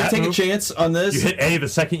 Like, what, you would That take move. a chance on this? You hit A the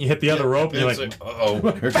second you hit the other rope, and you're like, uh-oh.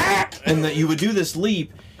 And that you would do this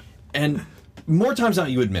leap, and more times than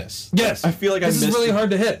not you would miss. yes. I feel like I this missed is really it.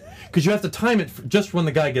 hard to hit because you have to time it just when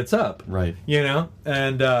the guy gets up. Right. You know,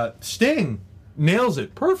 and Sting nails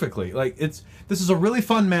it perfectly. Like this is a really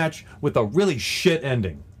fun match with a really shit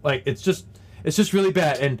ending. Like it's just really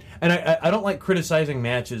bad. And I don't like criticizing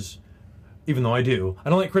matches, even though I do. I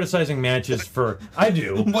don't like criticizing matches for I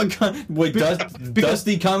do. What kind? Wait, does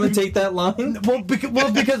Dusty commentate that line? Well,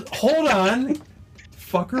 because hold on,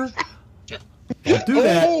 fucker. Don't do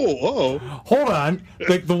that. Oh, Hold on.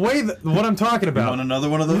 Like the way that what I'm talking about. Want another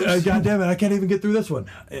one of those? God damn it, I can't even get through this one.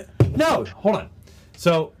 No, hold on.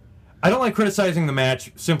 So, I don't like criticizing the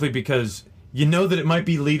match simply because you know that it might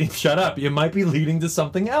be leading, shut up, it might be leading to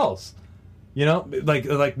something else. You know?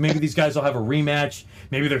 Like maybe these guys will have a rematch,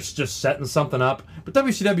 maybe they're just setting something up, but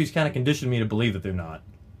WCW's kind of conditioned me to believe that they're not.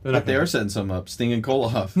 But they are setting some up. Sting and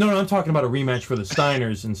Koloff. No, I'm talking about a rematch for the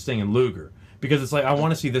Steiners and Sting and Luger. Because it's like, I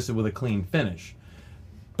want to see this with a clean finish.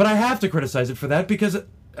 But I have to criticize it for that because,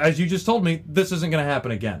 as you just told me, this isn't going to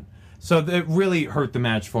happen again. So it really hurt the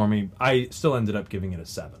match for me. I still ended up giving it a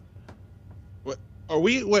 7. what are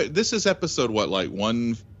we? What this is episode what, like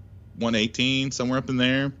 118, somewhere up in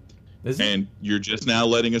there? Is it? And you're just now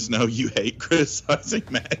letting us know you hate criticizing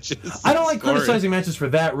matches. I don't like Scoring. criticizing matches for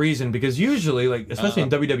that reason because usually, like especially in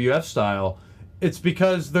WWF style, it's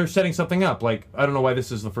because they're setting something up. Like, I don't know why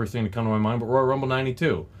this is the first thing to come to my mind, but Royal Rumble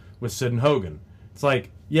 92 with Sid and Hogan. It's like,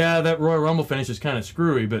 yeah, that Royal Rumble finish is kind of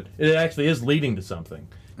screwy, but it actually is leading to something.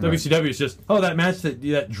 Right. WCW is just, that match,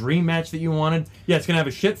 that dream match that you wanted, yeah, it's going to have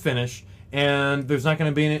a shit finish, and there's not going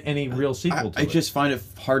to be any real sequel to I it. just find it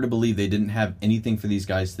hard to believe they didn't have anything for these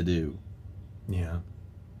guys to do. Yeah.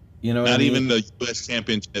 You know what I Not mean? even the U.S.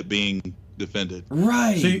 Championship being defended.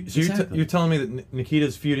 Right. So, exactly. you're telling me that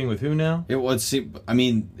Nikita's feuding with who now? It was. I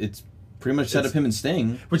mean, it's pretty much set up him and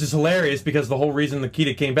Sting. Which is hilarious because the whole reason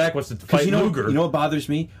Nikita came back was to fight You know Luger. what bothers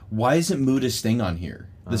me? Why isn't Muta Sting on here?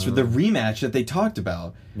 This was the rematch that they talked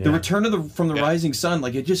about. The Yeah. return of from the Rising Sun.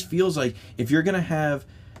 Like, it just feels like if you're gonna have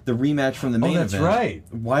the rematch from the main that's event, right.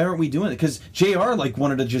 why aren't we doing it? Because JR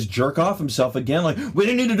wanted to just jerk off himself again. Like, we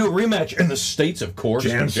didn't need to do a rematch in the States, of course.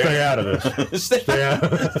 Jan, stay out of this. Stay out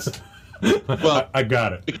of this. Well, I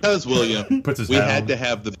got it. because William, Puts his we hat had on. to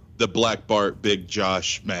have the Black Bart Big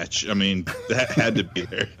Josh match. I mean, that had to be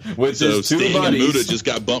there. With so his two Sting and buddies. Muta just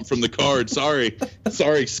got bumped from the card. Sorry,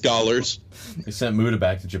 scholars. They sent Muta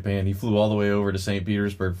back to Japan. He flew all the way over to St.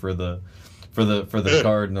 Petersburg for the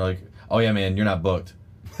card, and they're like, "Oh yeah, man, you're not booked."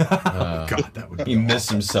 God, that would He missed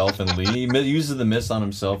himself and leaves. He uses the mist on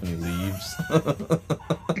himself and he leaves.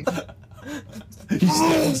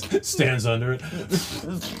 He stands under it.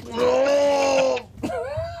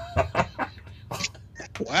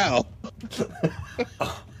 Wow.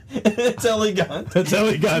 It's elegant. That's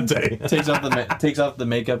elegante. Takes off the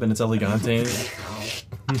makeup and it's elegante.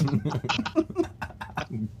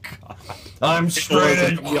 I'm straight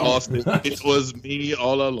edge. Austin. It was me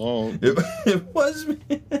all along. It was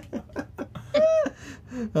me.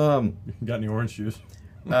 Got any orange juice?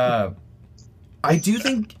 I do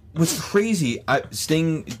think what's crazy,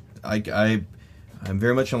 Sting, I'm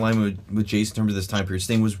very much in line with Jason in terms of this time period.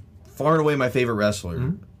 Sting was far and away my favorite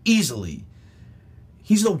wrestler. Easily.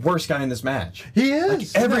 He's the worst guy in this match. He is. Like,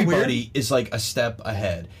 Isn't that everybody is like a step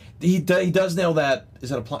ahead. He does nail that. Is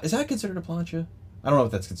that considered a plancha? I don't know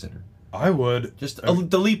if that's considered. I would. Just the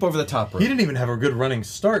leap over the top rope. He didn't even have a good running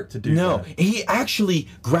start to do No, that. he actually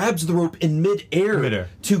grabs the rope in midair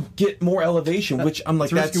to get more elevation, which I'm like,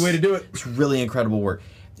 It's a risky way to do it. It's really incredible work.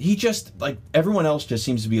 He just, like, everyone else just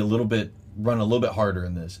seems to be run a little bit harder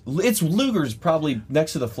in this. It's Luger's probably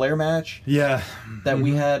next to the Flair match Yeah. that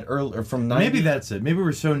we had earlier from 90. Maybe that's it. Maybe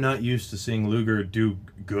we're so not used to seeing Luger do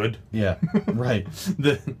good. Yeah, right.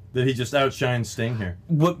 that he just outshines Sting here.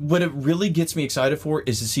 What it really gets me excited for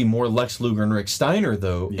is to see more Lex Luger and Rick Steiner,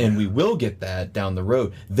 though, and we will get that down the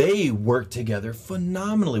road. They work together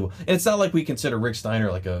phenomenally well, and it's not like we consider Rick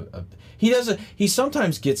Steiner like a he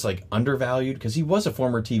sometimes gets like undervalued because he was a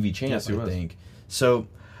former TV champ, Yes, he was. I think. So,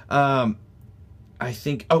 I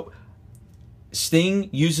think Sting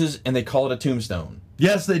uses and they call it a tombstone.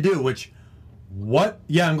 Yes, they do. Which, what?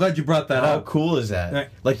 Yeah, I'm glad you brought that How up. cool is that? Right.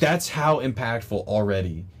 Like that's how impactful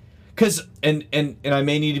already. Because and I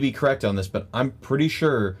may need to be correct on this, but I'm pretty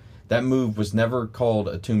sure that move was never called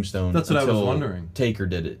a tombstone. That's what I was until wondering. Taker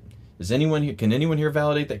did it. Is anyone here? Can anyone here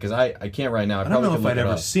validate that? Because I can't right now. I don't know if I'd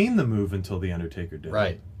ever seen the move until the Undertaker did.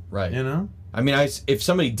 Right. You know. I mean, if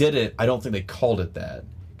somebody did it, I don't think they called it that.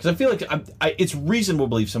 Because I feel like it's reasonable to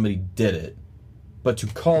believe somebody did it, but to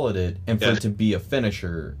call it and for it to be a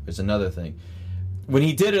finisher is another thing. When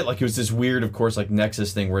he did it, like it was this weird, of course, like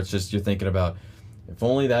Nexus thing where it's just you're thinking about if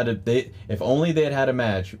only they had had a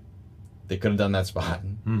match, they could have done that spot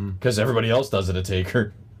because everybody else does it at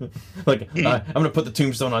Taker. Like I'm gonna put the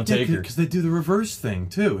tombstone on Taker because they do the reverse thing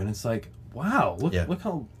too, and it's like, wow, look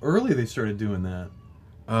how early they started doing that.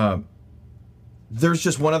 There's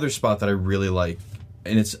just one other spot that I really like,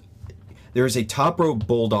 and there is a top rope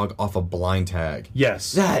bulldog off a blind tag.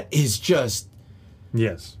 Yes, That is just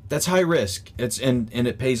yes. that's high risk. And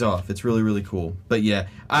it pays off. It's really, really cool. But yeah,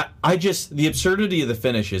 I just the absurdity of the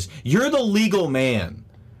finish is you're the legal man.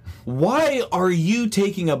 Why are you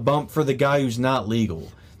taking a bump for the guy who's not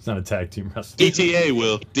legal? It's not a tag team wrestling. DTA,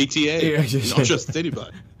 Will. DTA. Don't trust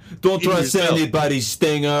anybody. Don't Even trust yourself. anybody,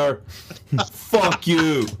 Stinger. Fuck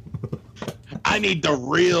you. I need the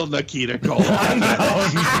real Nikita Cole. I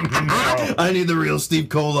need the real Steve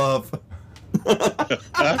Koloff.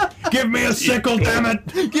 Give me a sickle, damn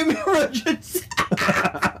it! Give me Roger.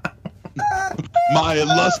 My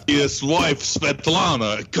illustrious wife,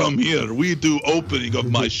 Svetlana, come here. We do opening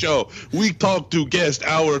of my show. We talk to guest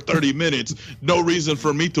hour 30 minutes. No reason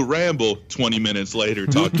for me to ramble 20 minutes later You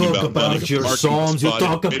talking talk about about running a your parking songs. You spot at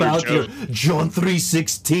talk Trader about your Joe's. John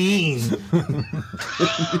 3:16.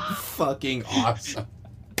 Fucking awesome.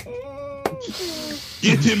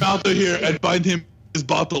 Get him out of here and find him his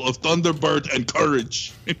bottle of Thunderbird and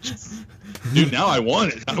Courage. Dude, now I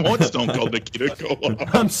want it. I want Stone Cold Nikita Cole.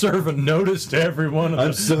 I'm serving notice to every one of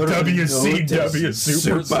the WCW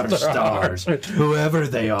superstars. whoever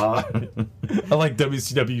they are. I like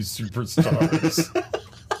WCW superstars.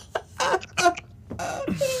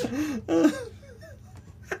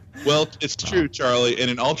 Well, it's true, Charlie. In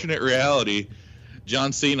an alternate reality,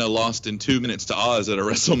 John Cena lost in 2 minutes to Oz at a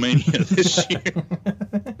WrestleMania this year.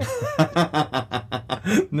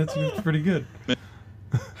 That's pretty good.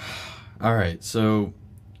 All right, so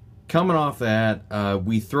coming off that,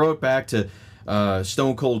 we throw it back to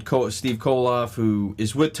Stone Cold Steve Koloff, who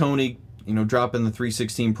is with Tony, dropping the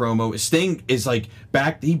 316 promo. Sting is like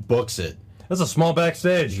back, he books it. That's a small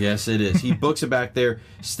backstage. Yes, it is. He books it back there.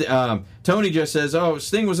 Tony just says, oh,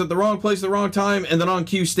 Sting was at the wrong place at the wrong time, and then on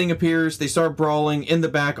cue, Sting appears. They start brawling in the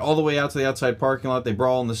back all the way out to the outside parking lot. They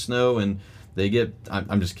brawl in the snow, and they get...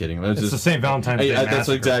 I'm just kidding. It's the same Valentine's Day That's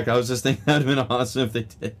massacre. exactly. I was just thinking that would have been awesome if they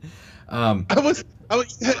did. I was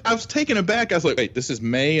taken aback. I was like, wait, this is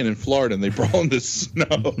May and in Florida, and they brawl in the snow.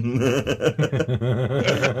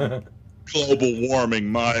 Global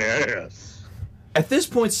warming, my ass. At this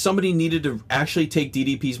point, somebody needed to actually take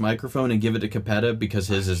DDP's microphone and give it to Capetta because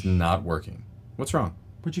his is not working. What's wrong?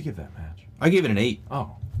 What'd you give that match? I gave it an 8.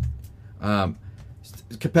 Oh.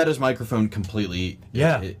 Capetta's microphone completely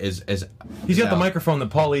is He's got the out. microphone that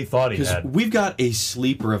Paul Lee thought he Because had. we've got a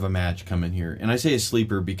sleeper of a match coming here. And I say a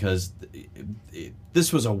sleeper because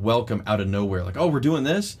this was a welcome out of nowhere. Like, oh, we're doing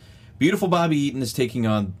this? Beautiful Bobby Eaton is taking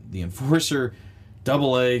on the Enforcer,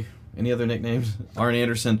 Double A, any other nicknames? Arn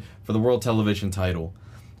Anderson for the World Television title.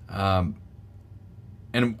 And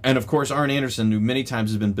of course, Arn Anderson, who many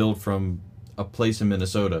times has been billed from a place in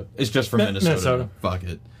Minnesota. It's just from Minnesota. Fuck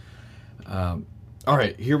it. All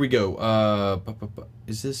right, here we go.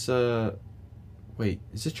 Is this... Wait,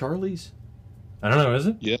 is this Charlie's? I don't know, is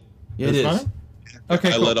it? Yeah. Yeah, it It's is. fine? Okay,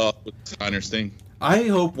 I cool. let off with Steiner Sting. I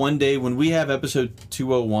hope one day when we have episode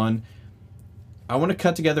 201, I want to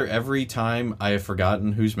cut together every time I have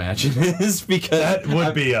forgotten whose match it is because That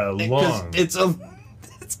would be a long... It's a.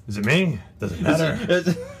 Is it me? Doesn't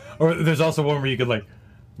matter. Or there's also one where you could like,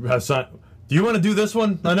 son, do you want to do this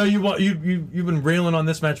one? I know you've been railing on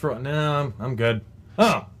this match for. No, I'm good.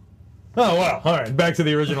 Oh wow. All right, back to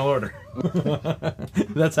the original order.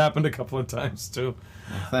 That's happened a couple of times too.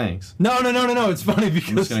 Thanks. No. It's funny I'm just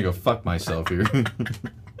because gonna go fuck myself here.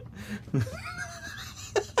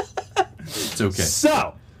 It's okay.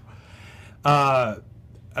 So, a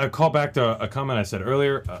call back to a comment I said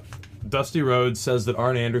earlier. Dusty Rhodes says that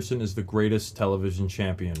Arn Anderson is the greatest television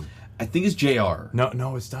champion. I think it's JR.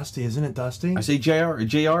 No, it's Dusty, isn't it, Dusty? I say JR.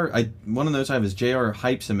 One of those I have is JR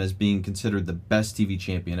hypes him as being considered the best TV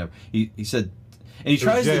champion ever. He said, and he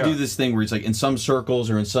tries to do this thing where he's like, in some circles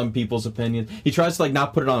or in some people's opinions, he tries to like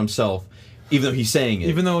not put it on himself, even though he's saying it.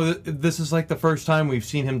 Even though this is like the first time we've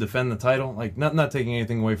seen him defend the title, like not taking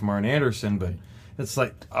anything away from Arn Anderson, but it's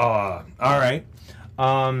like, all right.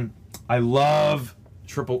 I love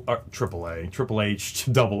Triple H,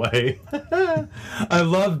 Double A. I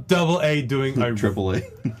love Double A doing Triple A.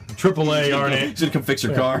 Triple A, Arn Anderson. Should come fix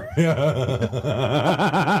your car.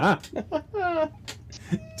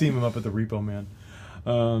 Team him up at the Repo Man.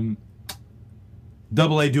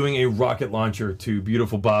 Double A doing a rocket launcher to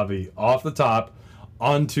Beautiful Bobby off the top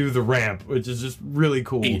onto the ramp, which is just really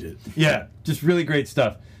cool. Eat it. Yeah, just really great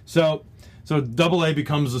stuff. So Double A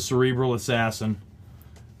becomes a cerebral assassin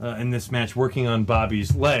in this match, working on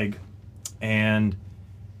Bobby's leg, and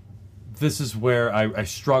this is where I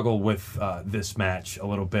struggle with this match a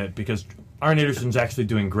little bit, because Arn Anderson's actually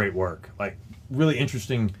doing great work, like really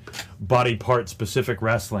interesting body part specific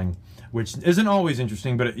wrestling, which isn't always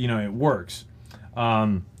interesting, but it works.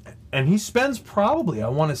 And he spends probably, I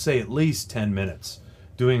want to say, at least 10 minutes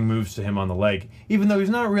doing moves to him on the leg, even though he's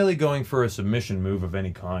not really going for a submission move of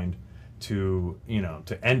any kind to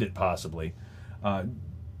end it possibly.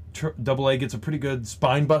 Double A gets a pretty good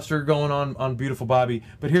spine buster going on Beautiful Bobby,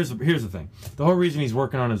 but here's the thing: the whole reason he's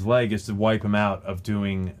working on his leg is to wipe him out of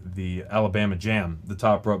doing the Alabama Jam, the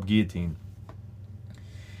top rope guillotine.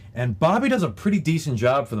 And Bobby does a pretty decent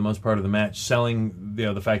job for the most part of the match, selling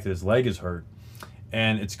the fact that his leg is hurt,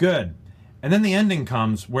 and it's good. And then the ending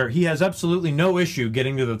comes where he has absolutely no issue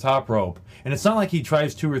getting to the top rope, and it's not like he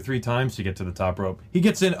tries 2 or 3 times to get to the top rope. He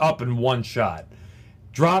gets up in one shot.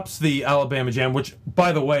 Drops the Alabama Jam, which,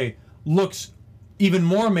 by the way, looks even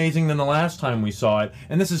more amazing than the last time we saw it.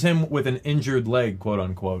 And this is him with an injured leg, quote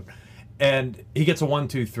unquote. And he gets a 1,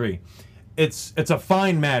 2, 3. It's a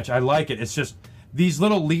fine match. I like it. It's just these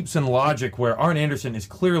little leaps in logic where Arn Anderson is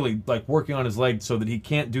clearly like working on his leg so that he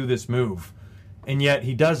can't do this move, and yet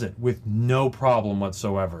he does it with no problem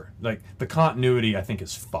whatsoever. Like, the continuity, I think,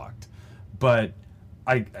 is fucked. But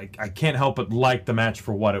I can't help but like the match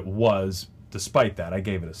for what it was. Despite that, I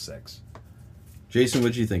gave it a 6. Jason,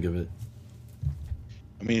 what'd you think of it?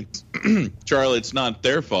 I mean, Charlie, it's not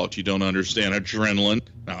their fault you don't understand adrenaline.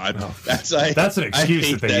 No, that's an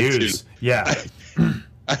excuse that they use. Yeah.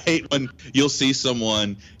 I hate when you'll see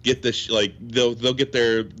someone get this, like they'll get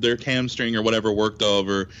their hamstring or whatever worked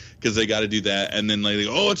over because they got to do that, and then they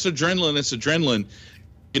go, oh, it's adrenaline.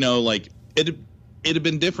 Like it'd have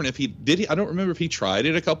been different if he did. I don't remember if he tried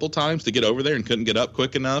it a couple times to get over there and couldn't get up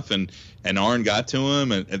quick enough, and Arn got to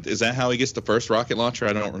him. And is that how he gets the first rocket launcher?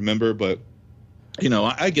 I don't remember, but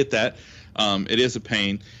I get that. It is a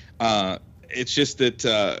pain. It's just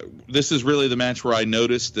that this is really the match where I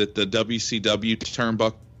noticed that the WCW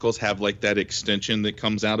turnbuckles have like that extension that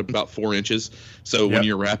comes out about 4 inches. So when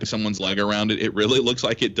you're wrapping someone's leg around it, it really looks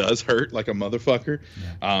like it does hurt like a motherfucker.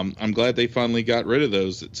 Yeah. I'm glad they finally got rid of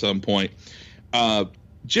those at some point.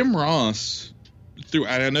 Jim Ross,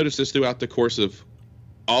 I noticed this throughout the course of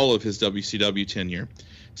all of his WCW tenure,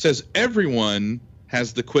 says everyone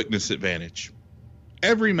has the quickness advantage.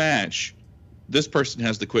 Every match, this person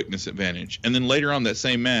has the quickness advantage. And then later on that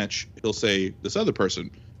same match, he'll say this other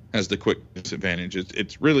person has the quickness advantage.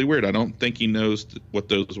 It's really weird. I don't think he knows what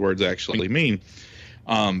those words actually mean.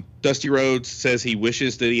 Dusty Rhodes says he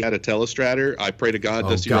wishes that he had a telestrator. I pray to God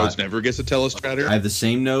Dusty Rhodes never gets a telestrator. I have the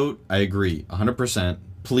same note. I agree 100%.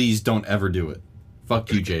 Please don't ever do it.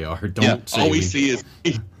 Fuck you, JR. Don't say all we see is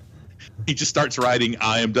he just starts writing,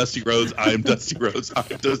 I am Dusty Rhodes, I am Dusty Rhodes, I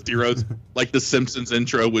am Dusty Rhodes, like the Simpsons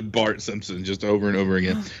intro with Bart Simpson, just over and over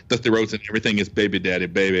again. Dusty Rhodes and everything is baby daddy,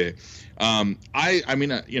 baby. I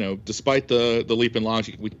mean, despite the leap in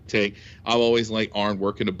logic we take, I've always liked Arn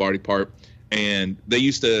working a body part. And they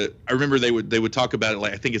used to, I remember they would talk about it,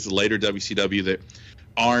 like I think it's later WCW, that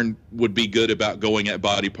Arn would be good about going at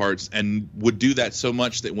body parts and would do that so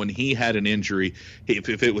much that when he had an injury,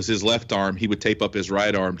 if it was his left arm, he would tape up his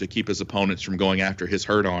right arm to keep his opponents from going after his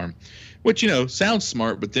hurt arm, which, sounds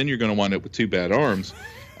smart, but then you're going to wind up with 2 bad arms.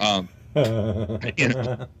 There's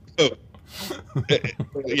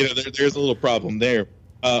a little problem there.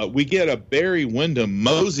 We get a Barry Windham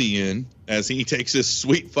mosey in as he takes his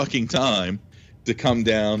sweet fucking time to come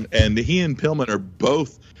down, and he and Pillman are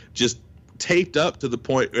both just taped up to the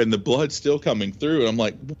point, and the blood's still coming through. And I'm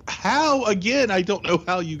like, how? Again, I don't know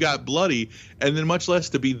how you got bloody, and then much less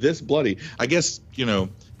to be this bloody. I guess, Stan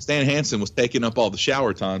Stan Hansen was taking up all the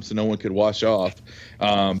shower time so no one could wash off.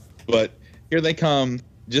 But here they come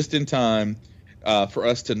just in time for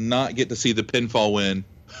us to not get to see the pinfall win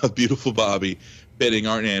of Beautiful Bobby pitting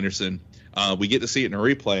Arn Anderson. We get to see it in a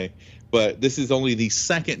replay, but this is only the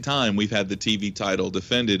second time we've had the TV title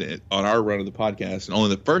defended on our run of the podcast, and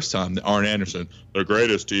only the first time that Arn Anderson, the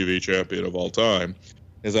greatest TV champion of all time,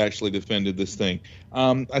 has actually defended this thing.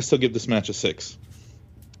 I still give this match a 6.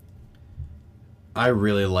 I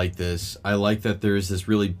really like this. I like that there's this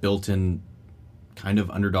really built-in kind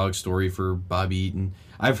of underdog story for Bobby Eaton.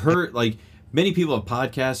 I've heard, like, many people have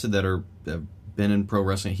podcasted that have been in pro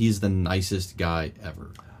wrestling. He's the nicest guy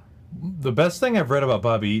ever. The best thing I've read about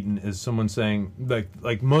Bobby Eaton is someone saying,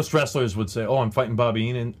 like most wrestlers would say, "Oh, I'm fighting Bobby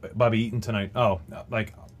Eaton tonight." Oh,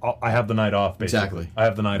 like I have the night off. Basically, Exactly. I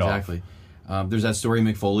have the night off. Exactly. There's that story in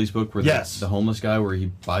McFoley's book where the homeless guy where he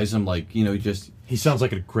buys him, like, you know, he sounds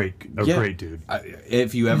like a great dude.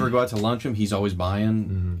 If you ever go out to lunch him, he's always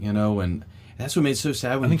buying, you know, and that's what made it so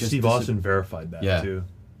sad. When I think Steve Austin verified that too.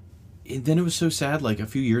 And then it was so sad, like a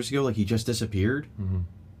few years ago, like he just disappeared, and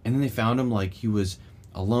then they found him like he was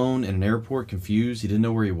alone in an airport, confused. He didn't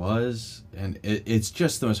know where he was, and it's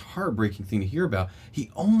just the most heartbreaking thing to hear about.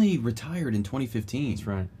 He only retired in 2015. That's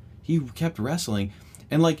right. He kept wrestling,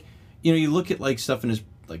 and like, you know, you look at like stuff in his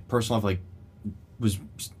like personal life, like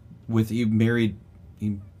he married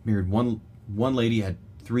one lady, had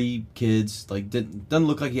 3 kids, like doesn't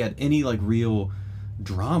look like he had any like real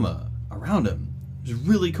drama around him. It was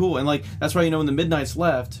really cool, and like that's why, you know, when the Midnights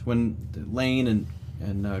left, when Lane and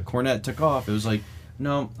Cornette took off, it was like,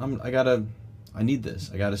 no, I need this.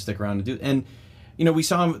 I gotta stick around and do it. And you know, we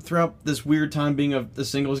saw him throughout this weird time being the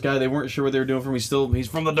singles guy. They weren't sure what they were doing for him. He's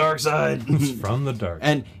from the dark side. He's from the dark.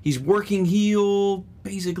 And he's working heel,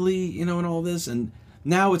 basically, you know, and all this. And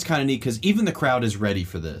now it's kind of neat because even the crowd is ready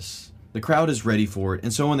for this. The crowd is ready for it.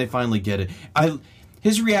 And so when they finally get it,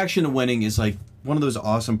 his reaction to winning is like one of those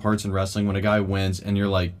awesome parts in wrestling when a guy wins and you're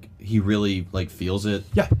like, he really like feels it.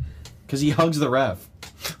 Yeah. Because he hugs the ref.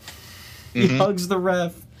 He hugs the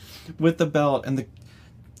ref with the belt, and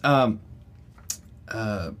I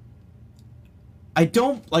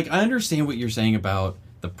understand what you're saying about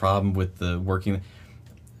the problem with the working.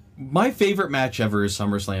 My favorite match ever is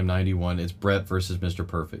SummerSlam 91. It's Brett versus Mr.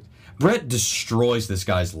 Perfect. Brett destroys this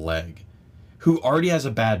guy's leg, who already has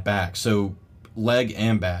a bad back, so leg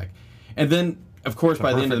and back. And then, of course,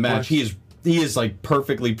 by the end of the match, he is like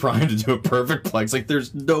perfectly primed to do a perfect plex. Like,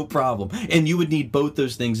 there's no problem. And you would need both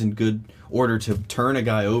those things in good order to turn a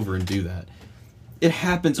guy over and do that. It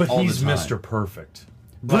happens all the time. But he's Mr. Perfect.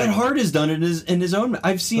 Bret Hart has done it in his own.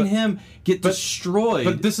 I've seen him get destroyed.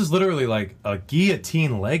 But this is literally like a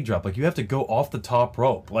guillotine leg drop. Like, you have to go off the top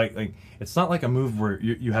rope. Like it's not like a move where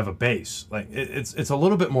you have a base. Like, it's a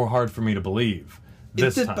little bit more hard for me to believe.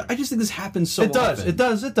 This time. But I just think this happens so often. It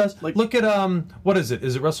does. Like, look at what is it?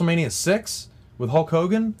 Is it WrestleMania 6 with Hulk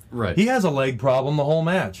Hogan? Right. He has a leg problem the whole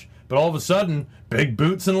match, but all of a sudden, big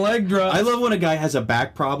boots and leg drops. I love when a guy has a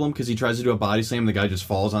back problem because he tries to do a body slam, the guy just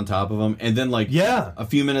falls on top of him, and then a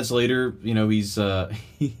few minutes later, you know, he's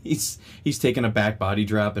taking a back body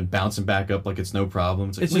drop and bouncing back up like it's no problem.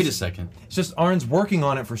 It's like, wait a second. It's just Arn's working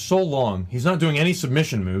on it for so long. He's not doing any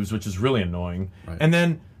submission moves, which is really annoying. Right. And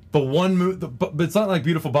then the one move, but it's not like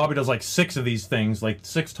Beautiful Bobby does like 6 of these things, like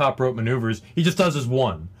 6 top rope maneuvers. He just does his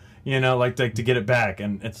one, you know, like to get it back,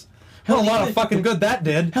 and it's a lot of fucking good that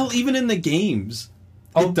did. Hell, even in the games.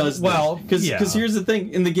 It does well, because here's the thing,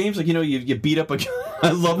 in the games, like, you know, you beat up a guy.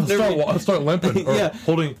 I love it. Start limping. Yeah,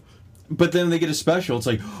 holding. But then they get a special. It's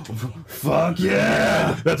like, fuck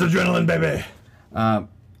yeah, that's adrenaline, baby. I'm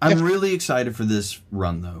really excited for this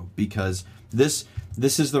run though, because this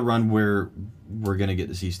is the run where we're gonna get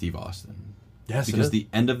to see Steve Austin. Yes, because the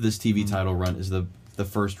end of this TV title run is the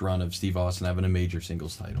first run of Steve Austin having a major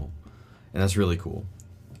singles title, and that's really cool.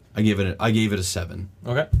 I gave it a 7.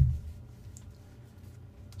 Okay.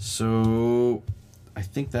 So, I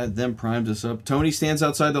think that then primes us up. Tony stands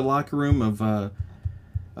outside the locker room of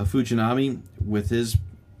Fujinami with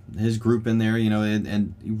his group in there, you know,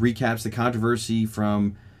 and recaps the controversy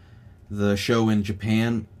from the show in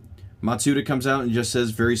Japan. Matsuda comes out and just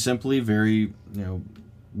says very simply, we're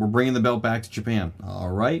bringing the belt back to Japan. All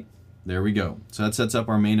right, there we go. So that sets up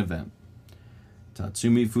our main event.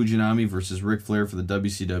 Tatsumi Fujinami versus Ric Flair for the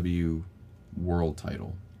WCW World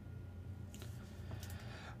title.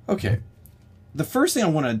 Okay, the first thing I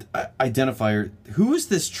want to identify, who is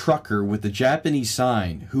this trucker with the Japanese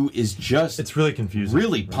sign who is just... It's really confusing.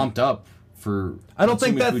 Really pumped up for... I don't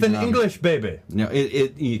think that's in Fujinami. English, baby. No,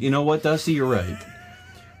 you know what, Dusty? You're right.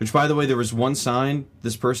 Which, by the way, there was one sign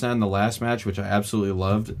this person had in the last match, which I absolutely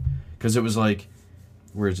loved, because it was like,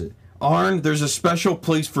 Where is it? Arn, there's a special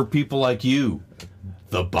place for people like you.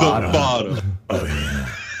 The bottom. The bottom.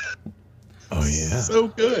 Oh yeah. So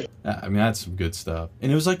good. I mean, that's some good stuff.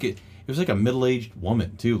 And it was like a middle-aged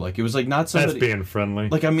woman too. Like it was like not somebody. That's being friendly.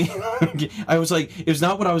 Like I mean, I was like, it was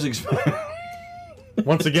not what I was expecting.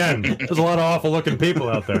 Once again, there's a lot of awful-looking people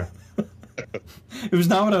out there. It was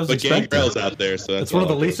not what I was But expecting. Gangrel's out there, so that's It's one of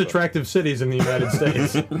the all least I'll go attractive cities in the United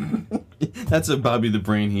States. That's a Bobby the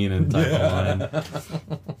Brain Heenan type of line.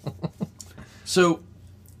 So,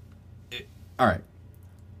 all right.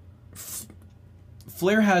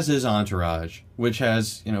 Flair has his entourage, which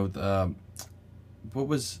has what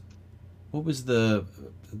was the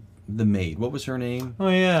maid? What was her name? Oh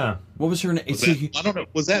yeah. What was her name? for. I don't know.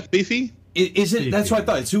 Was that Fifi? Is it? That's what I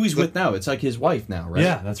thought. It's who he's with now. It's like his wife now, right?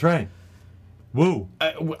 Yeah, that's right. Woo.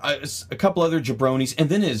 A couple other jabronis, and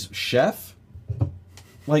then his chef.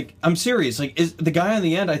 Like, I'm serious. Like, is the guy on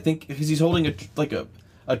the end? I think because he's holding a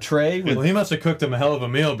tray. With, Well, he must have cooked him a hell of a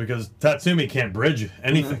meal because Tatsumi can't bridge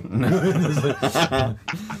anything. I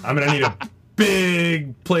mean, I need a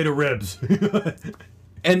big plate of ribs.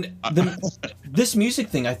 and this music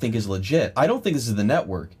thing, I think, is legit. I don't think this is the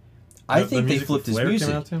network. I The think they music flipped his Flair came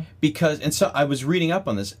music out to? because, and so I was reading up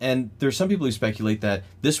on this, and there's some people who speculate that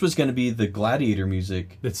this was going to be the Gladiator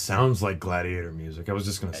music. It sounds like Gladiator music. I was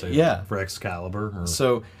just going to say Yeah. that for Excalibur. Or...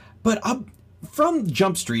 So, but from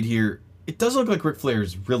Jump Street here, it doesn't look like Ric Flair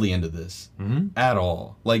is really into this at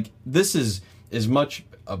all. Like, this is as much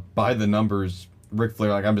a by the numbers Ric Flair.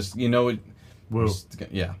 Like, I'm just, Woo.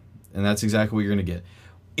 yeah, and that's exactly what you're going to get.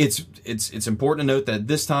 It's important to note that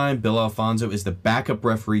this time Bill Alfonso is the backup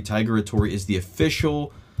referee. Tiger Hattori is the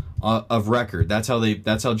official of record. That's how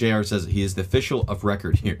JR says it. He is the official of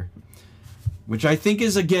record here, which I think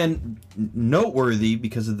is again noteworthy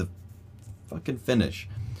because of the fucking finish.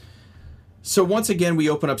 So once again we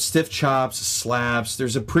open up stiff chops, slaps.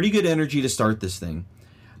 There's a pretty good energy to start this thing.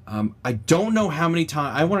 I don't know how many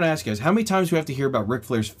times. I wanted to ask you guys how many times do we have to hear about Ric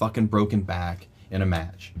Flair's fucking broken back in a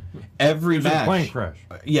match? Every There's a match. plane crash.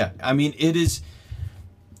 Yeah, I mean it is,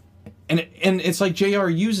 and it's like JR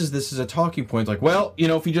uses this as a talking point. Like, well,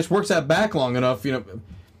 if he just works that back long enough,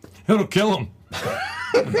 It'll kill him.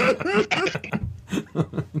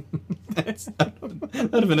 that'd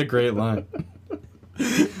have been a great line.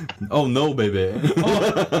 Oh no, baby.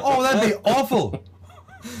 Oh, that'd be awful.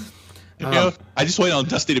 I just wait on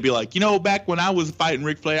Dusty to be like, back when I was fighting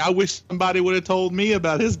Ric Flair, I wish somebody would have told me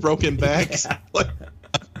about his broken backs. Like,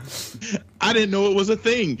 I didn't know it was a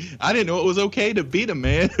thing. I didn't know it was okay to beat a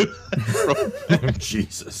man.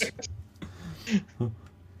 Jesus.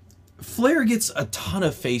 Flair gets a ton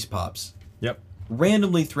of face pops Yep.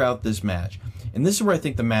 randomly throughout this match. And this is where I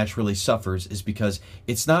think the match really suffers, is because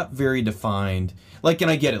it's not very defined. Like, and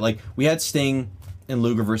I get it, like, we had Sting and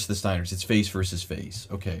Luger versus the Steiners. It's face versus face.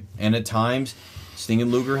 Okay. And at times, Sting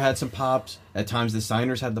and Luger had some pops. At times, the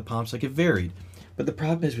Steiners had the pops. Like, it varied. But the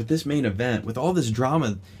problem is, with this main event, with all this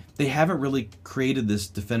drama, they haven't really created this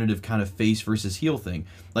definitive kind of face versus heel thing.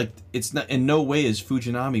 Like, it's not, in no way is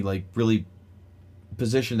Fujinami, like, really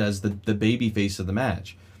positioned as the baby face of the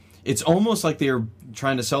match. It's almost like they're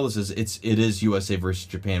trying to sell this as it is USA versus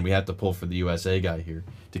Japan. We have to pull for the USA guy here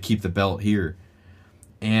to keep the belt here.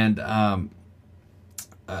 And of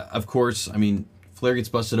course, I mean, Flair gets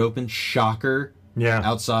busted open. Shocker. Yeah.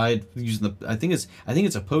 Outside using the I think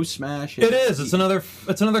it's a post smash. It is. It's another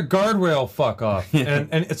guardrail fuck off.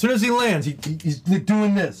 And as soon as he lands, he's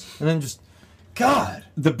doing this, and then just God.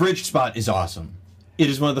 The bridge spot is awesome. It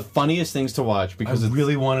is one of the funniest things to watch because I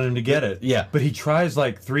really wanted him to get it. Yeah. But he tries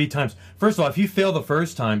like 3 times. First of all, if you fail the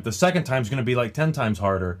first time, the second time's going to be like 10 times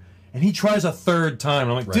harder. And he tries a third time.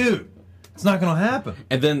 And I'm like, dude, it's not going to happen.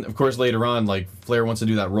 And then, of course, later on, like, Flair wants to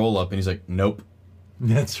do that roll up, and he's like, nope.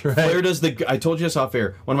 That's right. Flair does I told you this off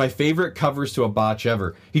air, one of my favorite covers to a botch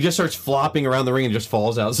ever. He just starts flopping around the ring and just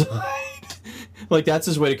falls outside. Like, that's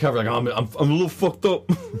his way to cover. Like, I'm a little fucked up.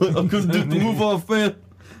 I'm going to move off, man.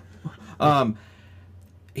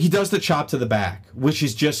 He does the chop to the back, which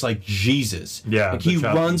is just like Jesus. Yeah, like the he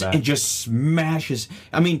chop to the runs back. and just smashes.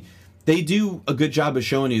 I mean, they do a good job of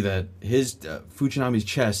showing you that his Fujinami's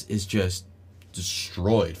chest is just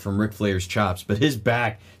destroyed from Ric Flair's chops, but his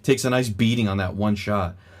back takes a nice beating on that one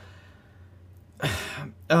shot.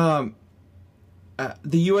 The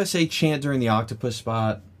USA chant during the octopus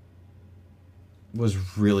spot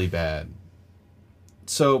was really bad.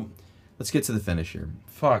 So let's get to the finish here.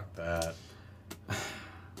 Fuck that.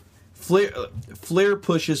 Flair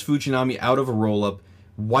pushes Fujinami out of a roll-up,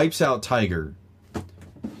 wipes out Tiger.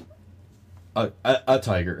 A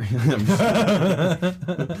tiger.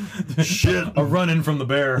 Shit, a run in from the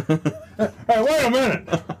bear. Hey, wait a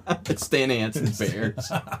minute. It's Stan Hansen's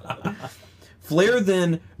Bears. Flair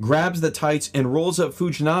then grabs the tights and rolls up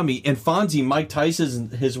Fujinami, and Fonzie Mike Tyson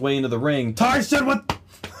his way into the ring. Tyson, what?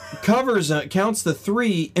 Covers, counts the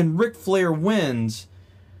 3, and Ric Flair wins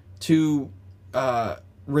to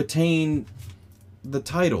retain the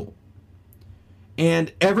title.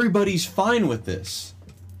 And everybody's fine with this.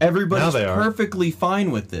 Everybody's Now they are. perfectly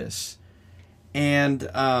fine with this. And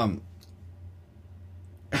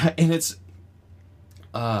it's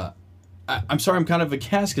I'm sorry, I'm kind of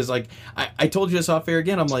aghast because, like, I told you this off air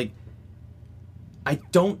again. I'm like, I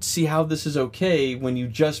don't see how this is okay when you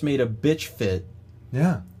just made a bitch fit.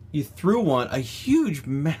 Yeah. You threw a huge,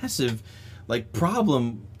 massive, like,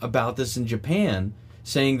 problem about this in Japan,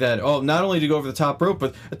 saying that, oh, not only to go over the top rope,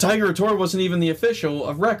 but Tiger Hattori wasn't even the official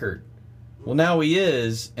of record. Well, now he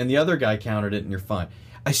is, and the other guy countered it, and you're fine.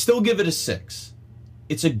 I still give it a 6.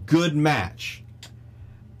 It's a good match.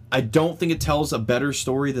 I don't think it tells a better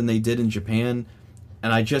story than they did in Japan,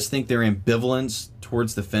 and I just think their ambivalence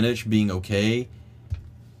towards the finish being okay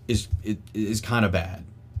is kind of bad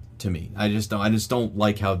to me. I just don't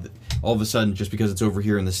like how all of a sudden, just because it's over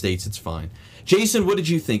here in the States, it's fine. Jason, what did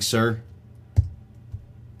you think, sir?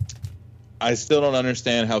 I still don't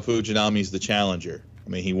understand how Fujinami's the challenger. I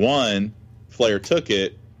mean, he won, Flair took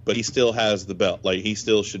it, but he still has the belt. Like, he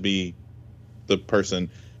still should be the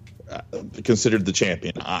person considered the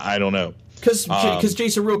champion. I don't know. Because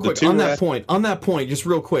Jason, real quick, on that point, just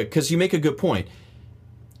real quick, because you make a good point.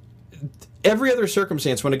 Every other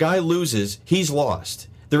circumstance, when a guy loses, he's lost.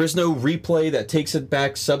 There is no replay that takes it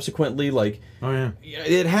back subsequently. Like, Oh, yeah.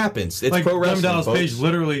 it happens. It's Like, pro wrestling. Dallas folks. Page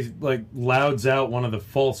literally, like, louds out one of the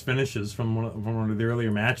false finishes from one of the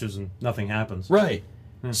earlier matches, and nothing happens. Right.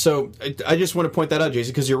 So I just want to point that out,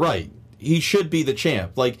 Jason, because you're right. He should be the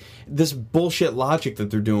champ. Like, this bullshit logic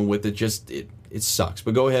that they're doing with it it sucks.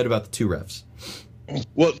 But go ahead about the 2 refs.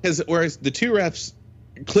 Well, whereas the 2 refs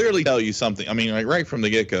clearly tell you something. I mean, like, right from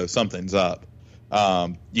the get-go, something's up.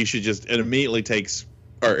 You should just, it immediately takes,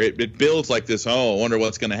 or it builds like this, oh, I wonder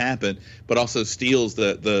what's going to happen, but also steals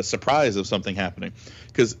the surprise of something happening.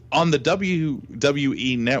 Because on the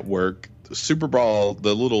WWE Network, Super Brawl,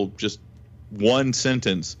 the little just one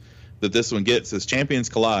sentence that this one gets is champions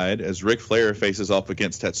collide as Ric Flair faces off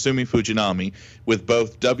against Tatsumi Fujinami with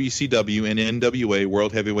both WCW and NWA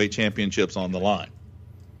World Heavyweight Championships on the line.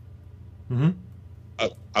 Mm-hmm.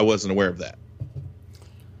 I wasn't aware of that.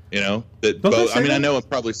 You know, that Don't they both, say I mean, that? I know it's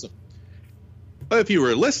probably some. But if you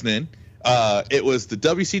were listening, it was the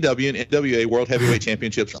WCW and NWA World Heavyweight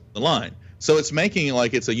Championships on the line. So it's making it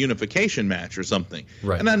like it's a unification match or something.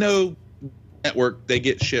 Right. And I know network, they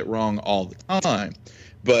get shit wrong all the time.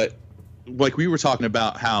 But like we were talking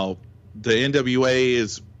about how the NWA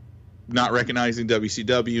is not recognizing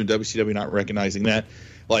WCW and WCW not recognizing that.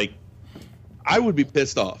 Like, I would be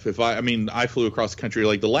pissed off if I flew across the country.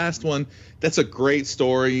 Like the last one, that's a great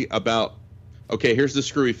story about, okay, here's the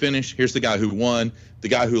screwy finish. Here's the guy who won. The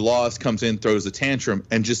guy who lost comes in, throws a tantrum,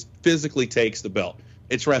 and just physically takes the belt.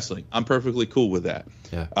 It's wrestling. I'm perfectly cool with that.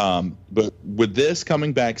 Yeah. But with this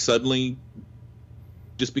coming back suddenly,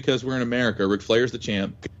 just because we're in America, Ric Flair's the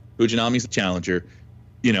champ, Fujinami's the challenger.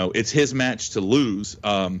 You know, it's his match to lose.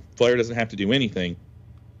 Flair doesn't have to do anything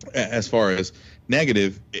as far as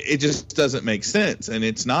negative. It just doesn't make sense, and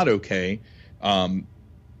it's not okay.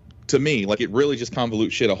 To me, like, it really just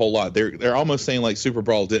convolutes shit a whole lot. They're almost saying like Super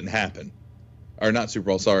Brawl didn't happen, or not Super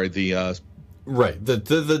Brawl. Sorry, the Right. The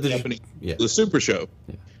company, yeah. the Super Show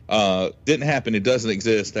didn't happen. It doesn't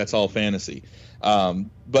exist. That's all fantasy.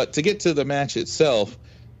 But to get to the match itself,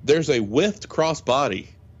 there's a whiffed crossbody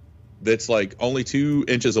that's like only 2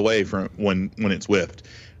 inches away from when it's whiffed.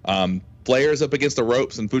 Flair's up against the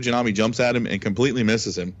ropes, and Fujinami jumps at him and completely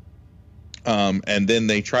misses him. And then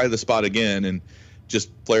they try the spot again, and just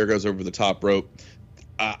Flair goes over the top rope.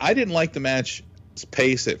 I didn't like the match's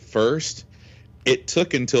pace at first. It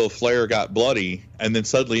took until Flair got bloody, and then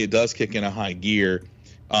suddenly it does kick in a high gear.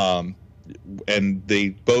 And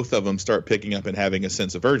both of them start picking up and having a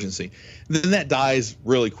sense of urgency. Then that dies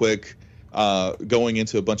really quick, going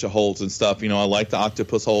into a bunch of holds and stuff. You know, I like the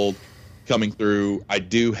octopus hold coming through. I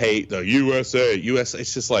do hate the USA.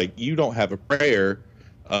 It's just like, you don't have a prayer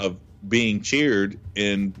of being cheered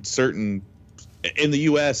in the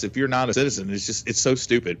U.S. if you're not a citizen. It's so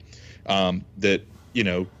stupid that, you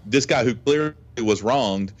know, this guy who clearly was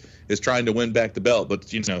wronged is trying to win back the belt,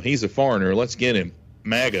 but, you know, he's a foreigner. Let's get him.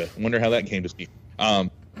 MAGA. I wonder how that came to be.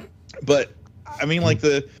 But I mean, like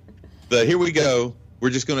the here we go. We're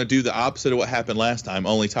just going to do the opposite of what happened last time.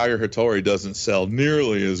 Only Tiger Hattori doesn't sell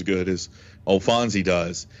nearly as good as Fonzie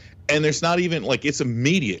does. And there's not even, like, it's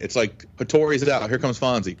immediate. It's like, Hattori's out. Here comes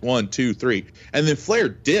Fonzie. 1, 2, 3. And then Flair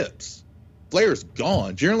dips. Flair's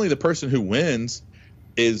gone. Generally, the person who wins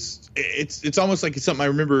it's almost like it's something I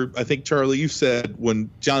remember, I think, Charlie, you said when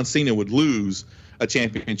John Cena would lose a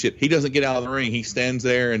championship, he doesn't get out of the ring. He stands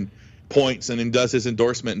there and points and then does his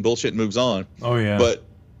endorsement and bullshit and moves on. Oh, yeah. But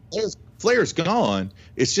Flair's gone.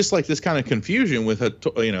 It's just like this kind of confusion with,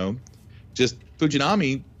 just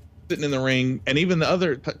Fujinami sitting in the ring, and even the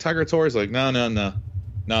other Tiger Hattori's like,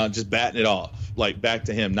 no, just batting it off, like back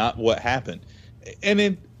to him, not what happened.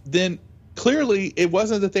 And then clearly it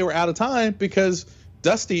wasn't that they were out of time, because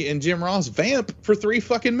Dusty and Jim Ross vamp for 3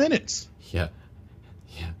 fucking minutes. Yeah.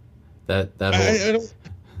 That whole...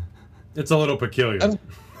 It's a little peculiar.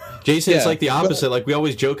 Jason, it's Yeah, like the opposite. Like we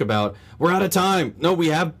always joke about, we're out of time. No, we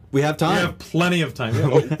have time. We have plenty of time.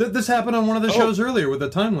 This happened on one of the shows earlier with a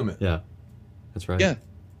time limit. Yeah, that's right. Yeah.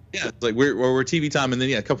 It's like we're TV time, and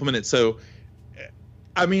then a couple minutes. So,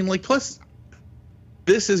 I mean, like, plus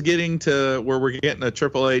this is getting to where we're getting a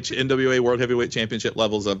Triple H NWA World Heavyweight Championship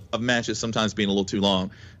levels of matches sometimes being a little too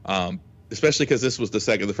long, especially because this was the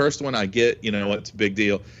second. The first one I get, it's a big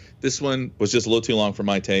deal. This one was just a little too long for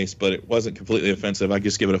my taste, but it wasn't completely offensive. I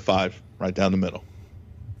just give it a 5 right down the middle.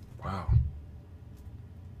 Wow.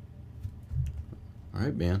 All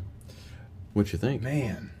right, man. What you think?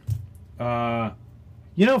 Man.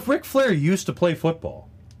 If Ric Flair used to play football,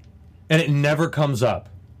 and it never comes up.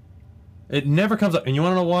 It never comes up. And you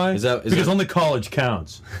want to know why? Because only college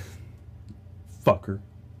counts. Fucker.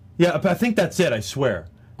 Yeah, I think that's it, I swear.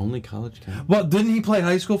 Only college counts? Well, didn't he play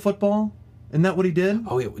high school football? Isn't that what he did?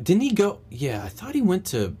 Oh, yeah. Didn't he go... Yeah, I thought he went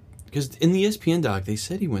to... Because in the ESPN doc, they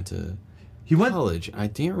said he went to college. I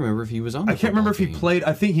can't remember if he was on the I can't remember if he team. played...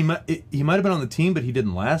 I think he might have been on the team, but he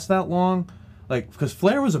didn't last that long. Like, because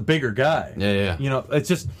Flair was a bigger guy. Yeah. It's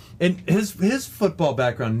just... And his football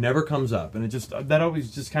background never comes up. And that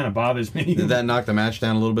always just kind of bothers me. Did that knock the match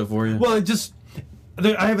down a little bit for you? Well,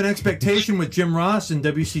 I have an expectation with Jim Ross in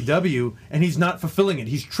WCW, and he's not fulfilling it.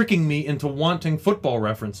 He's tricking me into wanting football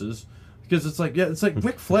references. Because it's like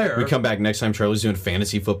Ric Flair. We come back next time Charlie's doing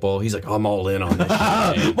fantasy football. He's like, I'm all in on this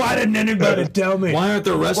shit. Why didn't anybody tell me? Why aren't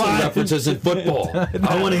there wrestling references in football?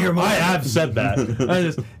 I want to hear more. I have said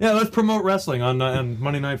that. Let's promote wrestling on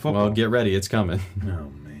Monday Night Football. Well, get ready. It's coming. Oh,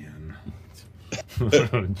 man.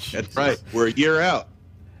 That's right. We're a year out.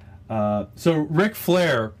 So Ric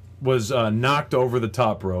Flair was knocked over the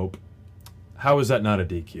top rope. How is that not a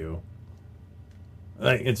DQ?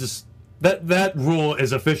 Like, it's just... That rule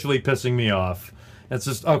is officially pissing me off. It's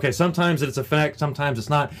just, okay, sometimes it's effect, sometimes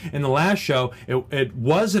it's not. In the last show, it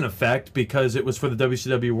was in effect because it was for the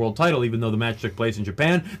WCW World title, even though the match took place in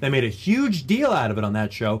Japan. They made a huge deal out of it on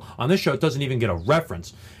that show. On this show, it doesn't even get a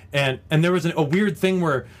reference. And there was a weird thing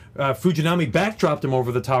where Fujinami backdropped him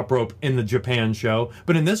over the top rope in the Japan show,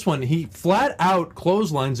 but in this one, he flat out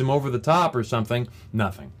clotheslines him over the top or something.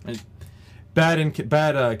 Nothing.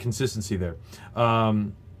 Bad consistency there.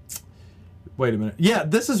 Wait a minute. Yeah,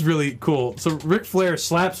 this is really cool. So Ric Flair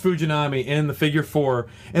slaps Fujinami in the figure 4,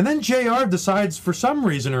 and then JR decides for some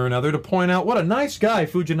reason or another to point out what a nice guy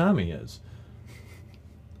Fujinami is.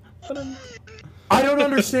 I don't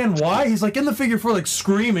understand why. He's like in the figure 4, like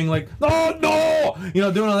screaming, like, no,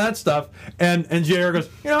 doing all that stuff. And JR goes,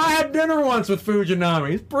 I had dinner once with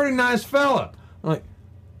Fujinami. He's a pretty nice fella. I'm like,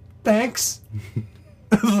 thanks.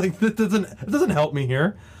 Like, that doesn't help me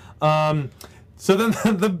here. So then,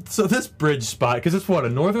 so this bridge spot, because it's what, a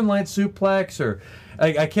Northern Light suplex, or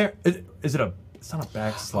I can't. Is it a? It's not a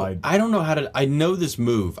backslide. I don't know how to. I know this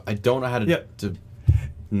move. I don't know how to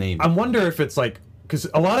name it. I wonder if it's like, because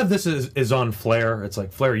a lot of this is on Flair. It's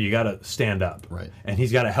like, Flair, you got to stand up, right? And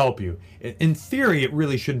he's got to help you. In theory, it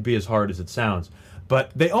really shouldn't be as hard as it sounds. But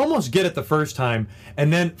they almost get it the first time,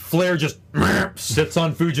 and then Flair just sits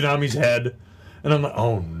on Fujinami's head. And I'm like,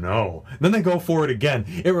 oh no. Then they go for it again.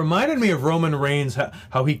 It reminded me of Roman Reigns,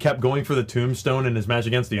 how he kept going for the tombstone in his match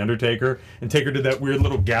against The Undertaker. And Taker did that weird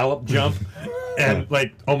little gallop jump and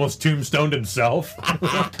like almost tombstoned himself.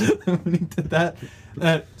 When he did that.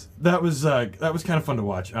 That was kind of fun to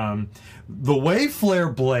watch. The way Flair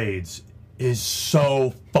blades is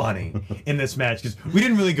so funny in this match, because we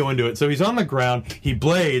didn't really go into it. So he's on the ground, he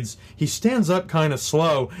blades, he stands up kind of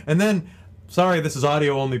slow, and then... Sorry, this is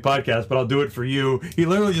audio-only podcast, but I'll do it for you. He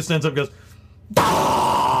literally just stands up and goes,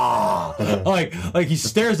 ah! like he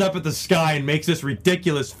stares up at the sky and makes this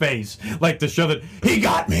ridiculous face, like to show that he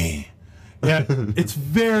got me. Yeah, it's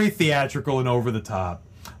very theatrical and over the top.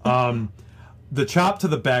 The chop to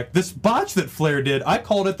the back, this botch that Flair did, I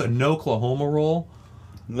called it the No-Oklahoma roll.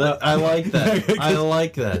 I like that. I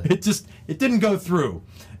like that. It didn't go through.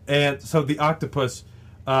 And so the octopus,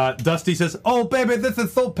 Dusty says, "Oh, baby, this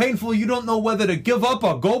is so painful. You don't know whether to give up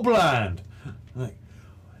or go blind." I'm like,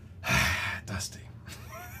 Dusty.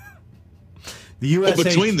 The USA. Well,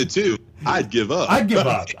 between the two, I'd give up. I'd give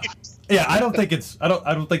up. Yeah, I don't think it's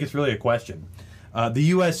really a question. The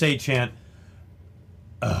USA chant.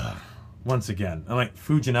 Once again, I'm like,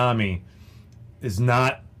 Fujinami is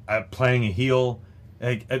not playing a heel.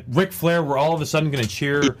 Ric Flair, we're all of a sudden going to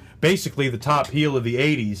cheer basically the top heel of the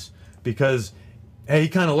 '80s because, hey, he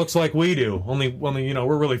kind of looks like we do. Only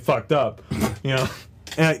we're really fucked up.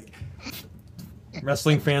 And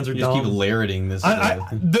wrestling fans are You just dumb. keep layering this.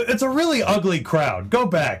 It's a really ugly crowd. Go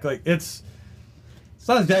back. Like it's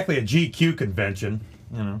not exactly a GQ convention.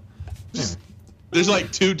 There's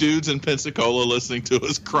like two dudes in Pensacola listening to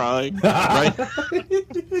us crying, right?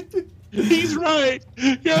 He's right.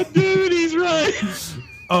 Yeah, dude, he's right.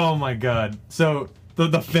 Oh my god. So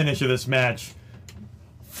the finish of this match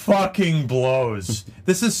fucking blows.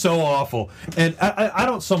 This is so awful. And I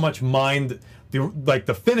don't so much mind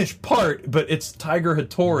the finish part, but it's Tiger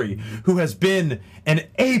Hattori, who has been an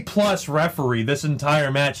A+ referee this entire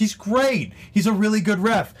match. He's great. He's a really good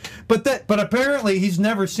ref. But apparently he's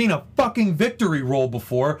never seen a fucking victory roll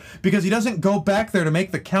before because he doesn't go back there to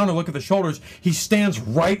make the counter look at the shoulders. He stands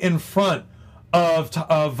right in front of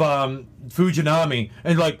Fujinami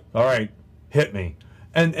and like, all right, hit me.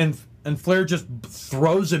 And Flair just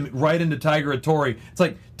throws him right into Tiger Hattori. It's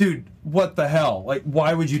like, dude, what the hell? Like,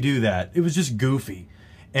 why would you do that? It was just goofy.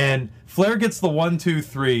 And Flair gets the 1, 2,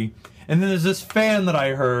 3. And then there's this fan that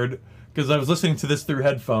I heard, because I was listening to this through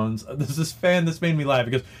headphones. There's this fan that's made me laugh.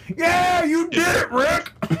 He goes, "Yeah, you did it,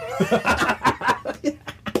 Rick!"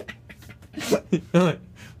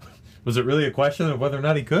 Was it really a question of whether or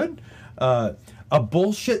not he could? A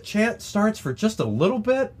bullshit chant starts for just a little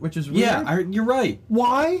bit, which is weird. Yeah, you're right.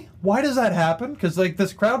 Why? Why does that happen? Because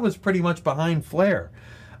this crowd was pretty much behind Flair.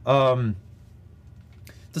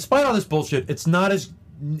 Despite all this bullshit, it's not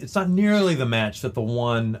nearly the match that the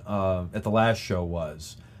one at the last show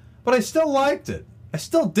was. But I still liked it. I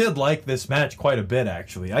still did like this match quite a bit,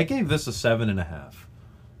 actually. I gave this a 7.5.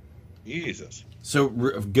 Jesus. So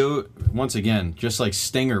Goat, once again, just like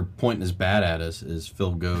Stinger pointing his bat at us, is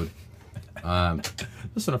Phil Goat.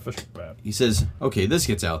 This is an official bat. He says, okay, this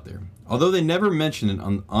gets out there. Although they never mention it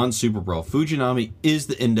on Super Brawl, Fujinami is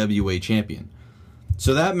the NWA champion.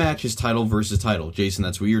 So that match is title versus title. Jason,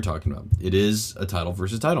 that's what you're talking about. It is a title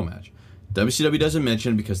versus title match. WCW doesn't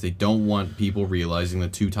mention it because they don't want people realizing the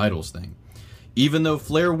two titles thing. Even though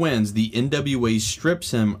Flair wins, the NWA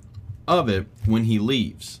strips him of it when he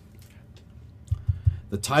leaves.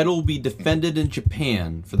 The title will be defended in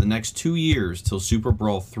Japan for the next 2 years till Super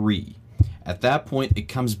Brawl 3. At that point, it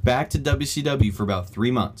comes back to WCW for about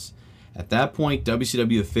 3 months. At that point,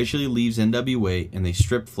 WCW officially leaves NWA and they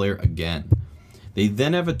strip Flair again. They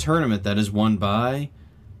then have a tournament that is won by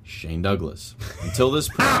Shane Douglas. Until this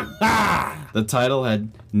point, the title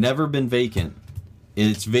had never been vacant.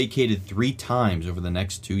 It's vacated 3 times over the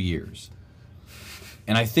next 2 years.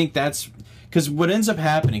 And I think that's... Because what ends up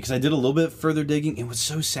happening, because I did a little bit further digging, and what's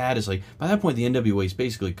so sad is, like, by that point, the NWA is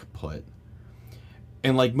basically kaput.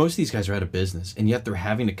 And, like, most of these guys are out of business, and yet they're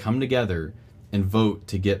having to come together and vote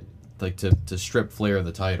to get, like, to strip Flair of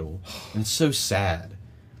the title. And it's so sad.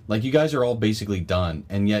 Like, you guys are all basically done,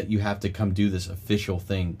 and yet you have to come do this official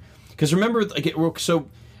thing. Because remember, like, so,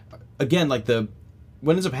 again, like,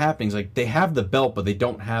 what ends up happening is, like, they have the belt, but they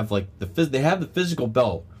don't have, like, they have the physical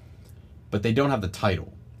belt, but they don't have the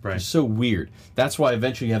title. Right. It's so weird. That's why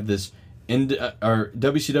eventually you have this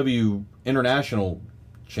WCW International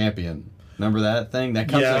Champion. Remember that thing? That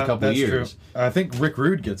comes in a couple of years. True. I think Rick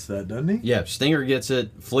Rude gets that, doesn't he? Yeah, Stinger gets it.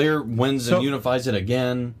 Flair wins and unifies it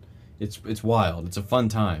again. It's wild. It's a fun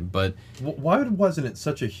time. But why wasn't it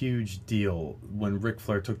such a huge deal when Ric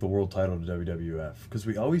Flair took the world title to WWF? Because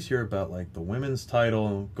we always hear about like the women's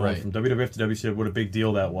title going from WWF to WCW. What a big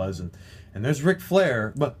deal that was, and there's Ric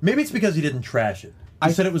Flair. But maybe it's because he didn't trash it.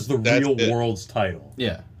 He said it was the real world's title.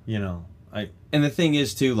 Yeah, And the thing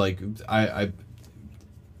is too, like I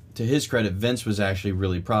to his credit, Vince was actually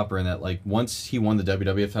really proper in that, like, once he won the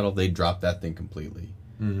WWF title, they dropped that thing completely.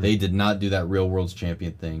 Mm-hmm. They did not do that real world's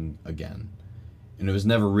champion thing again. And it was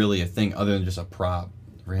never really a thing other than just a prop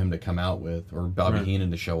for him to come out with, or Bobby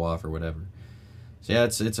Heenan to show off, or whatever. So yeah,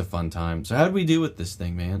 it's a fun time. So how did we do with this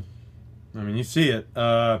thing, man? I mean, you see it.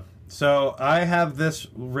 So I have this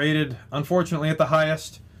rated, unfortunately, at the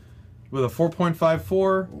highest with a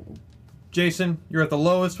 4.54. Jason, you're at the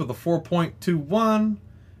lowest with a 4.21.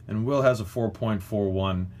 And Will has a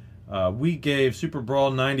 4.41. We gave Super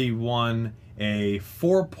Brawl 91 a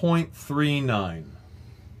 4.39.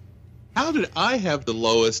 How did I have the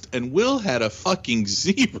lowest and Will had a fucking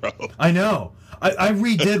 0? I know. I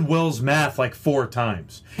redid Will's math like 4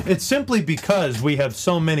 times. It's simply because we have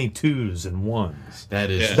so many 2s and 1s. That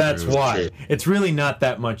is That's true. why. true. It's really not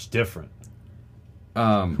that much different.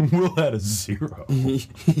 Will had a 0.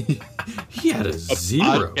 He had a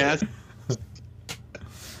 0. Podcast.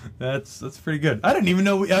 That's pretty good. I didn't even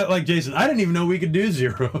know, like Jason, I didn't even know we could do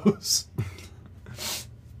zeros.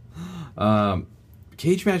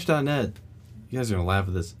 CageMatch.net. You guys are going to laugh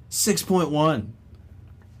at this. 6.1.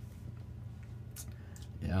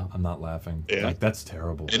 Yeah. I'm not laughing. Yeah. Like, that's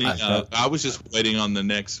terrible. And I was just waiting on the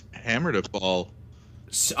next hammer to fall.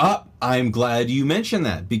 I'm glad you mentioned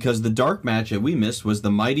that because the dark match that we missed was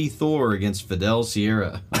the Mighty Thor against Fidel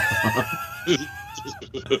Sierra.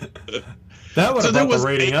 That would So have there brought was the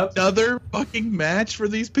rating up. another fucking match for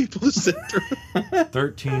these people to sit through.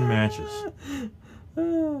 13 matches.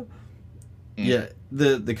 Yeah,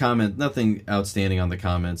 the comment, nothing outstanding on the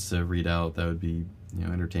comments to read out. That would be,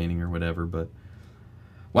 entertaining or whatever, but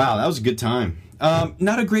wow, that was a good time.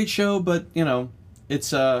 Not a great show, but,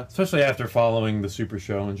 it's Especially after following the Super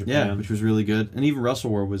Show in Japan. yeah, which was really good. And even Wrestle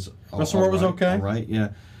War was okay. All right, yeah.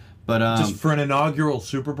 But Just for an inaugural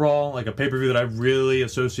Super Brawl, like a pay-per-view that I really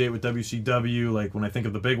associate with WCW, like when I think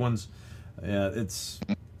of the big ones, yeah, it's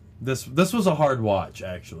this was a hard watch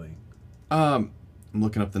actually. I'm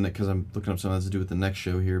looking up because I'm looking up something that has to do with the next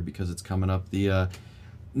show here because it's coming up. The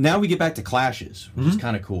now we get back to clashes, which is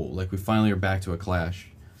kind of cool. Like we finally are back to a clash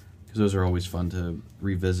because those are always fun to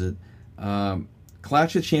revisit.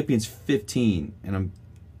 Clash of Champions 15, and I'm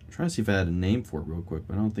trying to see if I had a name for it real quick,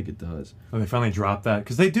 but I don't think it does. Oh, they finally dropped that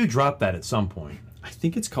because they do drop that at some point. I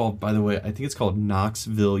think it's called, by the way,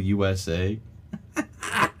 Knoxville, USA.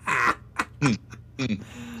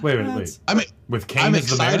 Wait. I mean, With Kane I'm as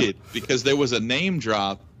the mayor? excited because there was a name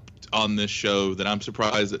drop on this show that I'm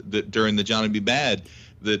surprised that during the Johnny B. Bad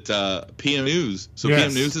that PM News. So Yes.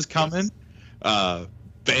 PM News is coming,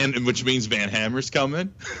 which means Van Hammer's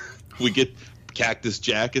coming. We get Cactus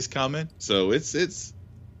Jack is coming. So it's.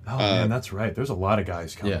 Oh man, that's right. There's a lot of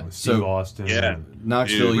guys coming Yeah, with Steve so- Austin. Yeah.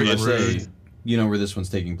 Knoxville, Dude, USA. Rude. You know where this one's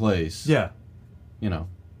taking place. Yeah.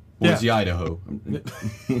 Boise, Idaho.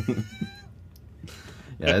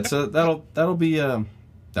 Yeah, it's that'll be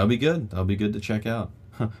good. That'll be good to check out.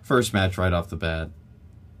 First match right off the bat.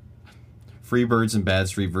 Freebirds and Bad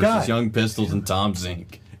Street versus God. Young Pistols and Tom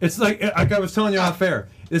Zink. It's like I was telling you off air.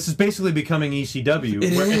 This is basically becoming ECW,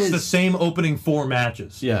 It where it's is. the same opening 4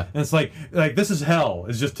 matches. Yeah. and it's like this is hell.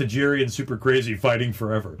 It's just Tajiri and Super Crazy fighting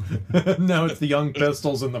forever. Now it's the Young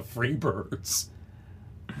Pistols and the Freebirds.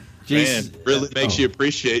 Man, really makes you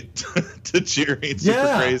appreciate Tajiri and Super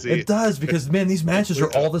Yeah, Crazy. it does because man, these matches are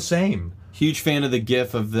all the same. Huge fan of the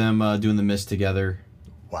GIF of them doing the mist together.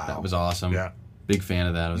 Wow, That was awesome. Yeah. Big fan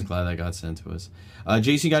of that. I was glad that got sent to us.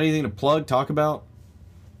 Jason, got anything to plug, talk about?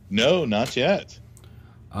 No, not yet.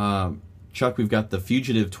 Chuck, we've got the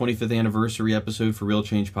Fugitive 25th anniversary episode for Real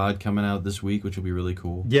Change Pod coming out this week, which will be really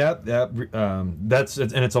cool. Yeah. That's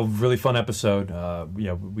and it's a really fun episode.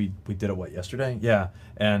 We did it yesterday? Yeah,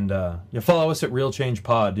 and follow us at Real Change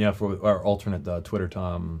Pod. Yeah, for our alternate Twitter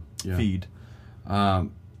feed.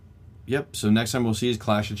 Yep. So next time we'll see is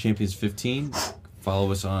Clash of Champions 15.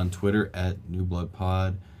 Follow us on Twitter at New Blood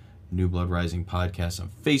Pod, New Blood Rising Podcast on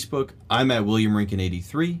Facebook. I'm at William Rinkin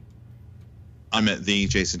 83. I'm at the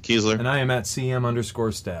Jason Kiesler. And I am at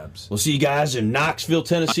CM_stabs. We'll see you guys in Knoxville,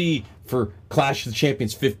 Tennessee for Clash of the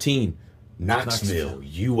Champions 15. Knoxville,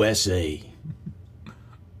 USA.